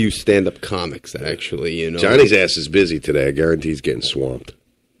like a few stand-up comics that actually, Johnny's ass is busy today. I guarantee he's getting swamped.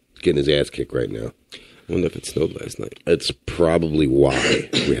 He's getting his ass kicked right now. I wonder if it snowed last night. It's probably why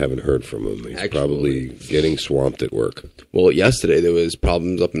we haven't heard from him. He's probably getting swamped at work. Well, yesterday there was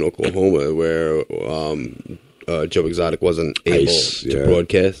problems up in Oklahoma where Joe Exotic wasn't able to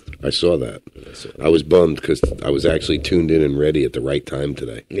broadcast. I saw that. I was bummed because I was actually tuned in and ready at the right time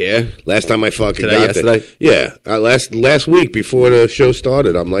today. Yeah? Last time I fucking Today, got yesterday? there. Yeah. Last week before the show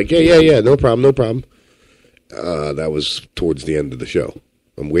started, I'm like, yeah, no problem. That was towards the end of the show.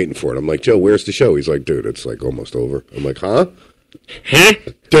 I'm waiting for it. I'm like, Joe, where's the show? He's like, dude, it's like almost over. I'm like, huh?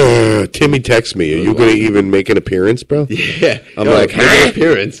 Timmy texts me. Are you going to even make an appearance, bro? Yeah. I'm like, an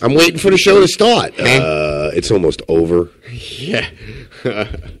appearance. I'm waiting for the show to start. It's almost over. Yeah.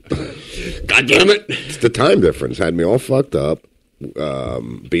 God damn it. It's the time difference. Had me all fucked up.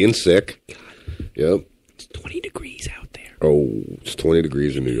 Being sick. Yep. It's 20 degrees out there. Oh, it's 20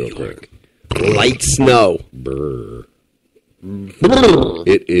 degrees in New York, right? Light snow. Brr.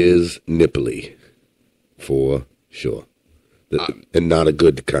 It is nipply, for sure. And not a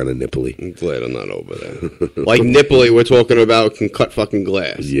good kind of nipply. I'm glad I'm not over there. Like nipply, we're talking about can cut fucking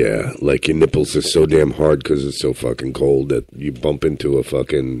glass. Yeah, like your nipples are so damn hard because it's so fucking cold that you bump into a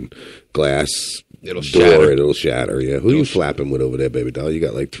fucking glass it'll door shatter. and it'll shatter. Yeah, who are you flapping with over there, baby doll? You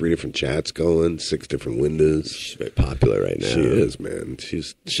got like 3 different chats going, 6 different windows. She's very popular right now. She is, man.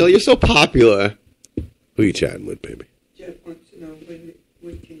 Shelly, you're so popular. Who are you chatting with, baby? Jeff wants to know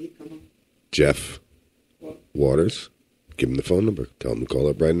when can he come on? Jeff Waters. Give him the phone number. Tell him to call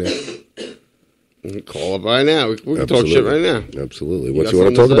up right now. Call up right now. We can talk shit right now. Absolutely. What you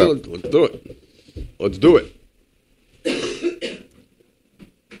want to talk about? Let's do it. Let's do it.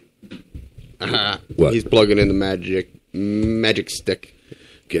 What? He's plugging in the magic stick.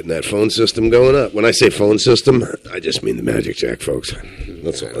 Getting that phone system going up. When I say phone system, I just mean the Magic Jack, folks.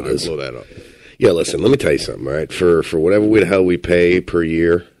 That's all it is. Blow that up. Yeah, listen, let me tell you something, all right? For whatever the hell we pay per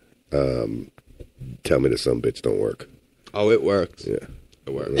year, tell me that some bitch don't work. Oh, it works. Yeah.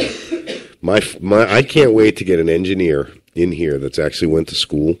 It works. I can't wait to get an engineer in here that's actually went to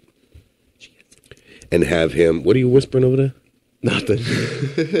school and have him... What are you whispering over there? Nothing.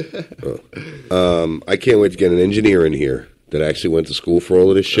 I can't wait to get an engineer in here that actually went to school for all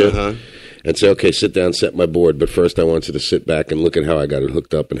of this shit and say, okay, sit down, set my board, but first I want you to sit back and look at how I got it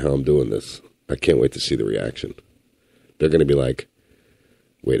hooked up and how I'm doing this. I can't wait to see the reaction. They're going to be like,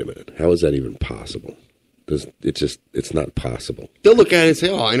 wait a minute, how is that even possible? It's not possible. They'll look at it and say,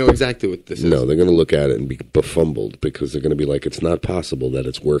 oh, I know exactly what this is. No, they're going to look at it and be befumbled because they're going to be like, it's not possible that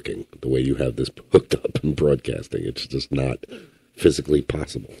it's working the way you have this hooked up and broadcasting. It's just not physically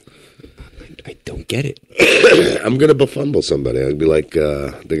possible. I don't get it. I'm going to befumble somebody. I'll be like,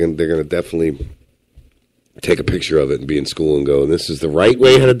 they're going to definitely take a picture of it and be in school and go, this is the right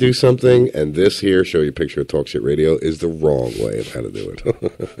way how to do something, and this here, show you a picture of Talk Shit Radio, is the wrong way of how to do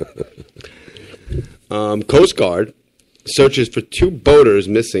it. Coast Guard searches for 2 boaters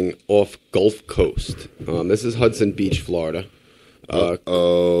missing off Gulf Coast. This is Hudson Beach, Florida.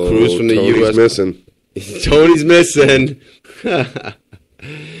 Crews from the Tony's U.S. missing. Tony's missing.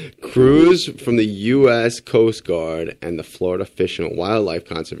 Crews from the U.S. Coast Guard and the Florida Fish and Wildlife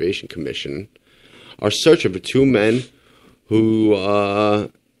Conservation Commission are searching for 2 men who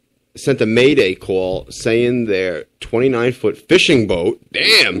sent a mayday call saying their 29-foot fishing boat.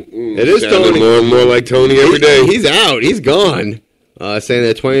 Damn, it is Tony. More and more like Tony every day. He's out. He's gone. Saying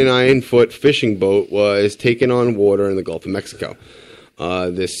their 29-foot fishing boat was taken on water in the Gulf of Mexico.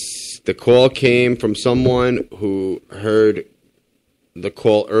 The call came from someone who heard the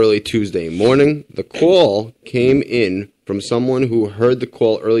call early Tuesday morning. The call came in from someone who heard the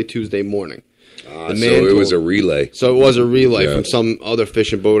call early Tuesday morning. So it was a relay. So it was a relay from some other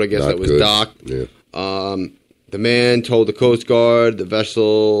fishing boat, I guess, that was docked. Yeah. The man told the Coast Guard the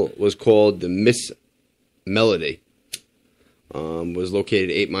vessel was called the Miss Melody. Was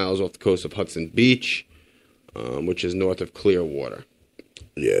located 8 miles off the coast of Hudson Beach, which is north of Clearwater.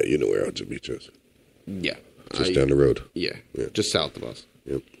 Yeah, you know where Hudson Beach is. Yeah. Just down the road. Yeah, just south of us.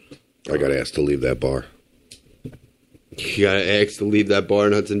 Yep. I got asked to leave that bar. You got asked to leave that bar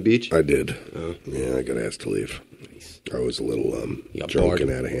in Hudson Beach? I did. Yeah, I got asked to leave. Nice. I was a little drunk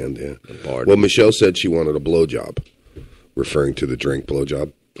and out of hand, yeah. Well, Michelle said she wanted a blowjob, referring to the drink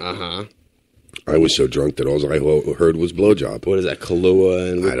blowjob. Uh-huh. I was so drunk that all I heard was blowjob. What is that,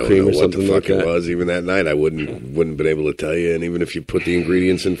 Kahlua and whipped cream or something like that? I don't know what the fuck it was. Even that night, I wouldn't been able to tell you. And even if you put the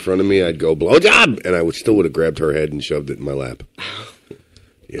ingredients in front of me, I'd go, blowjob! And I still would have grabbed her head and shoved it in my lap.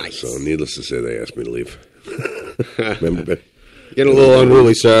 Yeah, nice. So needless to say, they asked me to leave. Remember? Getting a little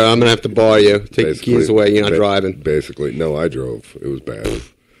unruly, sir. I'm going to have to bar you. Take the keys away. You're not driving. Basically. No, I drove. It was bad. You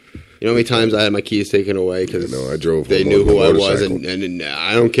know how many times I had my keys taken away because I drove. They knew who I was, and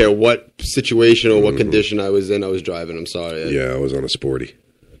I don't care what situation or what condition I was in. I was driving. I'm sorry. Yeah, I was on a Sporty,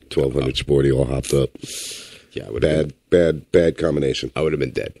 1200 Sporty, all hopped up. Yeah, bad combination. I would have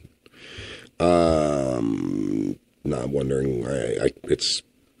been dead. I'm wondering.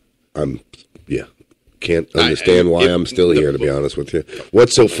 Can't understand why I'm still here. To be honest with you,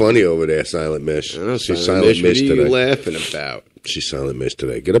 what's so funny over there, Silent Mish? She's Silent Mish today. What are you laughing about? She's Silent Mish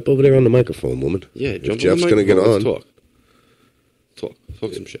today. Get up over there on the microphone, woman. Yeah, if Jeff's going to get on. Talk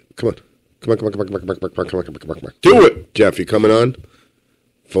some shit. Come on. Come on. Do it. Jeff, you coming on?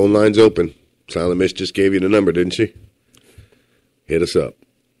 Phone line's open. Silent Mish just gave you the number, didn't she? Hit us up.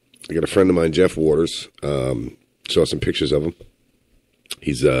 I got a friend of mine, Jeff Waters. Saw some pictures of him.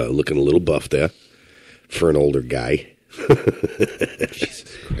 He's looking a little buff there for an older guy. I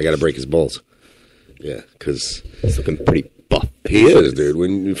got to break his balls. Yeah, because he's looking pretty buff. He is, dude.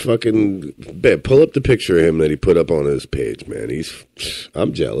 When you fucking pull up the picture of him that he put up on his page, man.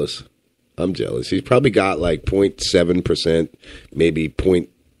 I'm jealous. He's probably got like 0.7%, maybe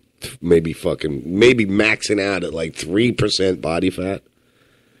maxing out at like 3% body fat.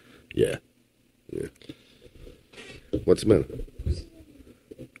 Yeah. What's the matter?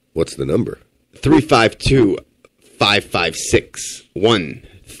 What's the number?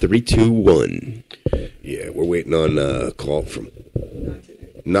 352-556-1321. Yeah, we're waiting on a call from...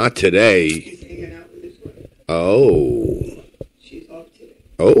 Not today. Oh. She's off today.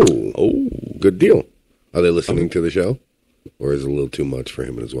 Oh, good deal. Are they listening to the show? Or is it a little too much for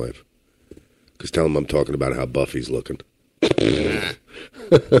him and his wife? Because tell him I'm talking about how buff he's looking.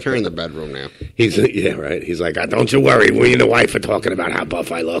 You're in the bedroom now. Yeah, right. He's like, don't you worry. We and the wife are talking about how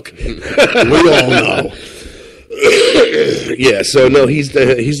buff I look. We all know. Yeah, so no, he's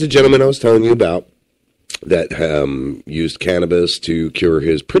the gentleman I was telling you about that used cannabis to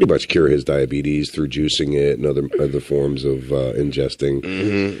pretty much cure his diabetes through juicing it and other forms of ingesting.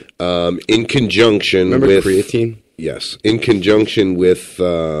 Mm-hmm. In conjunction with creatine. Yes, in conjunction with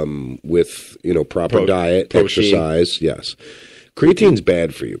proper diet, protein. exercise. Yes, creatine's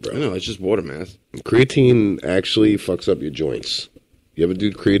bad for you, bro. No, it's just water mass. Creatine actually fucks up your joints. You ever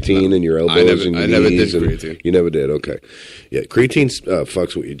do creatine in your elbows and your knees? I never did creatine. You never did? Okay. Yeah, creatine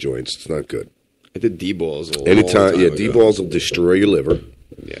fucks with your joints. It's not good. I did D-balls Anytime, yeah, D-balls will destroy your liver.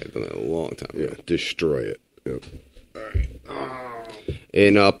 Yeah, I've done that a long time ago. Yeah, destroy it. Yeah. All right.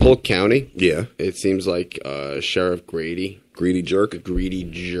 In Polk County, yeah, it seems like Sheriff Greedy Judd.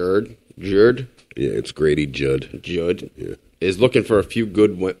 Yeah, it's Grady Judd. Yeah, is looking for a few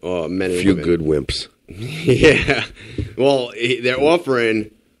good men and women. A few good wimps. Yeah. Well, they're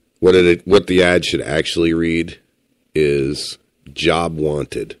offering. What the ad should actually read is job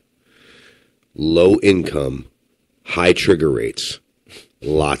wanted. low income, high trigger rates,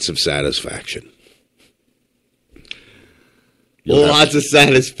 lots of satisfaction. Lots of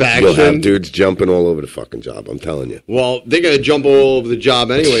satisfaction. You'll have dudes jumping all over the fucking job, I'm telling you. Well, they're going to jump all over the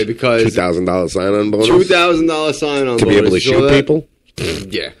job anyway because... $2,000 sign-on bonus? $2,000 sign-on bonus. To be able to shoot people?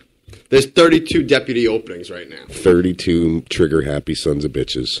 Yeah. There's 32 deputy openings right now. 32 trigger-happy sons of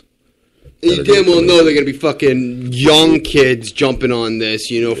bitches. You damn well know they're going to be fucking young kids jumping on this,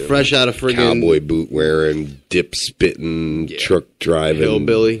 fresh out of friggin' cowboy boot wearing, dip spitting, truck driving.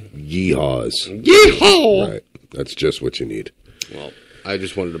 Hillbilly. Yeehaws. Yeehaw! Right. That's just what you need. Well, I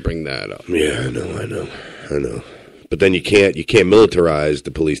just wanted to bring that up. Yeah, I know. But then you can't militarize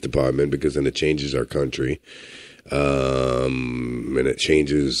the police department because then it changes our country. And it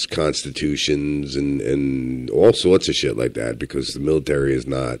changes constitutions and all sorts of shit like that because the military is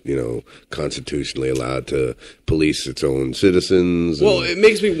not, constitutionally allowed to police its own citizens. Well, it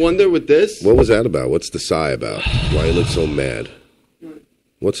makes me wonder with this. What was that about? What's the sigh about? Why you look so mad?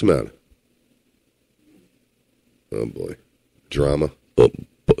 What's the matter? Oh, boy. Drama? Oh,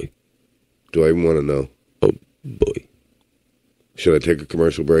 boy. Do I even want to know? Oh, boy. Should I take a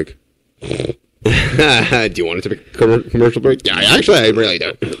commercial break? Do you want to take a commercial break? Yeah, actually, I really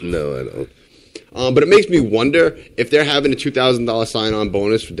don't. No, I don't. But it makes me wonder if they're having a $2,000 sign-on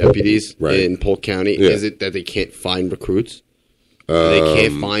bonus for deputies in Polk County. Yeah. Is it that they can't find recruits? They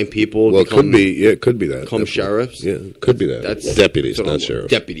can't find people. Well, it could be. Yeah, it could be that. Become sheriffs. Yeah, it could be that. That's deputies, not sheriffs.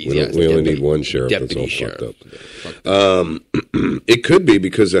 Deputies. We only need one sheriff. Deputy that's all sheriff. fucked up. It could be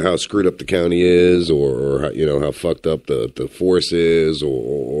because of how screwed up the county is, or how, how fucked up the force is,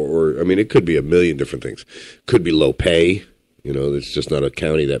 or I mean, it could be a million different things. Could be low pay. It's just not a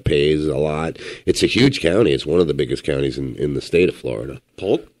county that pays a lot. It's a huge county. It's one of the biggest counties in the state of Florida.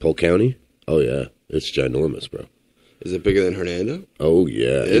 Polk County? Oh, yeah. It's ginormous, bro. Is it bigger than Hernando? Oh,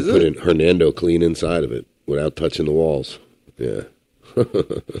 yeah. Is it? Put in Hernando clean inside of it without touching the walls. Yeah.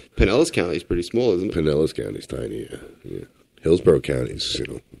 Pinellas County is pretty small, isn't it? Pinellas County's tiny, yeah. Hillsborough County's,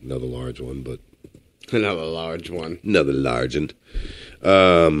 another large one, but... Another large one. Another large one.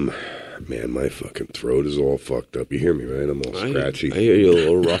 Man, my fucking throat is all fucked up. You hear me, right? I'm all scratchy. I hear you a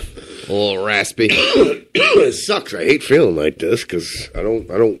little rough, a little raspy. It sucks. I hate feeling like this because I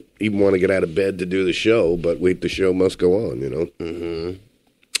don't even want to get out of bed to do the show, but wait, the show must go on,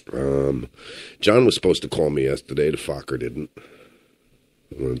 Mm-hmm. John was supposed to call me yesterday. The fucker didn't.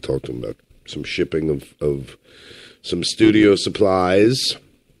 I want to talk to him about some shipping of some studio supplies.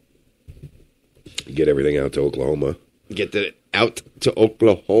 Get everything out to Oklahoma. Get that out to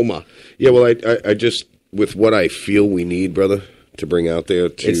Oklahoma. Yeah, well, I just, with what I feel we need, brother, to bring out there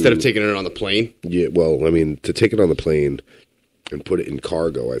to... Instead of taking it on the plane? Yeah, well, I mean, to take it on the plane and put it in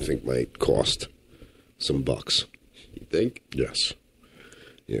cargo, I think might cost some bucks. You think? Yes.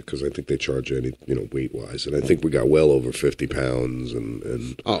 Yeah, because I think they charge any, weight-wise. And I think we got well over 50 pounds.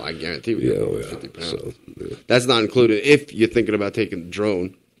 And oh, I guarantee we got over 50 pounds. So, yeah. That's not included if you're thinking about taking the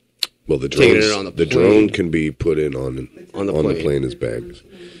drone. Well, the drone can be put in on the plane as bags.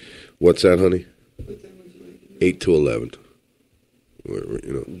 What's that, honey? 8 to 11. We go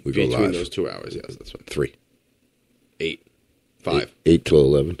live. Between those 2 hours, yes, that's right. 3. 8. 5. 8 to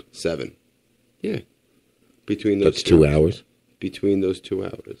 11. 7. Yeah. Between those That's 2 hours? Between those 2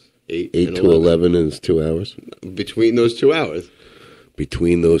 hours. 8 to 11 is 2 hours? Between those 2 hours.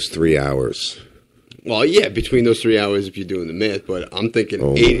 Between those 3 hours. Well, yeah, between those 3 hours if you're doing the math, but I'm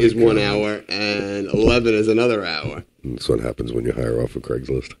thinking 8 is 1 hour and 11 is another hour. That's what happens when you hire off of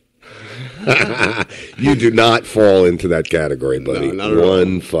Craigslist. You do not fall into that category, buddy. No, not at all.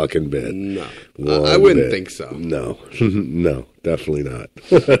 One fucking bit. No. I wouldn't think so. No. No, definitely not.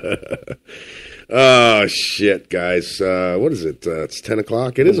 Oh, shit, guys. What is it? It's 10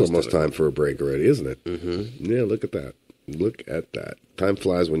 o'clock. It is almost time for a break already, isn't it? Mm-hmm. Yeah, look at that. Look at that. Time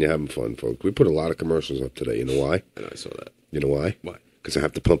flies when you're having fun, folks. We put a lot of commercials up today. You know why? I know, I saw that. You know why? Why? Because I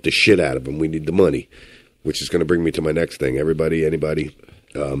have to pump the shit out of them. We need the money, which is going to bring me to my next thing. Everybody, anybody,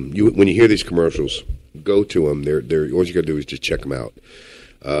 when you hear these commercials, go to them. All you got to do is just check them out.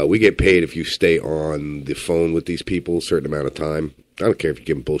 We get paid if you stay on the phone with these people a certain amount of time. I don't care if you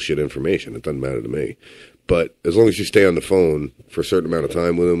give them bullshit information. It doesn't matter to me. But as long as you stay on the phone for a certain amount of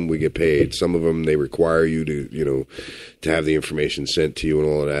time with them, we get paid. Some of them, they require you to have the information sent to you and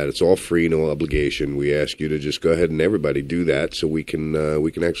all of that. It's all free, no obligation. We ask you to just go ahead and everybody do that so we can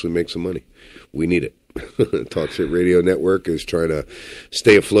actually make some money. We need it. Talk Shit Radio Network is trying to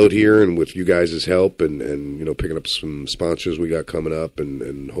stay afloat here, and with you guys' help and picking up some sponsors we got coming up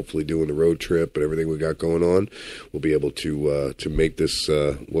and hopefully doing the road trip and everything we got going on, we'll be able to make this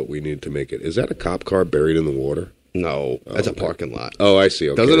what we need to make it. Is that a cop car buried in the water? No, that's a parking lot. Oh, I see.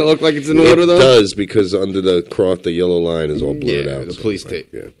 Okay. Doesn't it look like it's in order, though? It does, because under the cross, the yellow line is all blurred out. The police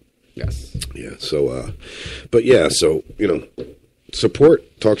tape. Yeah. Yes. Yeah. So,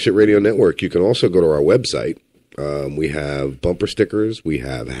 support Talk Shit Radio Network. You can also go to our website. We have bumper stickers. We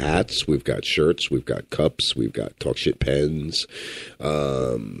have hats. We've got shirts. We've got cups. We've got Talk Shit pens.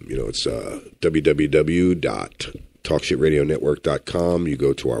 It's www.talkshitradionetwork.com. You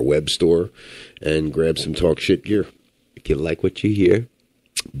go to our web store and grab some Talk Shit gear. If you like what you hear,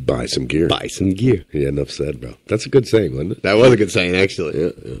 buy some gear. Buy some gear. Yeah, enough said, bro. That's a good saying, wasn't it? That was a good saying, actually. Yeah.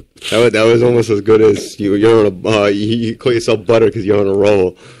 That was almost as good as you're on a. You call yourself butter because you're on a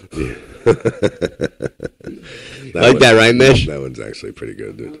roll. Yeah. That, right, Mish? That one's actually pretty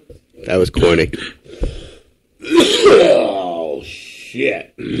good, dude. That was corny. Oh,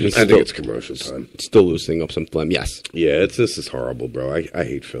 shit. I think it's commercial time. Still loosening up some phlegm, yes. Yeah, this is horrible, bro. I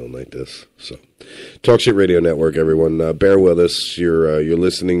hate film like this. So, Talk Shit Radio Network, everyone. Bear with us. You're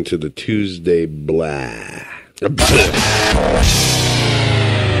listening to the Tuesday Blaaaaah.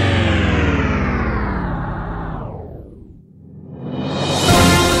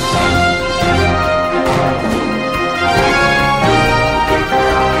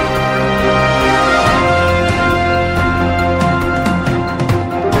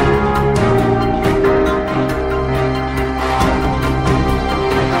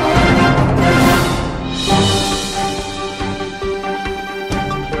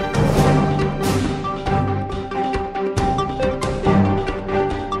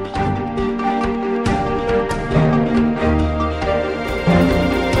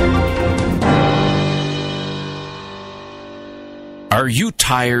 Are you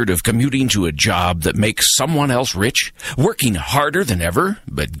tired of commuting to a job that makes someone else rich, working harder than ever,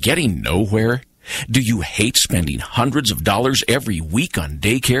 but getting nowhere? Do you hate spending hundreds of dollars every week on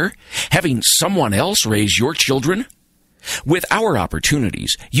daycare, having someone else raise your children? With our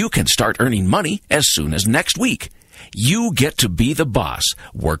opportunities, you can start earning money as soon as next week. You get to be the boss,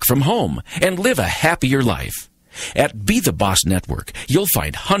 work from home, and live a happier life. At Be the Boss Network, you'll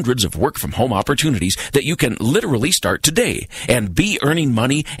find hundreds of work-from-home opportunities that you can literally start today and be earning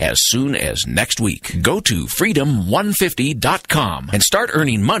money as soon as next week. Go to freedom150.com and start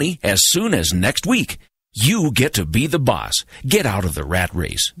earning money as soon as next week. You get to be the boss. Get out of the rat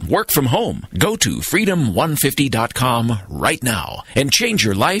race. Work from home. Go to freedom150.com right now and change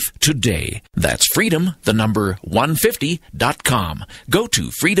your life today. That's freedom150.com. Go to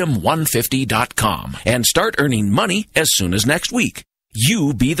freedom150.com and start earning money as soon as next week.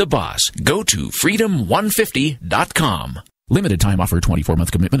 You be the boss. Go to freedom150.com. Limited time offer,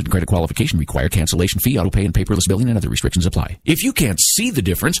 24-month commitment and credit qualification required. Cancellation fee, auto pay, and paperless billing and other restrictions apply. If you can't see the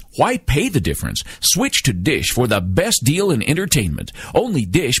difference, why pay the difference? Switch to Dish for the best deal in entertainment. Only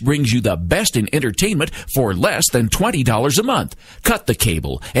Dish brings you the best in entertainment for less than $20 a month. Cut the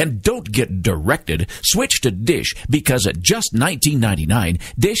cable and don't get directed. Switch to Dish because at just $19.99,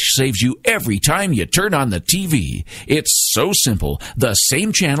 Dish saves you every time you turn on the TV. It's so simple. The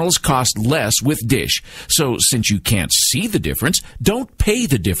same channels cost less with Dish. So since you can't see the difference, don't pay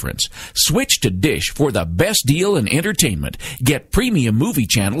the difference. Switch to Dish for the best deal in entertainment. Get premium movie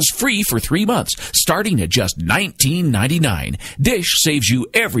channels free for 3 months, starting at just $19.99. Dish saves you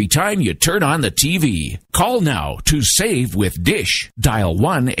every time you turn on the TV. Call now to save with Dish. Dial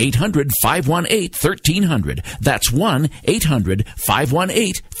 1-800-518-1300. That's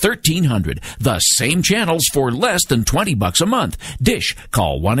 1-800-518-1300. The same channels for less than $20 a month. Dish.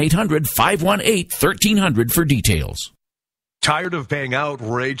 Call 1-800-518-1300 for details. Tired of paying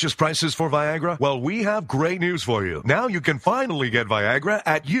outrageous prices for Viagra? Well, we have great news for you. Now you can finally get Viagra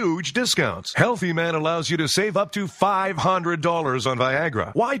at huge discounts. Healthy Man allows you to save up to $500 on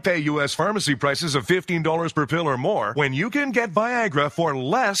Viagra. Why pay U.S. pharmacy prices of $15 per pill or more when you can get Viagra for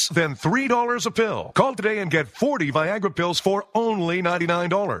less than $3 a pill? Call today and get 40 Viagra pills for only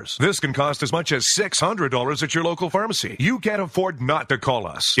 $99. This can cost as much as $600 at your local pharmacy. You can't afford not to call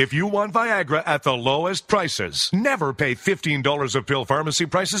us. If you want Viagra at the lowest prices, never pay $15 a pill pharmacy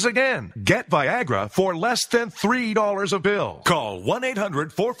prices again. Get Viagra for less than $3 a pill. Call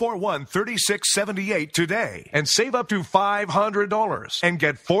 1-800-441-3678 today and save up to $500 and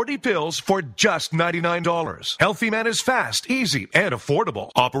get 40 pills for just $99. Healthy Man is fast, easy, and affordable.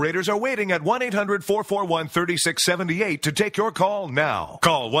 Operators are waiting at 1-800-441-3678 to take your call now.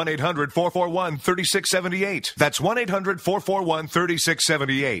 Call 1-800-441-3678. That's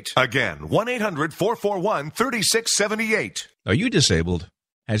 1-800-441-3678. Again, 1-800-441-3678. Are you disabled?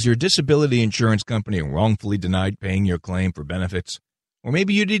 Has your disability insurance company wrongfully denied paying your claim for benefits? Or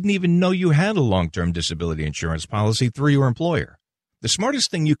maybe you didn't even know you had a long-term disability insurance policy through your employer. The smartest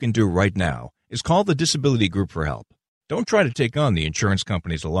thing you can do right now is call the Disability Group for help. Don't try to take on the insurance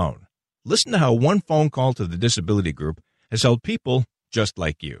companies alone. Listen to how one phone call to the Disability Group has helped people just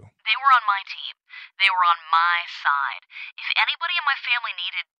like you. They were on my team. They were on my side. If anybody in my family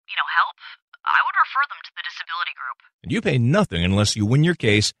needed, help, I would refer them to the Disability Group. And you pay nothing unless you win your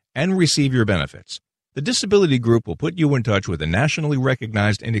case and receive your benefits. The Disability Group will put you in touch with a nationally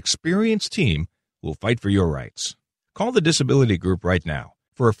recognized and experienced team who will fight for your rights. Call the Disability Group right now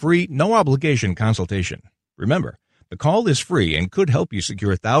for a free, no-obligation consultation. Remember, the call is free and could help you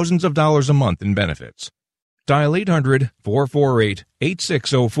secure thousands of dollars a month in benefits. Dial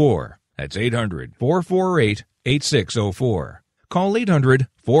 800-448-8604. That's 800-448-8604. Call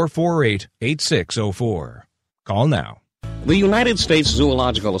 800-448-8604. Call now. The United States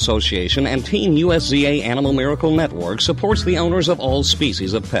Zoological Association and Team USZA Animal Miracle Network supports the owners of all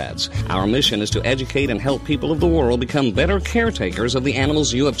species of pets. Our mission is to educate and help people of the world become better caretakers of the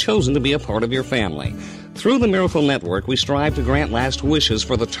animals you have chosen to be a part of your family. Through the Miracle Network, we strive to grant last wishes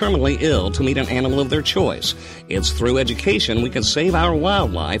for the terminally ill to meet an animal of their choice. It's through education we can save our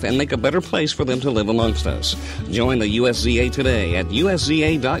wildlife and make a better place for them to live amongst us. Join the USZA today at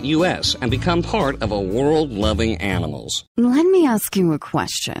usza.us and become part of a world loving animals. Let me ask you a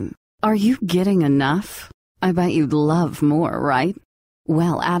question. Are you getting enough? I bet you'd love more, right?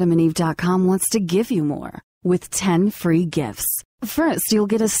 Well, AdamandEve.com wants to give you more with 10 free gifts. First, you'll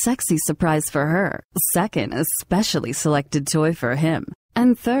get a sexy surprise for her. Second, a specially selected toy for him.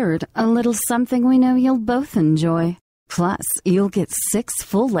 And third, a little something we know you'll both enjoy. Plus, you'll get 6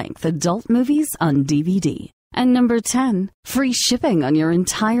 full-length adult movies on DVD. And number 10, free shipping on your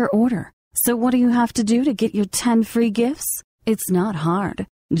entire order. So what do you have to do to get your 10 free gifts? It's not hard.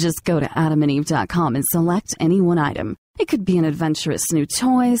 Just go to AdamandEve.com and select any one item. It could be an adventurous new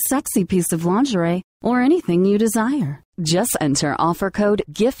toy, sexy piece of lingerie, or anything you desire. Just enter offer code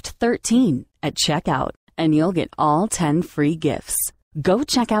GIFT13 at checkout, and you'll get all 10 free gifts. Go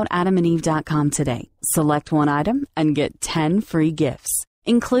check out AdamandEve.com today. Select one item and get 10 free gifts,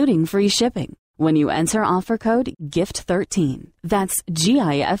 including free shipping, when you enter offer code GIFT13. That's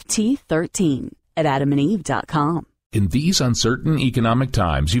GIFT 13 at AdamandEve.com. In these uncertain economic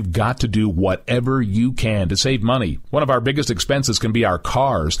times, you've got to do whatever you can to save money. One of our biggest expenses can be our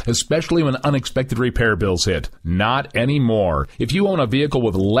cars, especially when unexpected repair bills hit. Not anymore. If you own a vehicle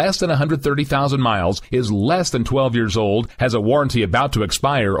with less than 130,000 miles, is less than 12 years old, has a warranty about to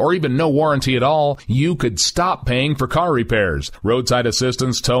expire, or even no warranty at all, you could stop paying for car repairs. Roadside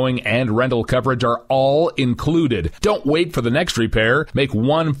assistance, towing, and rental coverage are all included. Don't wait for the next repair. Make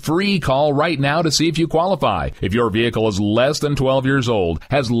one free call right now to see if you qualify. If your vehicle is less than 12 years old,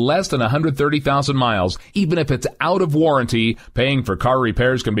 has less than 130,000 miles, even if it's out of warranty, paying for car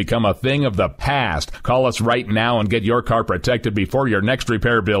repairs can become a thing of the past. Call us right now and get your car protected before your next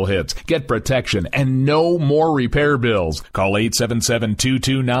repair bill hits. Get protection and no more repair bills. Call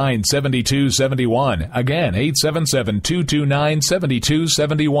 877-229-7271. Again,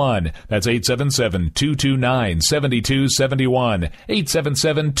 877-229-7271. That's 877-229-7271.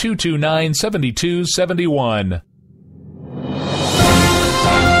 877-229-7271.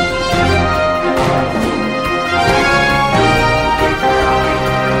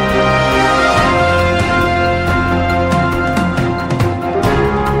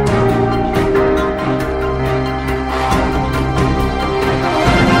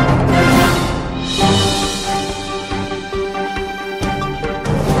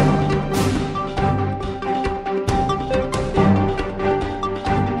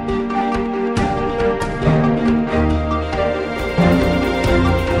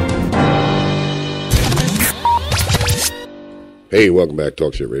 Hey, welcome back,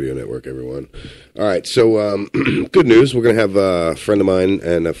 Talk Shit Radio Network, everyone. All right, so good news. We're going to have a friend of mine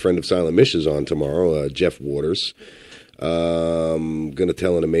and a friend of Silent Mish's on tomorrow, Jeff Waters. Going to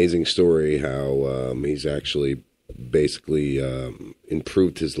tell an amazing story how he's actually basically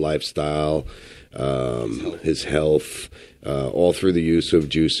improved his lifestyle, his health, all through the use of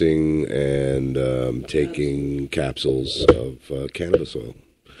juicing and taking capsules of cannabis oil.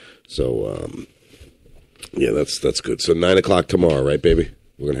 So, yeah, that's good. So 9 o'clock tomorrow, right, baby?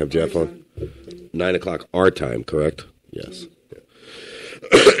 We're going to have Jeff on? 9 o'clock our time, correct? Yes.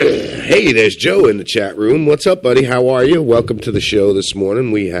 Hey, there's Joe in the chat room. What's up, buddy? How are you? Welcome to the show this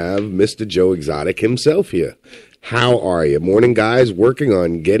morning. We have Mr. Joe Exotic himself here. How are you? Morning, guys. Working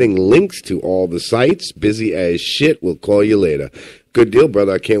on getting links to all the sites. Busy as shit. We'll call you later. Good deal,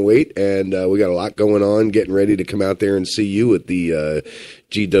 brother. I can't wait. And we got a lot going on. Getting ready to come out there and see you at the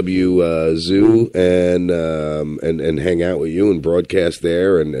GW Zoo and hang out with you and broadcast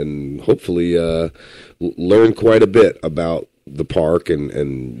there and hopefully learn quite a bit about the park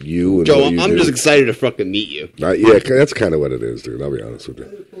and you. And Joe, what you I'm do. just excited to fucking meet you. Yeah, that's kind of what it is, dude. I'll be honest with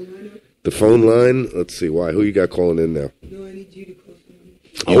you. The phone line. Let's see. Why? Who you got calling in now? No, I need you to call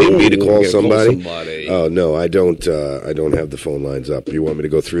someone. You need me to call We're gonna somebody? Oh no, I don't. I don't have the phone lines up. You want me to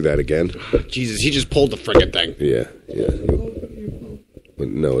go through that again? Jesus, he just pulled the friggin' thing. Yeah. But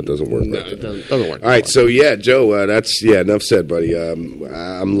no, it doesn't work. No, like it that. doesn't work. All right, so yeah, Joe, that's enough said, buddy.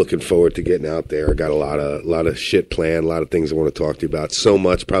 I'm looking forward to getting out there. I got a lot of shit planned, a lot of things I want to talk to you about. So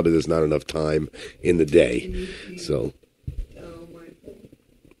much, probably there's not enough time in the day. So,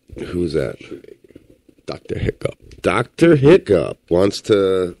 who's that? Dr. Hiccup. Dr. Hiccup wants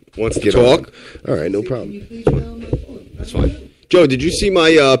to get talk. On. All right, no problem. That's fine. Joe, did you see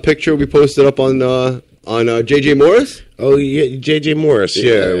my picture we posted up on JJ Morris? Oh yeah, JJ Morris.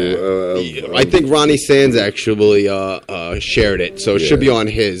 Yeah, I think Ronnie Sands actually shared it, so it should be on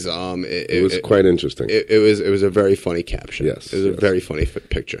his. It was quite interesting. It was a very funny caption. Yes, it was a very funny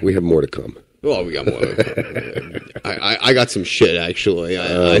picture. We have more to come. Well, we got more. I got some shit actually.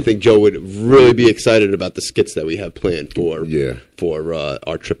 I think Joe would really be excited about the skits that we have planned for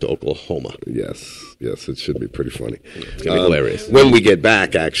our trip to Oklahoma. Yes, it should be pretty funny. It's gonna be hilarious. When we get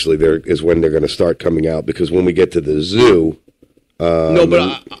back, actually, there is when they're going to start coming out because when we get to the zoo. No,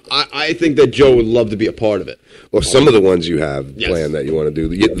 but I think that Joe would love to be a part of it. Well, some of the ones you have planned that you want to do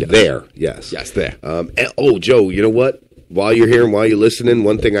there, yes, there. Joe, you know what? While you're here and while you're listening,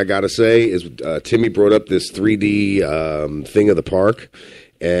 one thing I got to say is Timmy brought up this 3D thing of the park.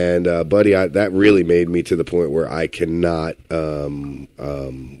 And, buddy, that really made me to the point where I cannot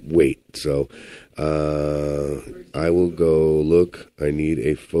wait. So I will go look. I need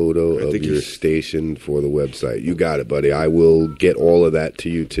a photo of your station for the website. You got it, buddy. I will get all of that to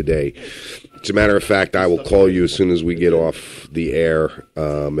you today. As a matter of fact, I will call you as soon as we get off the air.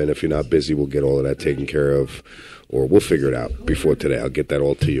 And if you're not busy, we'll get all of that taken care of. Or we'll figure it out before today. I'll get that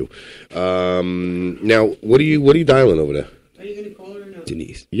all to you. Now, what are you dialing over there? Are you going to call her or no?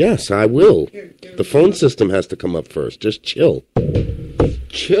 Denise. Yes, I will. The phone system has to come up first. Just chill.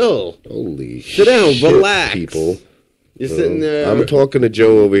 Chill. Holy Sit down, shit, relax. people. You're sitting there. I'm talking to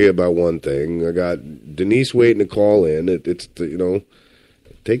Joe over here about one thing. I got Denise waiting to call in. It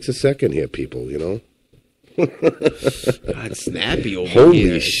takes a second here, people, God, snappy over Holy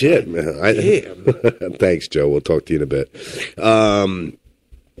here. shit, man. Damn. Thanks, Joe. We'll talk to you in a bit.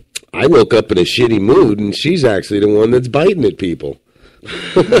 I woke up in a shitty mood, and she's actually the one that's biting at people.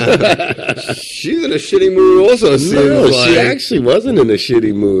 She's in a shitty mood also, No, like. she actually wasn't in a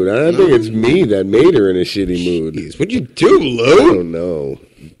shitty mood. I think it's me that made her in a shitty mood. What'd you do, Lou? I don't know.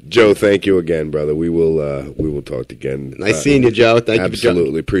 Joe, thank you again, brother. We will talk again. Nice seeing you, Joe. Thank you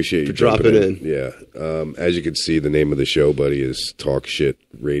absolutely appreciate you for dropping in. Yeah. As you can see, the name of the show, buddy, is Talk Shit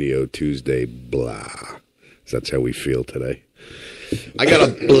Radio Tuesday. Blah. So that's how we feel today. I got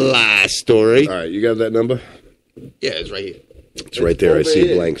a blah story. All right, you got that number? Yeah, it's right here. It's right there. I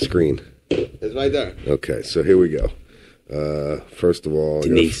see a blank screen. It's right there. Okay, so here we go. First of all, I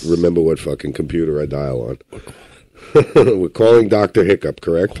gotta remember what fucking computer I dial on. We're calling Dr. Hiccup,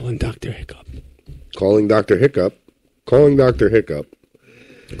 correct? Calling Dr. Hiccup. Calling Dr. Hiccup. Calling Dr. Hiccup.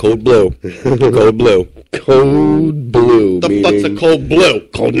 Code blue. Code blue. Code blue. The fuck's a cold blue?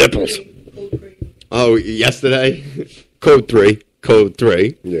 Cold nipples. Oh, yesterday? Code 3. Code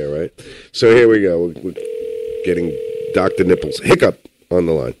 3. Yeah, right. So here we go. We're getting Dr. Nipples. Hiccup on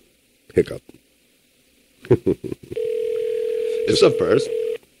the line. Hiccup. It's up first.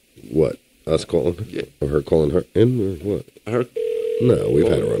 What? Us calling her? Yeah. Or her calling her in? Or what? Her? No, we've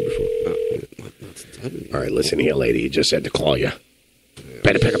had her on before. All right, listen here, lady. You just said to call you.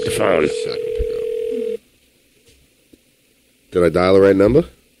 Better pick up the phone. Did I dial the right number?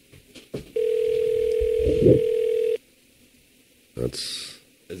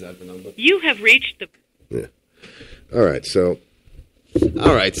 Is that the number? You have reached the... Yeah. All right, so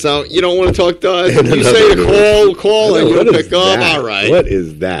you don't want to talk to us? You say to call, and you don't pick up? That? All right. What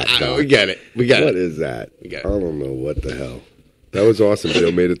is that? Doc? We get it. What is that? We get it. I don't know what the hell. That was awesome.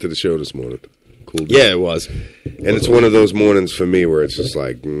 Joe made it to the show this morning. Cool day. Yeah, it was. And it's one of those mornings for me where it's just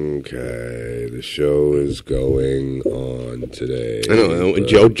like, okay, the show is going on today. I don't know. When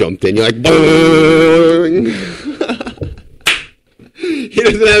Joe jumped in, you're like, boing. He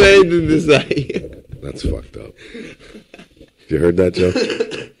doesn't have anything to say. That's fucked up. You heard that, Joe?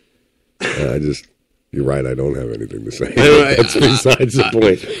 You're right, I don't have anything to say. That's besides the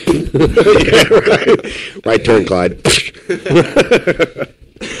point. Yeah, right. Right turn, Clyde.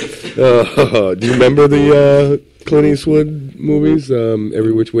 Do you remember the Clint Eastwood movies?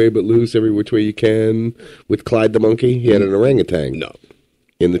 Every Which Way But Loose, Every Which Way You Can, with Clyde the monkey? He had an orangutan. No.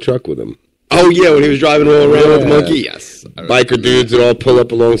 In the truck with him. Oh, yeah, when he was driving all around with the monkey? Yes. Biker dudes would all pull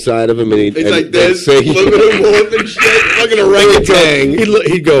up alongside of him, and he'd like this, flipping him off and shit. Fucking orangutan.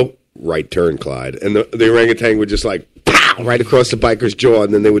 He'd go, right turn, Clyde. And the orangutan would just like, pow, right across the biker's jaw,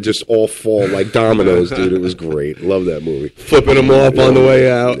 and then they would just all fall like dominoes, dude. It was great. Love that movie. Flipping them off on the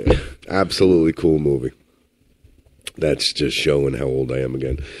way out. Yeah. Absolutely cool movie. That's just showing how old I am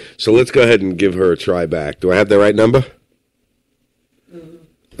again. So let's go ahead and give her a try back. Do I have the right number?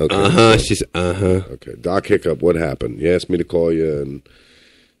 Okay. She's Okay. Doc Hiccup, what happened? You asked me to call you, and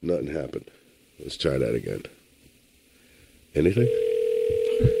nothing happened. Let's try that again. Anything?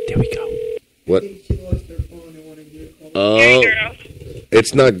 There we go. What? Oh,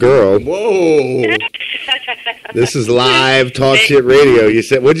 it's not girl. Whoa. This is live talk shit radio. You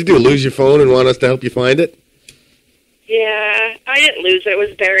said, what'd you do? Lose your phone and want us to help you find it? Yeah, I didn't lose it. It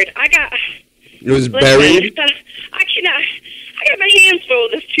was buried. It was buried? I got my hands full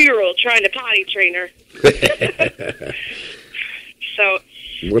with this 2-year-old trying to potty train her. So,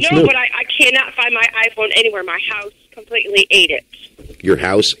 What's no, new? but I cannot find my iPhone anywhere. My house completely ate it. Your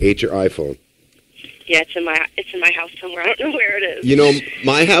house ate your iPhone. Yeah, it's in my house somewhere. I don't know where it is. You know,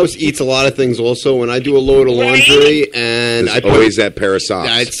 my house eats a lot of things also. When I do a load of laundry and There's always that pair of socks.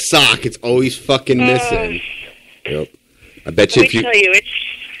 That sock, it's always fucking missing. Yep. I bet you Let me tell you, it's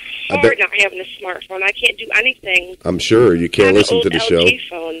hard not having a smartphone. I can't do anything. I'm sure you can't I have listen an to the old show. LG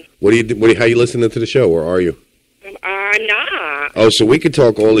phone. What do you do? How you listening to the show? Where are you? I'm not. Oh, so we could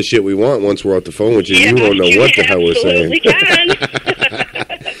talk all the shit we want once we're off the phone with you. Yeah, you won't know you what the hell we're saying.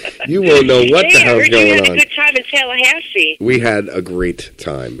 You won't know what the hell's You going had on. a good time in Tallahassee. We had a great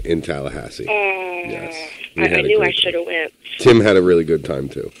time in Tallahassee. Yes. we had I a knew I great should have went. Tim had a really good time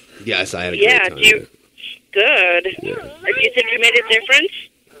too. Yes, I had a Yeah, great time. good. Do you think you made a difference?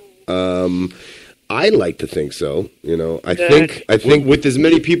 I like to think so. You know, I Good. think with as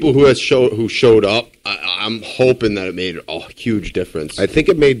many people who showed up, I'm hoping that it made a huge difference. I think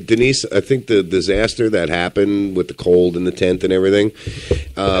it made Denise. I think the disaster that happened with the cold in the tent and everything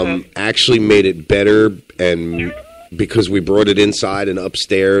actually made it better, and because we brought it inside and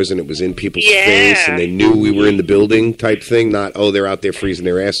upstairs, and it was in people's face, and they knew we were in the building, type thing. Not they're out there freezing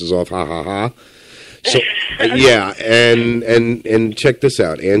their asses off, ha ha ha. So yeah, and check this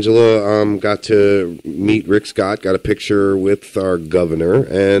out. Angela got to meet Rick Scott, got a picture with our governor,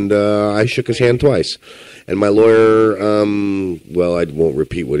 and I shook his hand twice. And my lawyer, well, I won't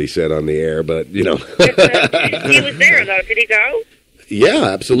repeat what he said on the air, but you know, He was there though. Did he go? yeah,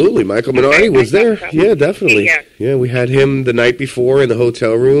 absolutely. Michael Minardi was there. Yeah, definitely. Yeah, we had him the night before in the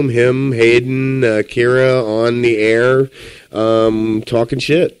hotel room. Him, Hayden, Kira on the air. Talking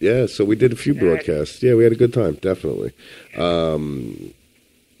shit. Yeah, so we did a few broadcasts. Yeah, we had a good time, definitely.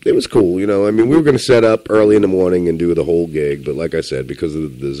 It was cool, you know. I mean, we were going to set up early in the morning and do the whole gig, but like I said, because of the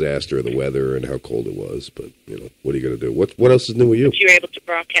disaster of the weather and how cold it was, but, you know, what are you going to do? What else is new with you? But you were able to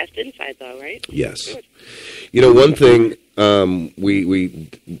broadcast inside though, right? Yes. You know, one thing, oh,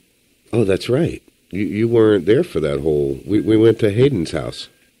 that's right. You weren't there for that whole, we went to Hayden's house.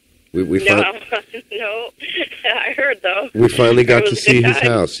 No, I heard though. We finally got It to was a see good his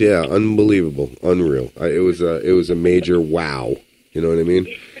time. house. Yeah, unbelievable, unreal. It was a major wow. You know what I mean?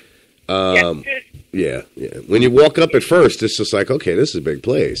 Yeah. When you walk up at first, it's just like, okay, this is a big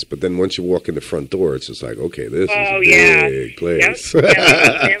place. But then once you walk in the front door, it's just like, okay, this is a big place. Yep.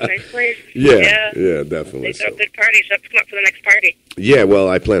 Damn nice place. Yeah, definitely. They throw good parties. Up, come up for the next party. Yeah, well,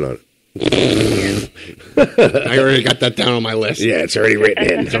 I plan on it. I already got that down on my list. Yeah, it's already written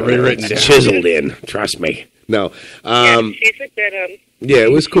in. It's already written down. Chiseled in. Trust me. No. She's a good, Yeah,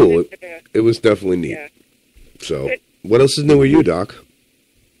 it was cool. It was definitely neat. Yeah. So, what else is new with you, Doc?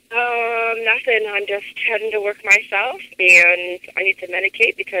 Nothing. I'm just heading to work myself, and I need to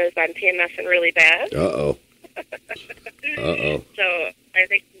medicate because I'm PMSing really bad. Uh-oh. So I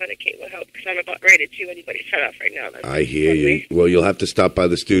think medicate will help because I'm about ready to chew anybody's head off right now. I hear you. Well, you'll have to stop by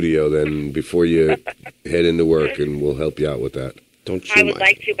the studio then before you head into work, and we'll help you out with that. Don't I would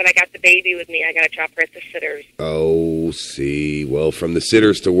like to, but I got the baby with me. I got to drop her at the sitters. Oh, see. Well, from the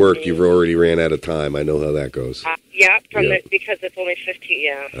sitters to work, you've already ran out of time. I know how that goes. Yeah, Yep. because it's only 15.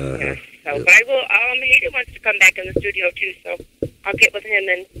 Yeah. Uh-huh. So, but I will. Hayden wants to come back in the studio too, so I'll get with him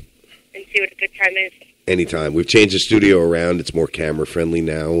and see what a good time is. Anytime. We've changed the studio around. It's more camera-friendly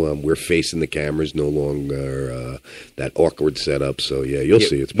now. We're facing the cameras, no longer that awkward setup. So, yeah, you'll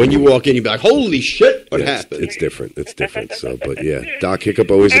see. It's when you walk in, you'll be like, holy shit, what happened? It's different. It's different. So, but, yeah. Doc Hiccup,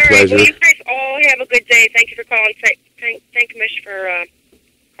 always a All right, pleasure. well, you guys all have a good day. Thank you for calling. Thank Mish for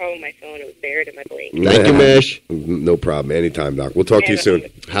calling my phone. It was buried in my blink. Thank you, Mish. No problem. Anytime, Doc. We'll talk to you soon.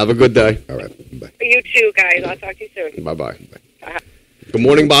 Have a good day. All right. Bye. You too, guys. I'll talk to you soon. Bye-bye. Bye. Good Good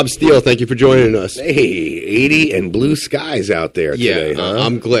morning, Bob Steele. Thank you for joining us. Hey, 80 and blue skies out there today, huh?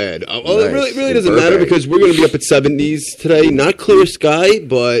 I'm glad. Well, Nice. it really doesn't matter because we're going to be up at 70s today. Not clear sky,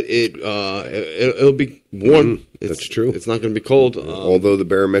 but it'll be warm. That's true. It's not going to be cold. Although the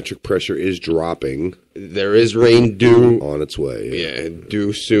barometric pressure is dropping. There is rain due. On its way. Yeah,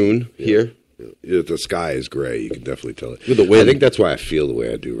 due soon here. Yeah, the sky is gray. You can definitely tell it. With the wind. I think that's why I feel the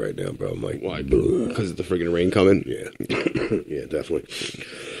way I do right now, bro. I'm like, why? Because of the friggin' rain coming? Yeah. Yeah, definitely.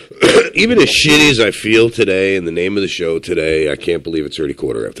 Even as shitty as I feel today, and the name of the show today, I can't believe it's already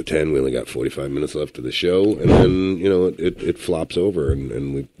 10:15. We only got 45 minutes left of the show, and then, it flops over,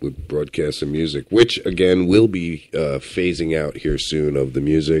 and we broadcast some music, which, again, will be phasing out here soon of the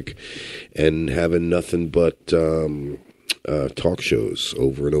music, and having nothing but talk shows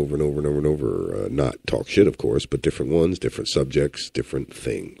over and over and over and over and over. Not talk shit, of course, but different ones, different subjects, different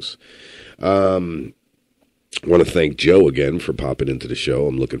things. I want to thank Joe again for popping into the show.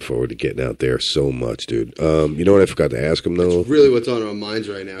 I'm looking forward to getting out there so much, dude. You know what I forgot to ask him, though? That's really what's on our minds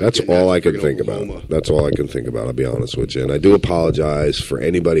right now. That's all I can think about. That's all I can think about, I'll be honest with you. And I do apologize for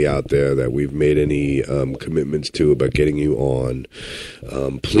anybody out there that we've made any commitments to about getting you on.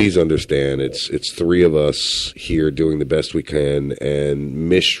 Please understand, it's three of us here doing the best we can. And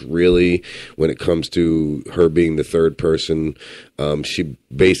Mish, really, when it comes to her being the third person, she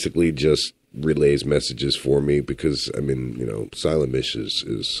basically just relays messages for me because Silent Mish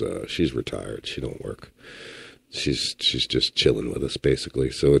is she's retired. She don't work. She's just chilling with us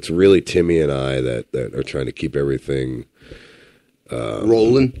basically. So it's really Timmy and I that are trying to keep everything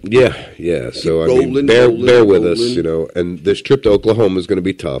rolling. Yeah. So bear with us, And this trip to Oklahoma is going to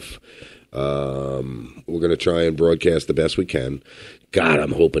be tough. We're going to try and broadcast the best we can. God,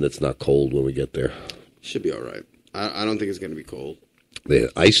 I'm hoping it's not cold when we get there. Should be all right. I don't think it's going to be cold.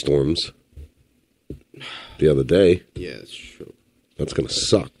 The ice storms the other day. Yeah, that's true. That's going to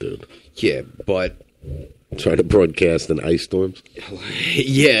suck, dude. Yeah, but try to broadcast in ice storms?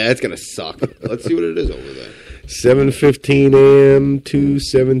 Yeah, that's going to suck. Let's see what it is over there. 7:15 a.m. to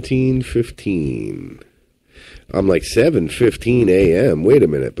 17:15. I'm like, 7:15 a.m. Wait a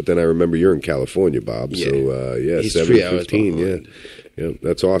minute. But then I remember you're in California, Bob. Yeah. So, 7:15. Yeah. Yeah,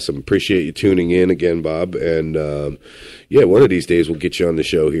 that's awesome. Appreciate you tuning in again, Bob. And, one of these days we'll get you on the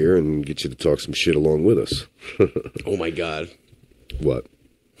show here and get you to talk some shit along with us. Oh, my God. What?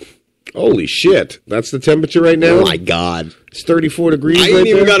 Holy shit. That's the temperature right now? Oh, my God. It's 34 degrees I ain't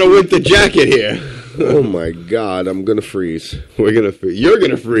even got a winter jacket here. Oh, my God. I'm going to freeze. We're going to freeze. You're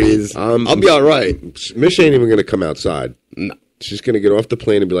going to freeze. I'll be all right. Mish ain't even going to come outside. No. She's going to get off the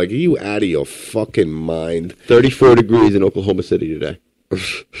plane and be like, are you out of your fucking mind? 34 degrees in Oklahoma City today.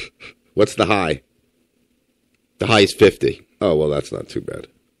 What's the high? The high is 50. Oh, well, that's not too bad.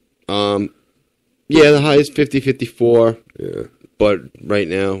 Yeah, the high is 50, 54. Yeah. But right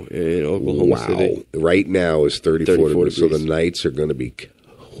now in Oklahoma City. Right now is 34 degrees. So the nights are going to be...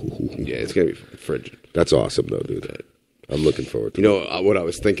 Yeah, it's going to be frigid. That's awesome, though, dude. I'm looking forward to it. What I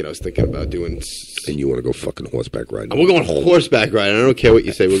was thinking? I was thinking about doing... And you want to go fucking horseback riding? We're going horseback riding. I don't care what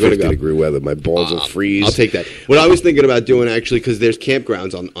you say. We're going to go. 50-degree weather. My balls will freeze. I'll take that. What I was thinking about doing, actually, because there's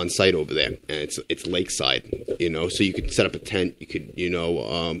campgrounds on site over there, and it's lakeside, so you could set up a tent. You could,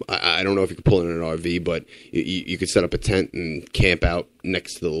 I don't know if you could pull in an RV, but you could set up a tent and camp out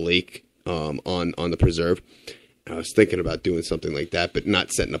next to the lake on the preserve. I was thinking about doing something like that, but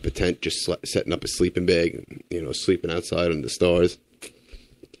not setting up a tent, just setting up a sleeping bag, sleeping outside under the stars.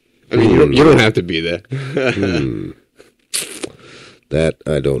 I mean, you don't have to be there. That,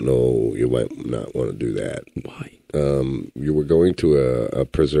 I don't know. You might not want to do that. Why? You were going to a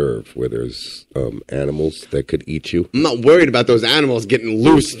preserve where there's animals that could eat you. I'm not worried about those animals getting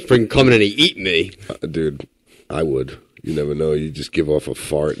loose from coming and eating me. Dude, I would. You never know. You just give off a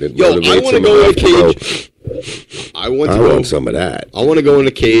fart and it motivates I want to go in a cage. I want some of that. I want to go in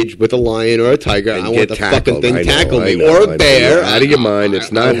a cage with a lion or a tiger. And I want the tackled. fucking thing tackle me. Or a bear. Out of your mind.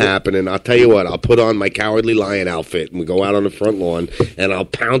 It's not happening. I'll tell you what. I'll put on my cowardly lion outfit and we go out on the front lawn and I'll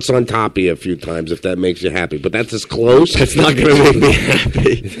pounce on top of you a few times if that makes you happy. But that's as close. That's not going to make me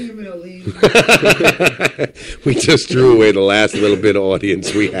happy. We just threw away the last little bit of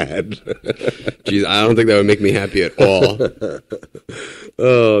audience we had. Jeez, I don't think that would make me happy at all.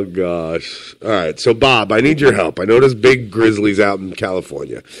 Oh, gosh. All right. So, Bob, I need your help. I know there's big grizzlies out in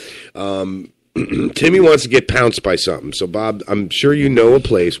California. Timmy wants to get pounced by something. So, Bob, I'm sure you know a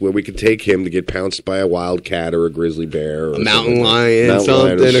place where we could take him to get pounced by a wild cat or a grizzly bear. Or a mountain lion, a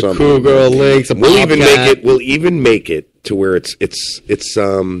cougar, a lynx, a bobcat. We'll even make it to where it's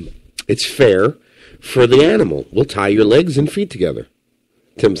fair for the animal. We'll tie your legs and feet together.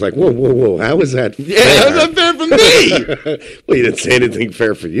 Tim's like, whoa, how is that fair? Yeah, how's that fair for me? Well, you didn't say anything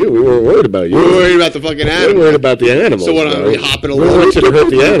fair for you. We weren't worried about you. We were worried about the fucking animal. We were worried about the animal. So what, are we hopping We along? want you to hurt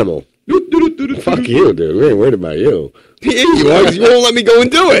the animal. Fuck you, dude. We ain't worried about you. Yeah, you are. You won't let me go and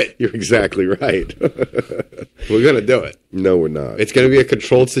do it. You're exactly right. We're going to do it. No, we're not. It's going to be a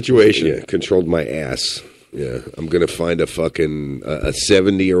controlled situation. Yeah, controlled my ass. Yeah, I'm going to find a fucking a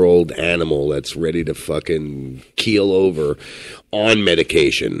 70-year-old animal that's ready to fucking keel over on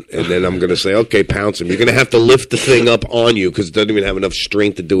medication. And then I'm going to say, okay, pounce him. You're going to have to lift the thing up on you because it doesn't even have enough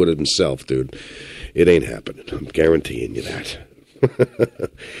strength to do it himself, dude. It ain't happening. I'm guaranteeing you that.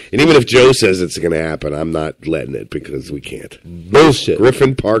 And even if Joe says it's going to happen, I'm not letting it because we can't. Bullshit.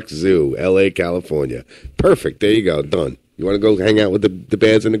 Griffin Park Zoo, L.A., California. Perfect. There you go. Done. You want to go hang out with the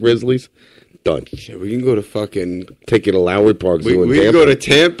Bears and the Grizzlies? Done. Yeah, we can go to fucking... Take you to Lowry Park Zoo in We Tampa. can go to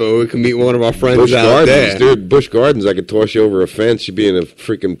Tampa. We can meet one of our friends Busch out Gardens, there. dude. Busch Gardens, I could toss you over a fence. You'd be in a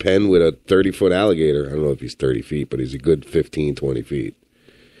freaking pen with a 30-foot alligator. I don't know if he's 30 feet, but he's a good 15, 20 feet.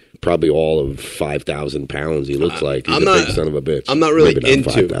 Probably all of 5,000 pounds, he looks like. He's a big son of a bitch. I'm not really Maybe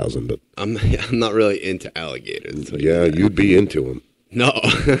not into... 5,000, but... I'm not really into alligators. Yeah, you'd be into him. No.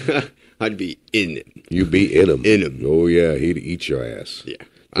 I'd be in it. You'd be in him. In him. Oh, yeah, he'd eat your ass. Yeah.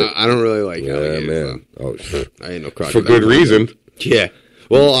 I don't really like alligators. Man. Oh, I ain't no crocodile. for good reason. Yeah.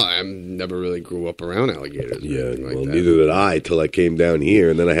 Well, I never really grew up around alligators. Yeah, well, neither did I till I came down here,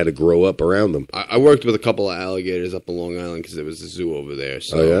 and then I had to grow up around them. I worked with a couple of alligators up in Long Island because there was a zoo over there.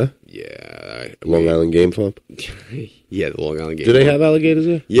 So, oh, yeah? Yeah. Long Island Game Farm? Yeah, the Long Island Game Do they Farm. have alligators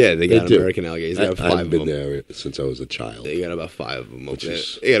there? Yeah, they got do. American alligators. They have 5 I've of been them. there since I was a child. They got about 5 of them over there.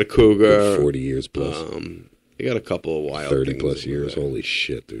 is They got a cougar. 40 years plus. They got a couple of wild 30 things plus over years. there. Holy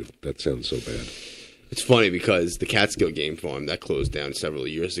shit, dude. That sounds so bad. It's funny because the Catskill Game Farm, that closed down several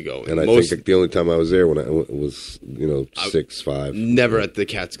years ago. And I think the only time I was there when I was, 6, 5. Never at the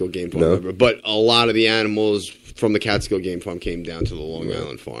Catskill Game Farm, No? ever. But a lot of the animals from the Catskill Game Farm came down to the Long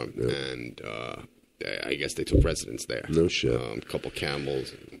Island farm. Yeah. And I guess they took residence there. No shit. A couple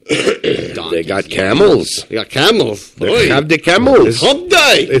camels. They got camels. They got camels. They have the camels. It's hump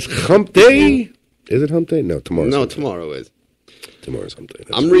day. It's hump day. Is it hump day? No, tomorrow. No, tomorrow is. Tomorrow's hump day.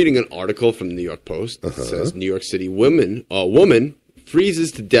 I'm reading an article from the New York Post that says New York City woman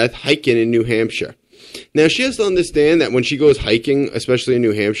freezes to death hiking in New Hampshire. Now, she has to understand that when she goes hiking, especially in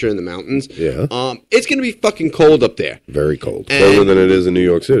New Hampshire in the mountains, it's going to be fucking cold up there. Very cold. Colder than it is in New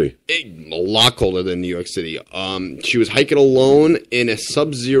York City. A lot colder than New York City. She was hiking alone in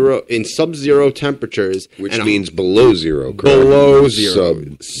sub-zero temperatures. Which means below zero, correct? Below zero.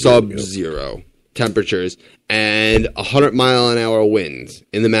 Sub-zero temperatures. And 100-mile-an-hour winds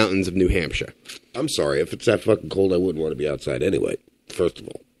in the mountains of New Hampshire. I'm sorry. If it's that fucking cold, I wouldn't want to be outside anyway, first of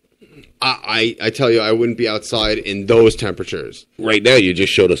all. I tell you, I wouldn't be outside in those temperatures. Right now, you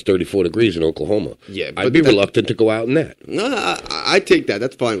just showed us 34 degrees in Oklahoma. Yeah, but I'd be reluctant to go out in that. No, I take that.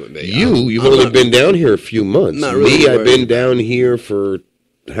 That's fine with me. You've only been down here a few months. Not really I've been down here for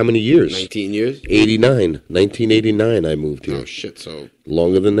how many years? 19 years? 1989 I moved here. Oh, shit, so...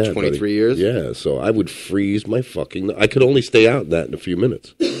 Longer than that, 23 buddy. years? Yeah, so I would freeze my fucking... I could only stay out in that in a few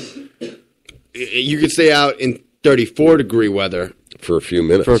minutes. You could stay out in 34-degree weather... For a few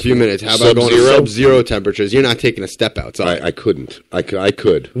minutes. How about going to sub-zero temperatures? You're not taking a step outside. I couldn't. I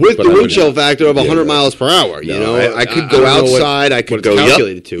could. With the wind chill factor of 100 miles per hour, you know? I could go outside. I could go,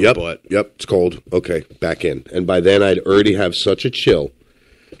 calculated to, Yep, it's cold. Okay, back in. And by then, I'd already have such a chill.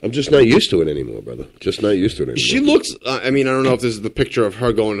 I'm just not used to it anymore, brother. Just not used to it anymore. She looks, I don't know if this is the picture of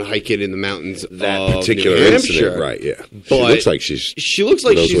her going hiking in the mountains that of particular New Hampshire, incident, right, yeah. But she looks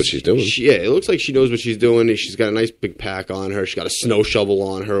like knows what she's doing. It looks like she knows what she's doing. She's got a nice big pack on her. She's got a snow shovel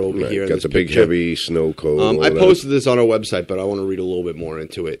on her over here. Got the big heavy snow coat. I posted this on our website, but I want to read a little bit more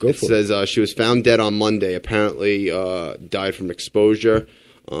into it. It says she was found dead on Monday, apparently died from exposure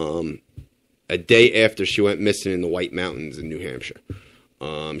a day after she went missing in the White Mountains in New Hampshire.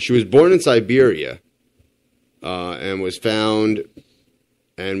 She was born in Siberia and was found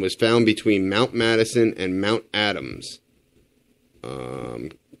between Mount Madison and Mount Adams in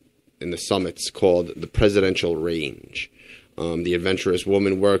the summits called the Presidential Range. The adventurous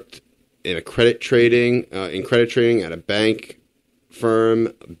woman worked in credit trading at a bank firm,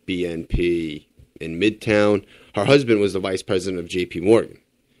 BNP, in Midtown. Her husband was the vice president of J.P. Morgan.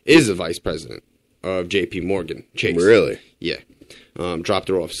 Is the vice president of J.P. Morgan Chase. Really? Yeah. Dropped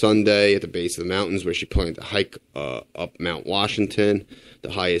her off Sunday at the base of the mountains where she planned to hike up Mount Washington,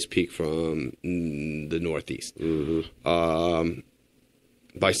 the highest peak from the Northeast. Mm-hmm.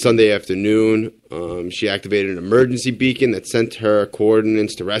 By Sunday afternoon, she activated an emergency beacon that sent her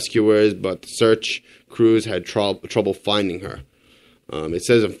coordinates to rescuers, but the search crews had trouble finding her. It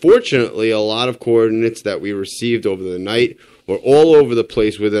says, unfortunately, a lot of coordinates that we received over the night were all over the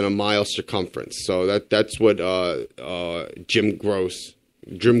place within a mile circumference. So that's what Jim Goss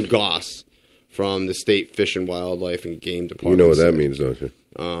from the State Fish and Wildlife and Game Department. You know what that means, don't you?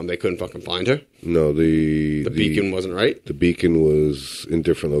 They couldn't fucking find her. No, the beacon wasn't right. The beacon was in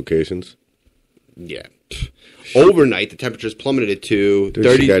different locations. Yeah. Overnight, the temperatures plummeted to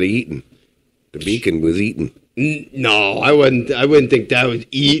 30. She got eaten. The beacon was eaten. No, I wouldn't think that was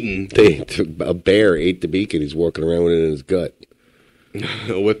eaten. A bear ate the beacon. He's walking around with it in his gut.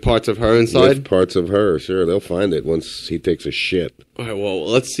 With parts of her inside? With parts of her, sure. They'll find it once he takes a shit. All right, well,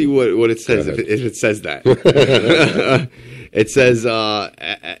 let's see what it says, if it says that. It says,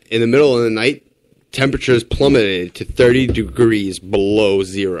 in the middle of the night, temperatures plummeted to 30 degrees below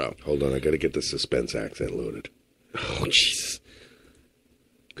zero. Hold on, I got to get the suspense accent loaded. Oh, Jesus.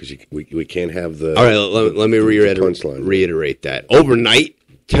 Because we can't have the... All right, let me reiterate that. Overnight,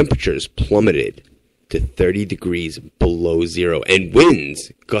 temperatures plummeted to 30 degrees below zero, and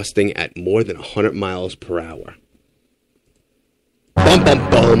winds gusting at more than 100 miles per hour. Bum, bum,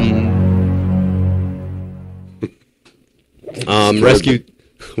 bum. Rescue...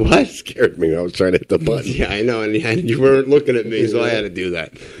 What? Scared me. I was trying to hit the button. Yeah, I know, and you weren't looking at me, so I had to do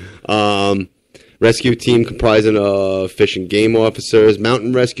that. Rescue team comprising of fish and game officers,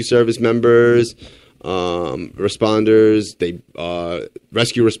 mountain rescue service members, responders.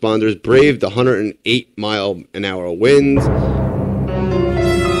 Rescue responders braved the 108-mile-an-hour winds.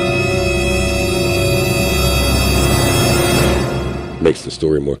 Makes the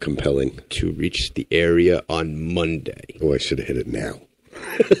story more compelling. To reach the area on Monday. Oh, I should have hit it now.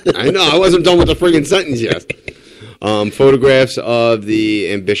 I know, I wasn't done with the friggin' sentence yet. Photographs of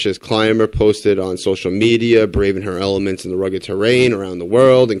the ambitious climber posted on social media, braving her elements in the rugged terrain around the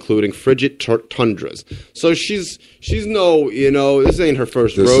world, including frigid tundras. So she's no, this ain't her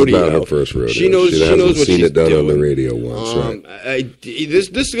first rodeo. This is not her first rodeo. She knows what she's seen it done doing. on the radio once, right?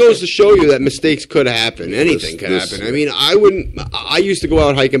 This goes to show you that mistakes could happen. Anything could happen. I mean, I used to go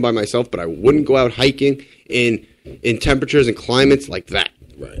out hiking by myself, but I wouldn't go out hiking in temperatures and climates like that.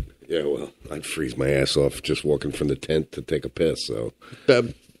 Right. Yeah, well, I'd freeze my ass off just walking from the tent to take a piss, so... I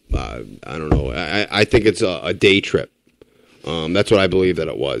don't know. I think it's a day trip. That's what I believe that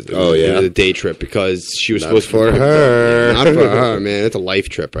it was. It was a day trip because she was supposed to... for her. Not for her, man. It's a life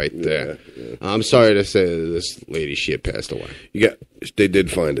trip right there. Yeah. I'm sorry to say that this lady, she had passed away. They did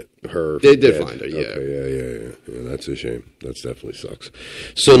find it. They did find her, yeah. Okay, yeah. That's a shame. That definitely sucks.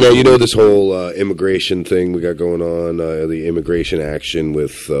 So now this whole immigration thing we got going on, the immigration action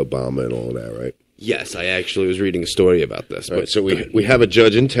with Obama and all that, right? Yes, I actually was reading a story about this. Right, so we have a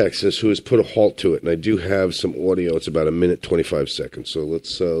judge in Texas who has put a halt to it, and I do have some audio. It's about 1:25 seconds. So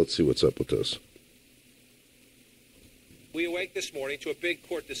let's see what's up with this. We awake this morning to a big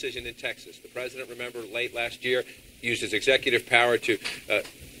court decision in Texas. The president, remember, late last year used his executive power to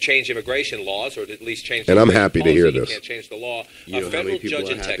change immigration laws, or at least change. And I'm happy to hear He this. can't change the law. You know A federal judge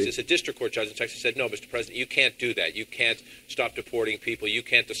in happy? Texas, a district court judge in Texas, said, "No, Mr. President, you can't do that. You can't stop deporting people. You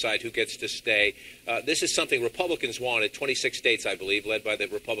can't decide who gets to stay." This is something Republicans wanted. 26 states, I believe, led by the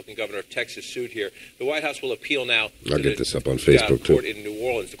Republican governor of Texas, sued here. The White House will appeal now. I'll get this up on Facebook court too. in New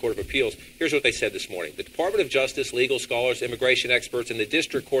Orleans, the Court of Appeals. Here's what they said this morning: the Department of Justice, legal scholars, immigration experts, and the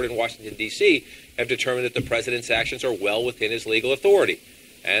district court in Washington, D.C. have determined that the president's actions are well within his legal authority.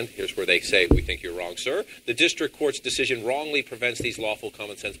 And here's where they say, "We think you're wrong, sir. The district court's decision wrongly prevents these lawful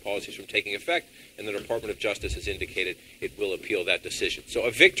common sense policies from taking effect, and the Department of Justice has indicated it will appeal that decision." So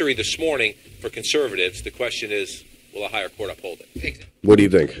a victory this morning for conservatives. The question is, will a higher court uphold it? What do you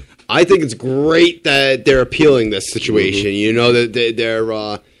think? I think it's great that they're appealing this situation. Mm-hmm. You know that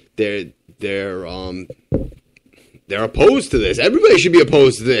they're opposed to this. Everybody should be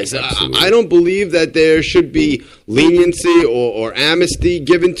opposed to this. I don't believe that there should be leniency or amnesty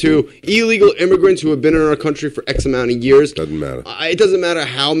given to illegal immigrants who have been in our country for X amount of years. Doesn't matter. It doesn't matter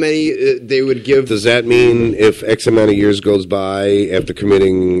how many they would give. Does that mean if X amount of years goes by after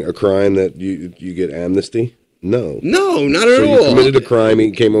committing a crime that you get amnesty? No. No, not at so all. You committed a crime,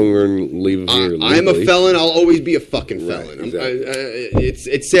 he came over and leave here legally. I'm a felon. I'll always be a fucking felon. Right, exactly.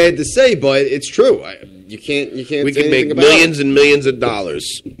 It's sad to say, but it's true. You can't. We say can anything make about millions it. and millions of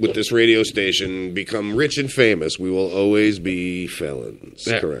dollars with this radio station, become rich and famous. We will always be felons.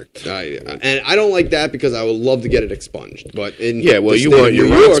 Yeah. Correct. And I don't like that because I would love to get it expunged. But in Yeah, well, the you state want of your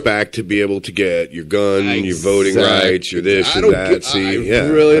New rights York, back to be able to get your gun, your voting Exactly. rights, your this, I your don't that. I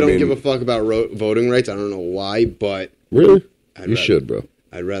really don't give a fuck about voting rights. I don't know why, but Really? You should, bro.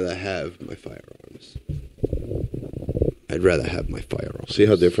 I'd rather have my firearms. I'd rather have my firearms. See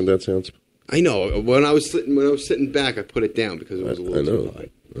how different that sounds? I know. When I was sitting back, I put it down because it was a little too high.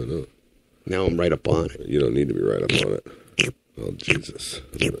 I know. Now I'm right up on it. You don't need to be right up on it. Oh, Jesus.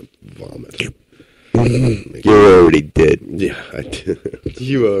 I'm going to vomit. You already did. Yeah, I did.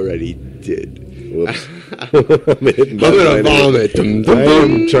 You already did. Whoops. I'm gonna vomit. I'm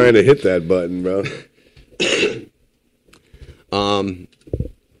trying to hit that button, bro.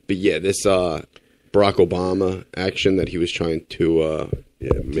 But yeah, this Barack Obama action that he was trying to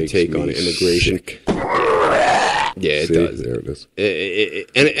take on immigration. Sick. Yeah, it See, does. There it is.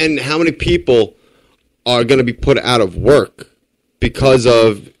 And how many people are going to be put out of work because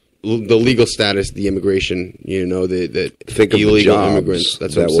of the legal status, the immigration, the Think of the illegal jobs immigrants.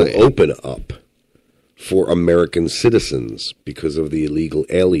 That's that what I'm will saying. open up for American citizens because of the illegal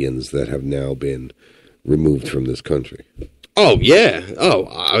aliens that have now been removed from this country. Oh yeah. Oh,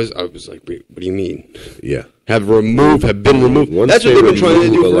 I was like, wait, what do you mean? Yeah. Have been removed. Once That's what they've been trying to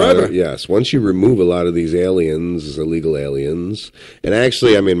do forever. Yes. Once you remove a lot of these aliens, illegal aliens, and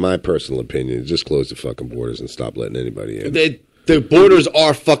actually, I mean, my personal opinion is just close the fucking borders and stop letting anybody in. The borders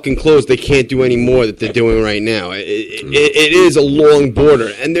are fucking closed. They can't do any more that they're doing right now. It is a long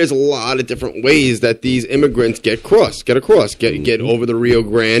border, and there's a lot of different ways that these immigrants get across, get over the Rio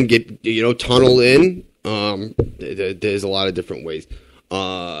Grande, tunnel in. There's a lot of different ways,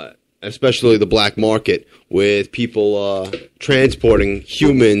 especially the black market with people transporting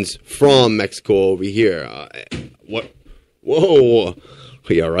humans from Mexico over here. What? Whoa!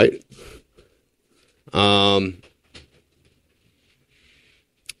 Are you all right?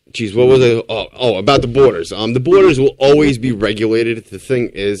 Geez, what was it? Oh, about the borders. The borders will always be regulated. The thing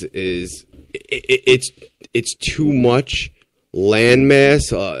is it's too much landmass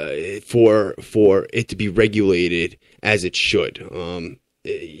for it to be regulated as it should.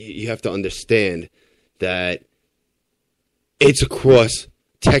 You have to understand that it's across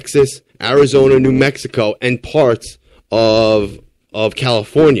Texas, Arizona, New Mexico, and parts of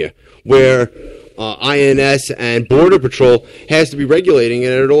California where INS and Border Patrol has to be regulating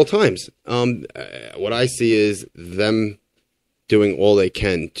it at all times. What I see is them doing all they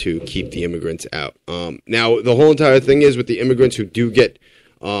can to keep the immigrants out. Now, the whole entire thing is with the immigrants who do get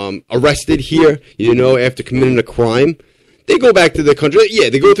arrested here, after committing a crime, they go back to their country. Yeah,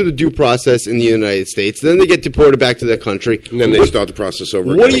 they go through the due process in the United States. Then they get deported back to their country. And then they start the process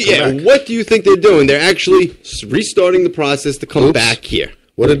over What again. what do you think they're doing? They're actually restarting the process to come back here.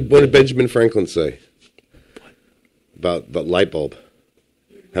 What did Benjamin Franklin say about the light bulb?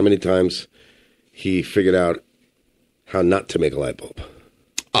 How many times he figured out how not to make a light bulb?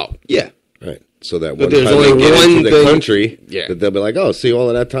 Oh, yeah. Right. So that But one there's time only they get one into the thing- country, Yeah. that they'll be like, oh, see, all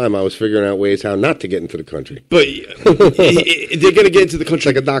of that time I was figuring out ways how not to get into the country. But they're going to get into the country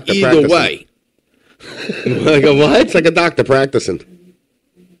like a doctor either practicing. way. Like a what? It's like a doctor practicing.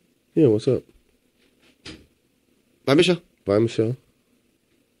 Yeah, what's up? Bye, Michelle. Bye, Michelle.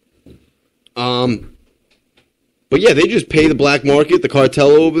 But yeah, they just pay the black market, the cartel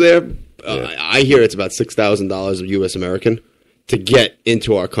over there. I hear it's about $6,000 of U.S. American to get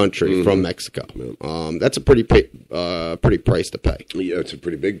into our country from Mexico. That's a pretty price to pay. Yeah, it's a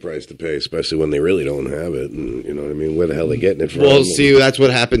pretty big price to pay, especially when they really don't have it. And you know what I mean? Where the hell are they getting it from? Well, see, that's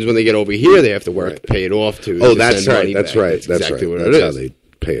what happens when they get over here. They have to work to pay it off to. Oh, to that's send right. money That's back. right. That's exactly right. what That's it how is. they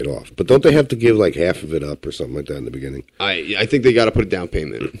pay it off. But don't they have to give like half of it up or something like that in the beginning? I think they got to put a down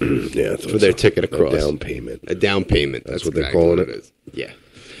payment. Yeah, for their ticket across. A down payment. A down payment. That's what exactly they're calling what it. is. Yeah.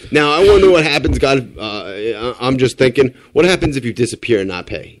 Now I wonder what happens. God, I'm just thinking, what happens if you disappear and not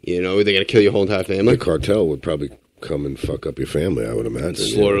pay? They're gonna kill your whole entire family. The cartel would probably come and fuck up your family. I would imagine.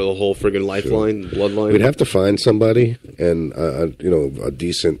 Slaughter the whole friggin' lifeline, bloodline. We'd have to find somebody and a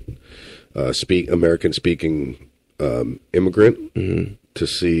decent American speaking immigrant to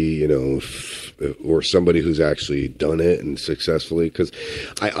see, or somebody who's actually done it and successfully. Because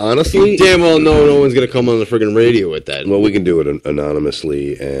I honestly, You damn well know no one's gonna come on the friggin' radio with that. well, we can do it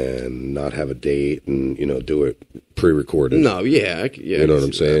anonymously and not have a date and do it pre-recorded. No, yeah, You know what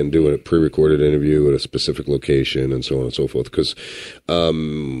I'm saying? Doing a pre-recorded interview at a specific location and so on and so forth. Because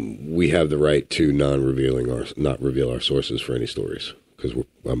we have the right to not reveal our sources for any stories. Because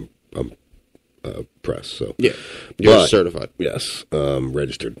I'm press. So yeah, you're certified. Yes,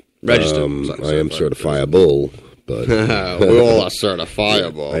 registered. Registered. I am certifiable. But we all are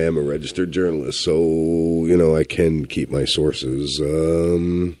certifiable. I am a registered journalist, so I can keep my sources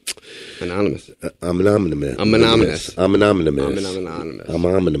anonymous. I'm anonymous. I'm anonymous. I'm anonymous. I'm anonymous. I'm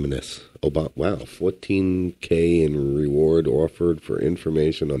anonymous. Oh, wow, $14K in reward offered for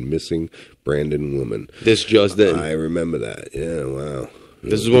information on missing Brandon woman. This just in. I remember that. Yeah, wow.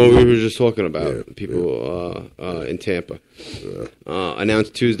 This is what we were just talking about. People in Tampa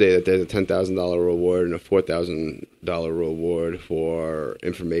announced Tuesday that there's a $10,000 reward and a $4,000 reward for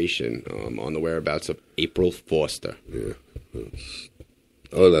information on the whereabouts of April Foster. Yeah.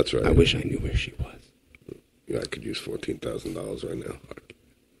 Oh, that's right. I wish I knew where she was. Yeah, I could use $14,000 right now.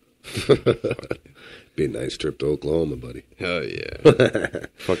 Be a nice trip to Oklahoma, buddy. Hell yeah.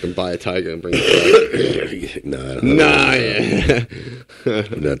 Fucking buy a tiger and bring it back.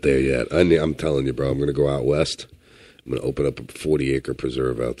 I'm not there yet. I'm telling you, bro, I'm going to go out west. I'm going to open up a 40-acre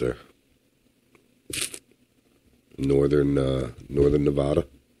preserve out there. Northern Nevada.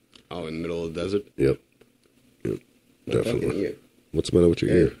 Oh, in the middle of the desert? Yep. Definitely. What's the matter with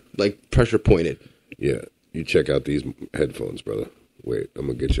your ear? Like pressure pointed. Yeah. You check out these headphones, brother. Wait, I'm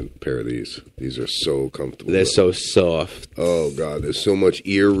going to get you a pair of these. These are so comfortable. They're so soft. Oh, God. There's so much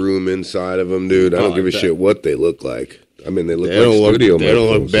ear room inside of them, dude. I don't give a shit what they look like. I mean, they look like studio They don't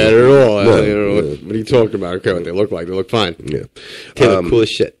look bad at all. No. What are you talking about? Okay, what they look like. They look fine. Yeah. They look cool as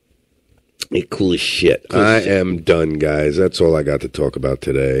shit. Cool as shit. I am done, guys. That's all I got to talk about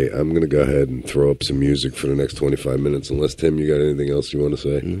today. I'm going to go ahead and throw up some music for the next 25 minutes. Unless, Tim, you got anything else you want to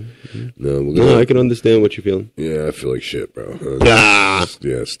say? Mm-hmm. No, I can understand what you're feeling. Yeah, I feel like shit, bro. Yeah,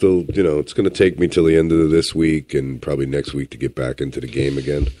 still, it's going to take me till the end of this week and probably next week to get back into the game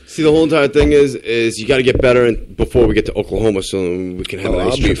again. See, the whole entire thing is you got to get better before we get to Oklahoma so we can have a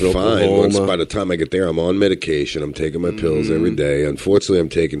nice trip to fine. Oklahoma. Once by the time I get there, I'm on medication. I'm taking my pills every day. Unfortunately, I'm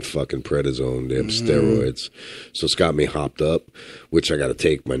taking fucking prednisone, damn steroids. So it's got me hopped up, which I got to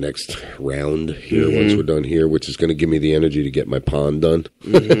take my next round here once we're done here, which is going to give me the energy to get my pond done.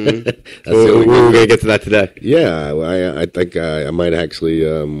 That's we're going to get to that today. Yeah, I think I might actually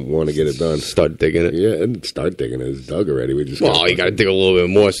want to get it done. Start digging it. Yeah, and start digging it. It's dug already. We just you got to dig a little bit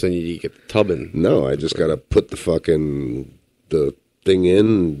more so you get the tub in. No, I just got to put the thing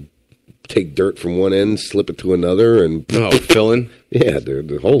in, take dirt from one end, slip it to another, and fill in. Yeah, dude,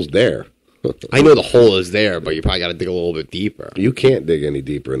 the hole's there. I know the hole is there, but you probably got to dig a little bit deeper. You can't dig any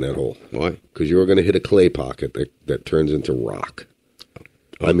deeper in that hole. Why? Because you're going to hit a clay pocket that turns into rock.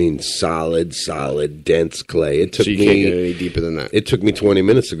 I mean, solid, dense clay. It took so you can't get any deeper than that. It took me 20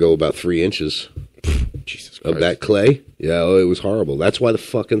 minutes to go about 3 inches. Jesus Christ. Of that clay. Yeah, it was horrible. That's why the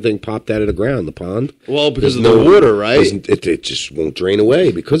fucking thing popped out of the ground, the pond. Well, because of the water, right? It just won't drain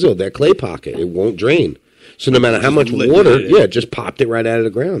away because of that clay pocket. It won't drain. So no matter how much water, it just popped it right out of the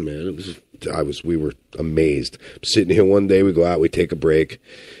ground, man. We were amazed. I'm sitting here one day, we go out, we take a break,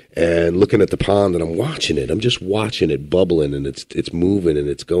 and looking at the pond, and I'm watching it. I'm just watching it bubbling, and it's moving, and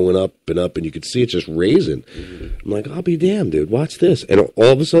it's going up, and you can see it just raising. I'm like, I'll be damned, dude. Watch this. And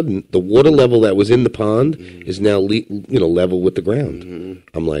all of a sudden, the water level that was in the pond is now level with the ground.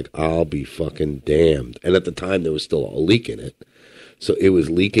 I'm like, I'll be fucking damned. And at the time, there was still a leak in it. So it was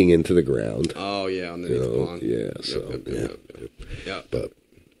leaking into the ground. Oh, yeah, underneath the pond. Yeah, yeah. But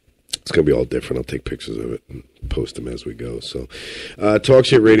it's going to be all different. I'll take pictures of it and post them as we go. So, Talk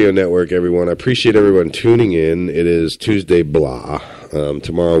Shit Radio Network, everyone. I appreciate everyone tuning in. It is Tuesday, Blaaaaah.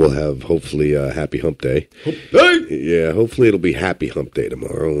 Tomorrow we'll have, hopefully, Happy Hump Day. Hump Day! Yeah, hopefully it'll be Happy Hump Day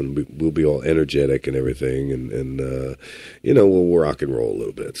tomorrow, and we'll be all energetic and everything, and we'll rock and roll a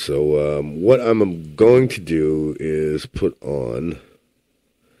little bit. So, what I'm going to do is put on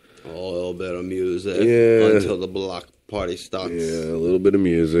a little bit of music until the block party starts. Yeah, a little bit of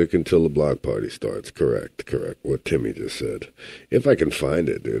music until the block party starts. Correct. What Timmy just said. If I can find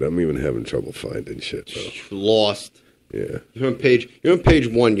it, dude. I'm even having trouble finding shit, though. Lost. Yeah. You're on page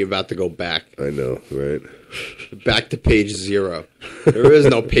 1. You're about to go back. I know, right? Back to page 0. There is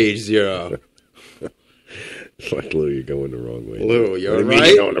no page 0. It's like, Lou, you're going the wrong way. Lou, you're right.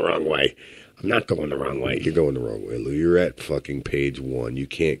 You're going the wrong way. I'm not going the wrong way. You're going the wrong way, Lou. You're at fucking page 1. You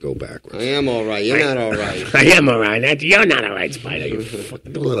can't go backwards. I am all right. You're not all right. I am all right. You're not all right, Spider. You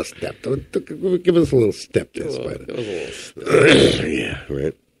fucking do a little step. Give us a little step there, Spider. Give us a little step. Yeah,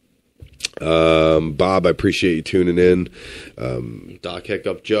 right. Bob, I appreciate you tuning in. Doc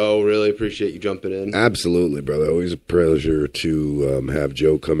Hiccup, Joe, really appreciate you jumping in. Absolutely, brother. Always a pleasure to have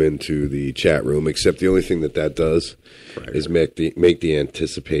Joe come into the chat room, except the only thing that does is make the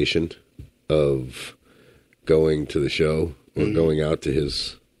anticipation of going to the show or going out to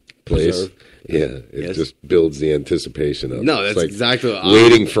his place. Yeah, it just builds the anticipation of. No, that's like exactly what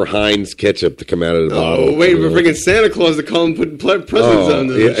waiting for Heinz ketchup to come out of the bottle. Waiting for freaking Santa Claus to come and put presents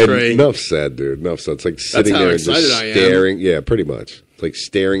under the tray. Enough said, dude. Enough said. It's like sitting there and just staring. Yeah, pretty much. It's like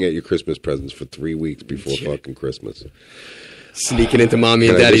staring at your Christmas presents for 3 weeks before fucking Christmas. Sneaking into mommy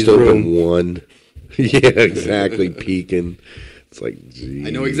and daddy's room. Open one. Yeah, exactly. Peeking. It's like, geez. I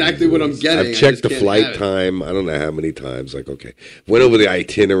know exactly what I'm getting. I've checked I the just can't flight have it. time. I don't know how many times. Like, okay, went over the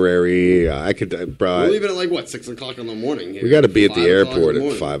itinerary. I could, bro. We're leaving at like what, 6 o'clock in the morning here. We got to be at the 5 o'clock in airport the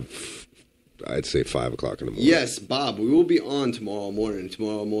at morning. 5. I'd say 5 o'clock in the morning. Yes, Bob, we will be on tomorrow morning.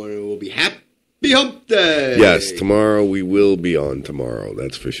 Tomorrow morning will be Happy Hump Day. Yes, tomorrow we will be on tomorrow.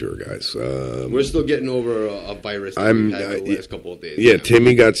 That's for sure, guys. We're still getting over a virus that we've had the last couple of days. Yeah,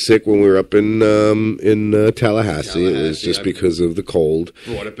 Timmy got sick when we were up in Tallahassee. It was just because of the cold.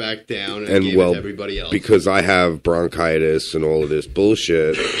 Brought it back down and gave it to everybody else. Because I have bronchitis and all of this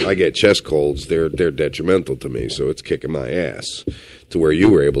bullshit, I get chest colds. They're detrimental to me, so it's kicking my ass. To where you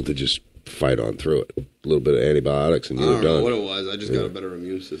were able to just fight on through it. A little bit of antibiotics and I you were don't know done. what it was. I just got a better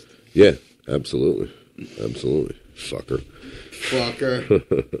immune system. Yeah, absolutely. Absolutely. Fucker.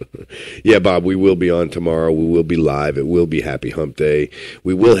 Yeah, Bob, we will be on tomorrow. We will be live. It will be Happy Hump Day.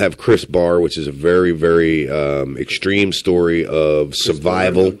 We will have Chris Barr, which is a very, very extreme story of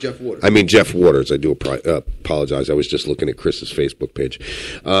survival. Jeff Waters. I mean, Jeff Waters. I do apologize. I was just looking at Chris's Facebook page.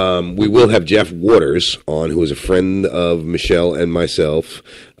 We will have Jeff Waters on, who is a friend of Michelle and myself.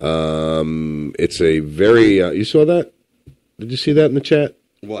 It's a very... you saw that? Did you see that in the chat?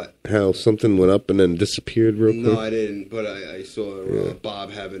 What? How something went up and then disappeared real quick? No, I didn't. But I saw Bob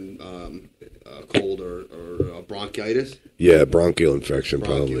having a cold or bronchitis. Yeah, bronchial infection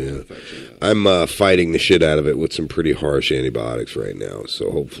probably. Yeah. I'm fighting the shit out of it with some pretty harsh antibiotics right now. So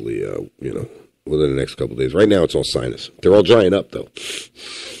hopefully, within the next couple of days. Right now, it's all sinus. They're all drying up, though.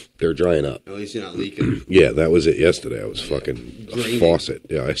 They're drying up. At least you're not leaking. Yeah, that was it yesterday. I was fucking a faucet.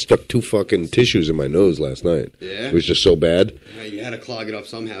 Yeah, I stuck 2 fucking tissues in my nose last night. Yeah? It was just so bad. Yeah, you had to clog it up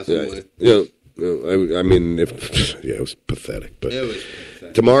somehow, some way. I mean, it was pathetic. But It was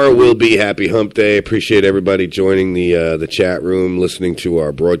pathetic. tomorrow will be Happy Hump Day. Appreciate everybody joining the chat room, listening to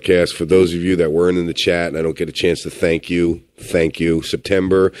our broadcast. For those of you that weren't in the chat, and I don't get a chance to thank you.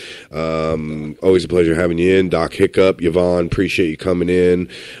 September. Always a pleasure having you in. Doc Hiccup, Yvonne, appreciate you coming in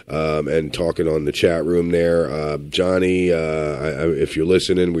and talking on the chat room there. Johnny, if you're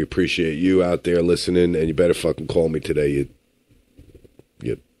listening, we appreciate you out there listening, and you better fucking call me today. You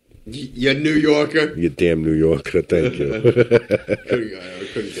New Yorker. You damn New Yorker. Thank you. I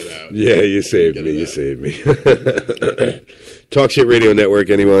couldn't get out. Yeah, you saved me. You saved me. Talk Shit Radio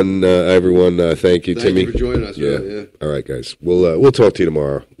Network. Everyone, thank you, Timmy. Thank you for joining us. Yeah. Yeah. All right, guys. We'll talk to you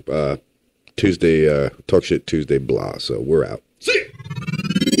tomorrow. Tuesday, Talk Shit Tuesday, blah. So we're out. See ya.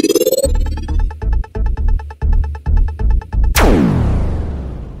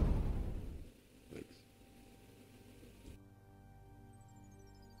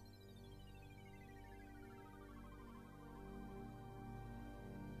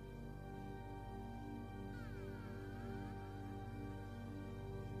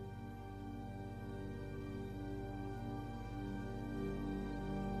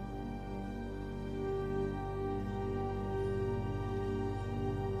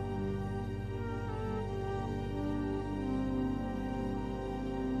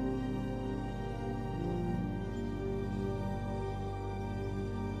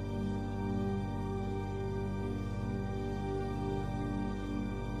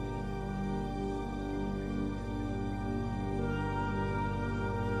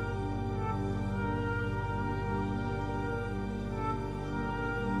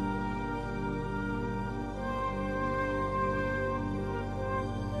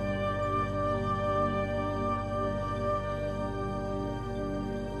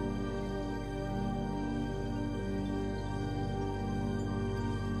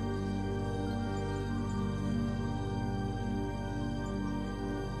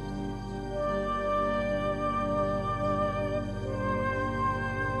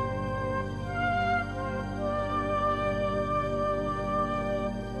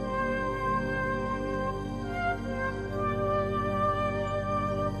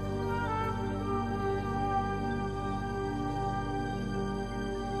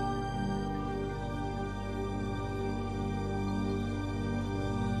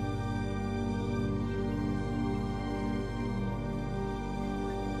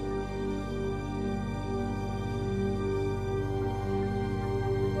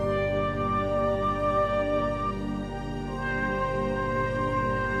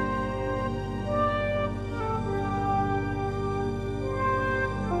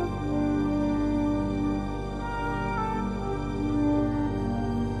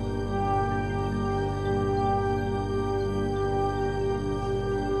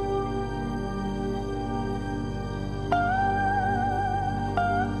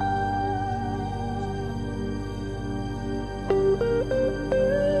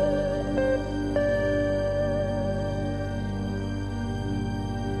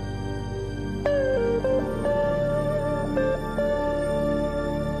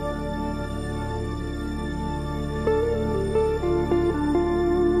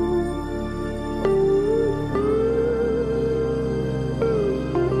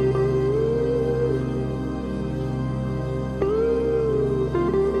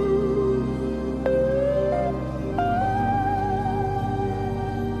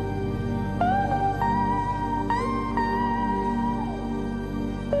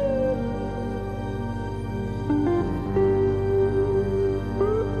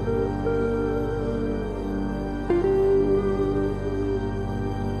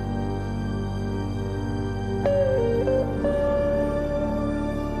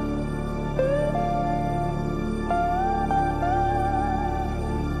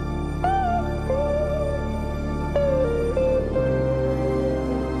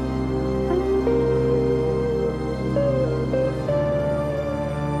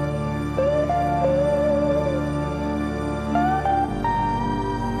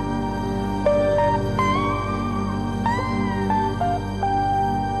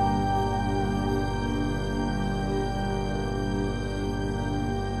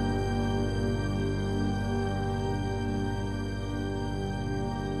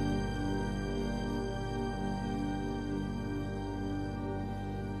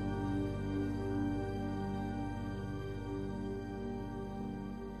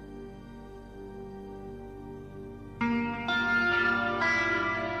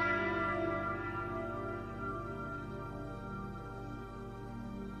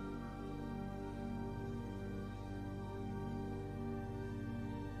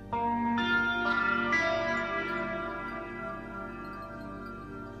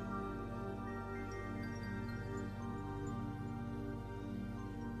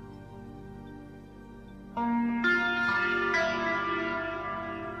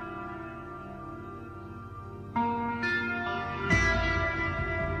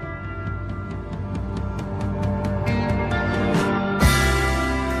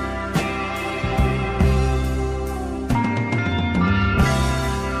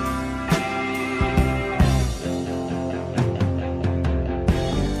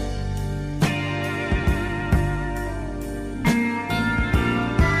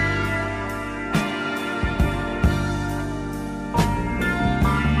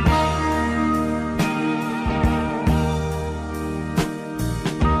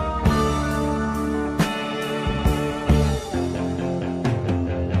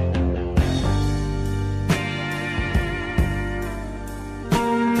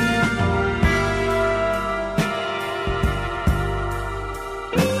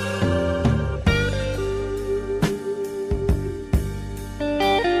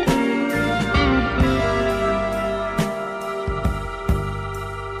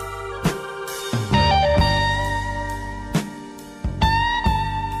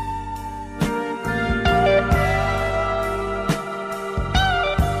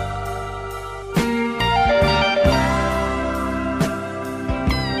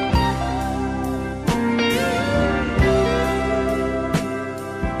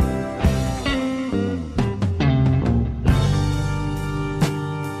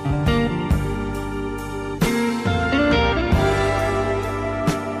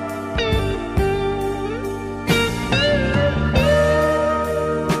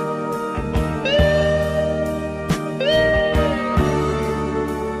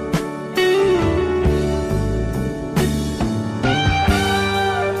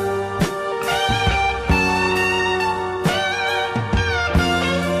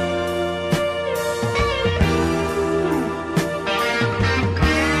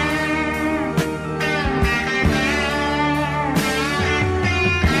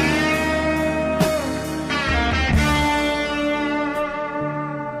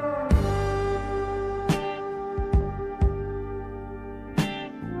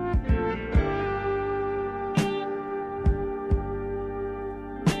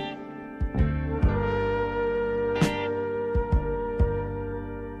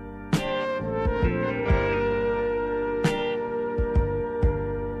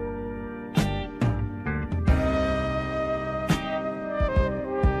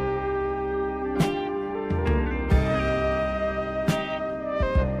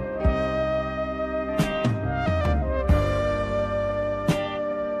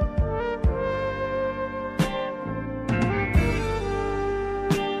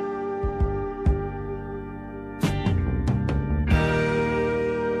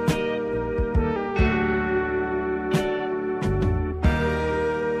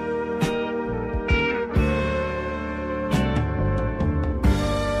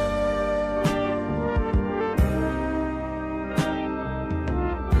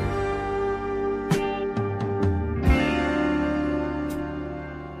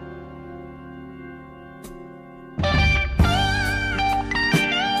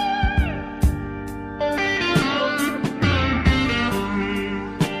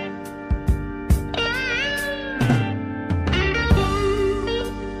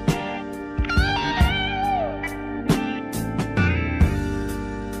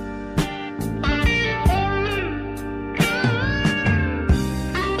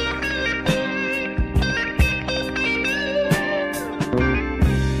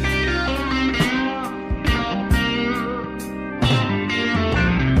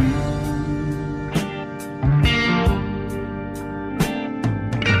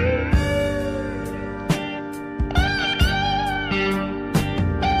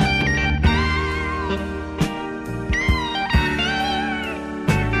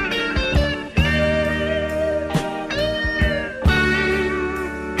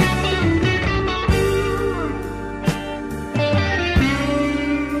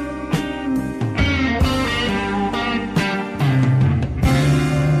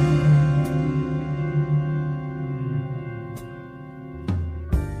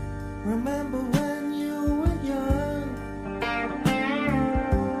 remember when you were young.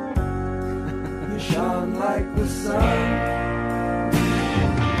 You shone like the sun.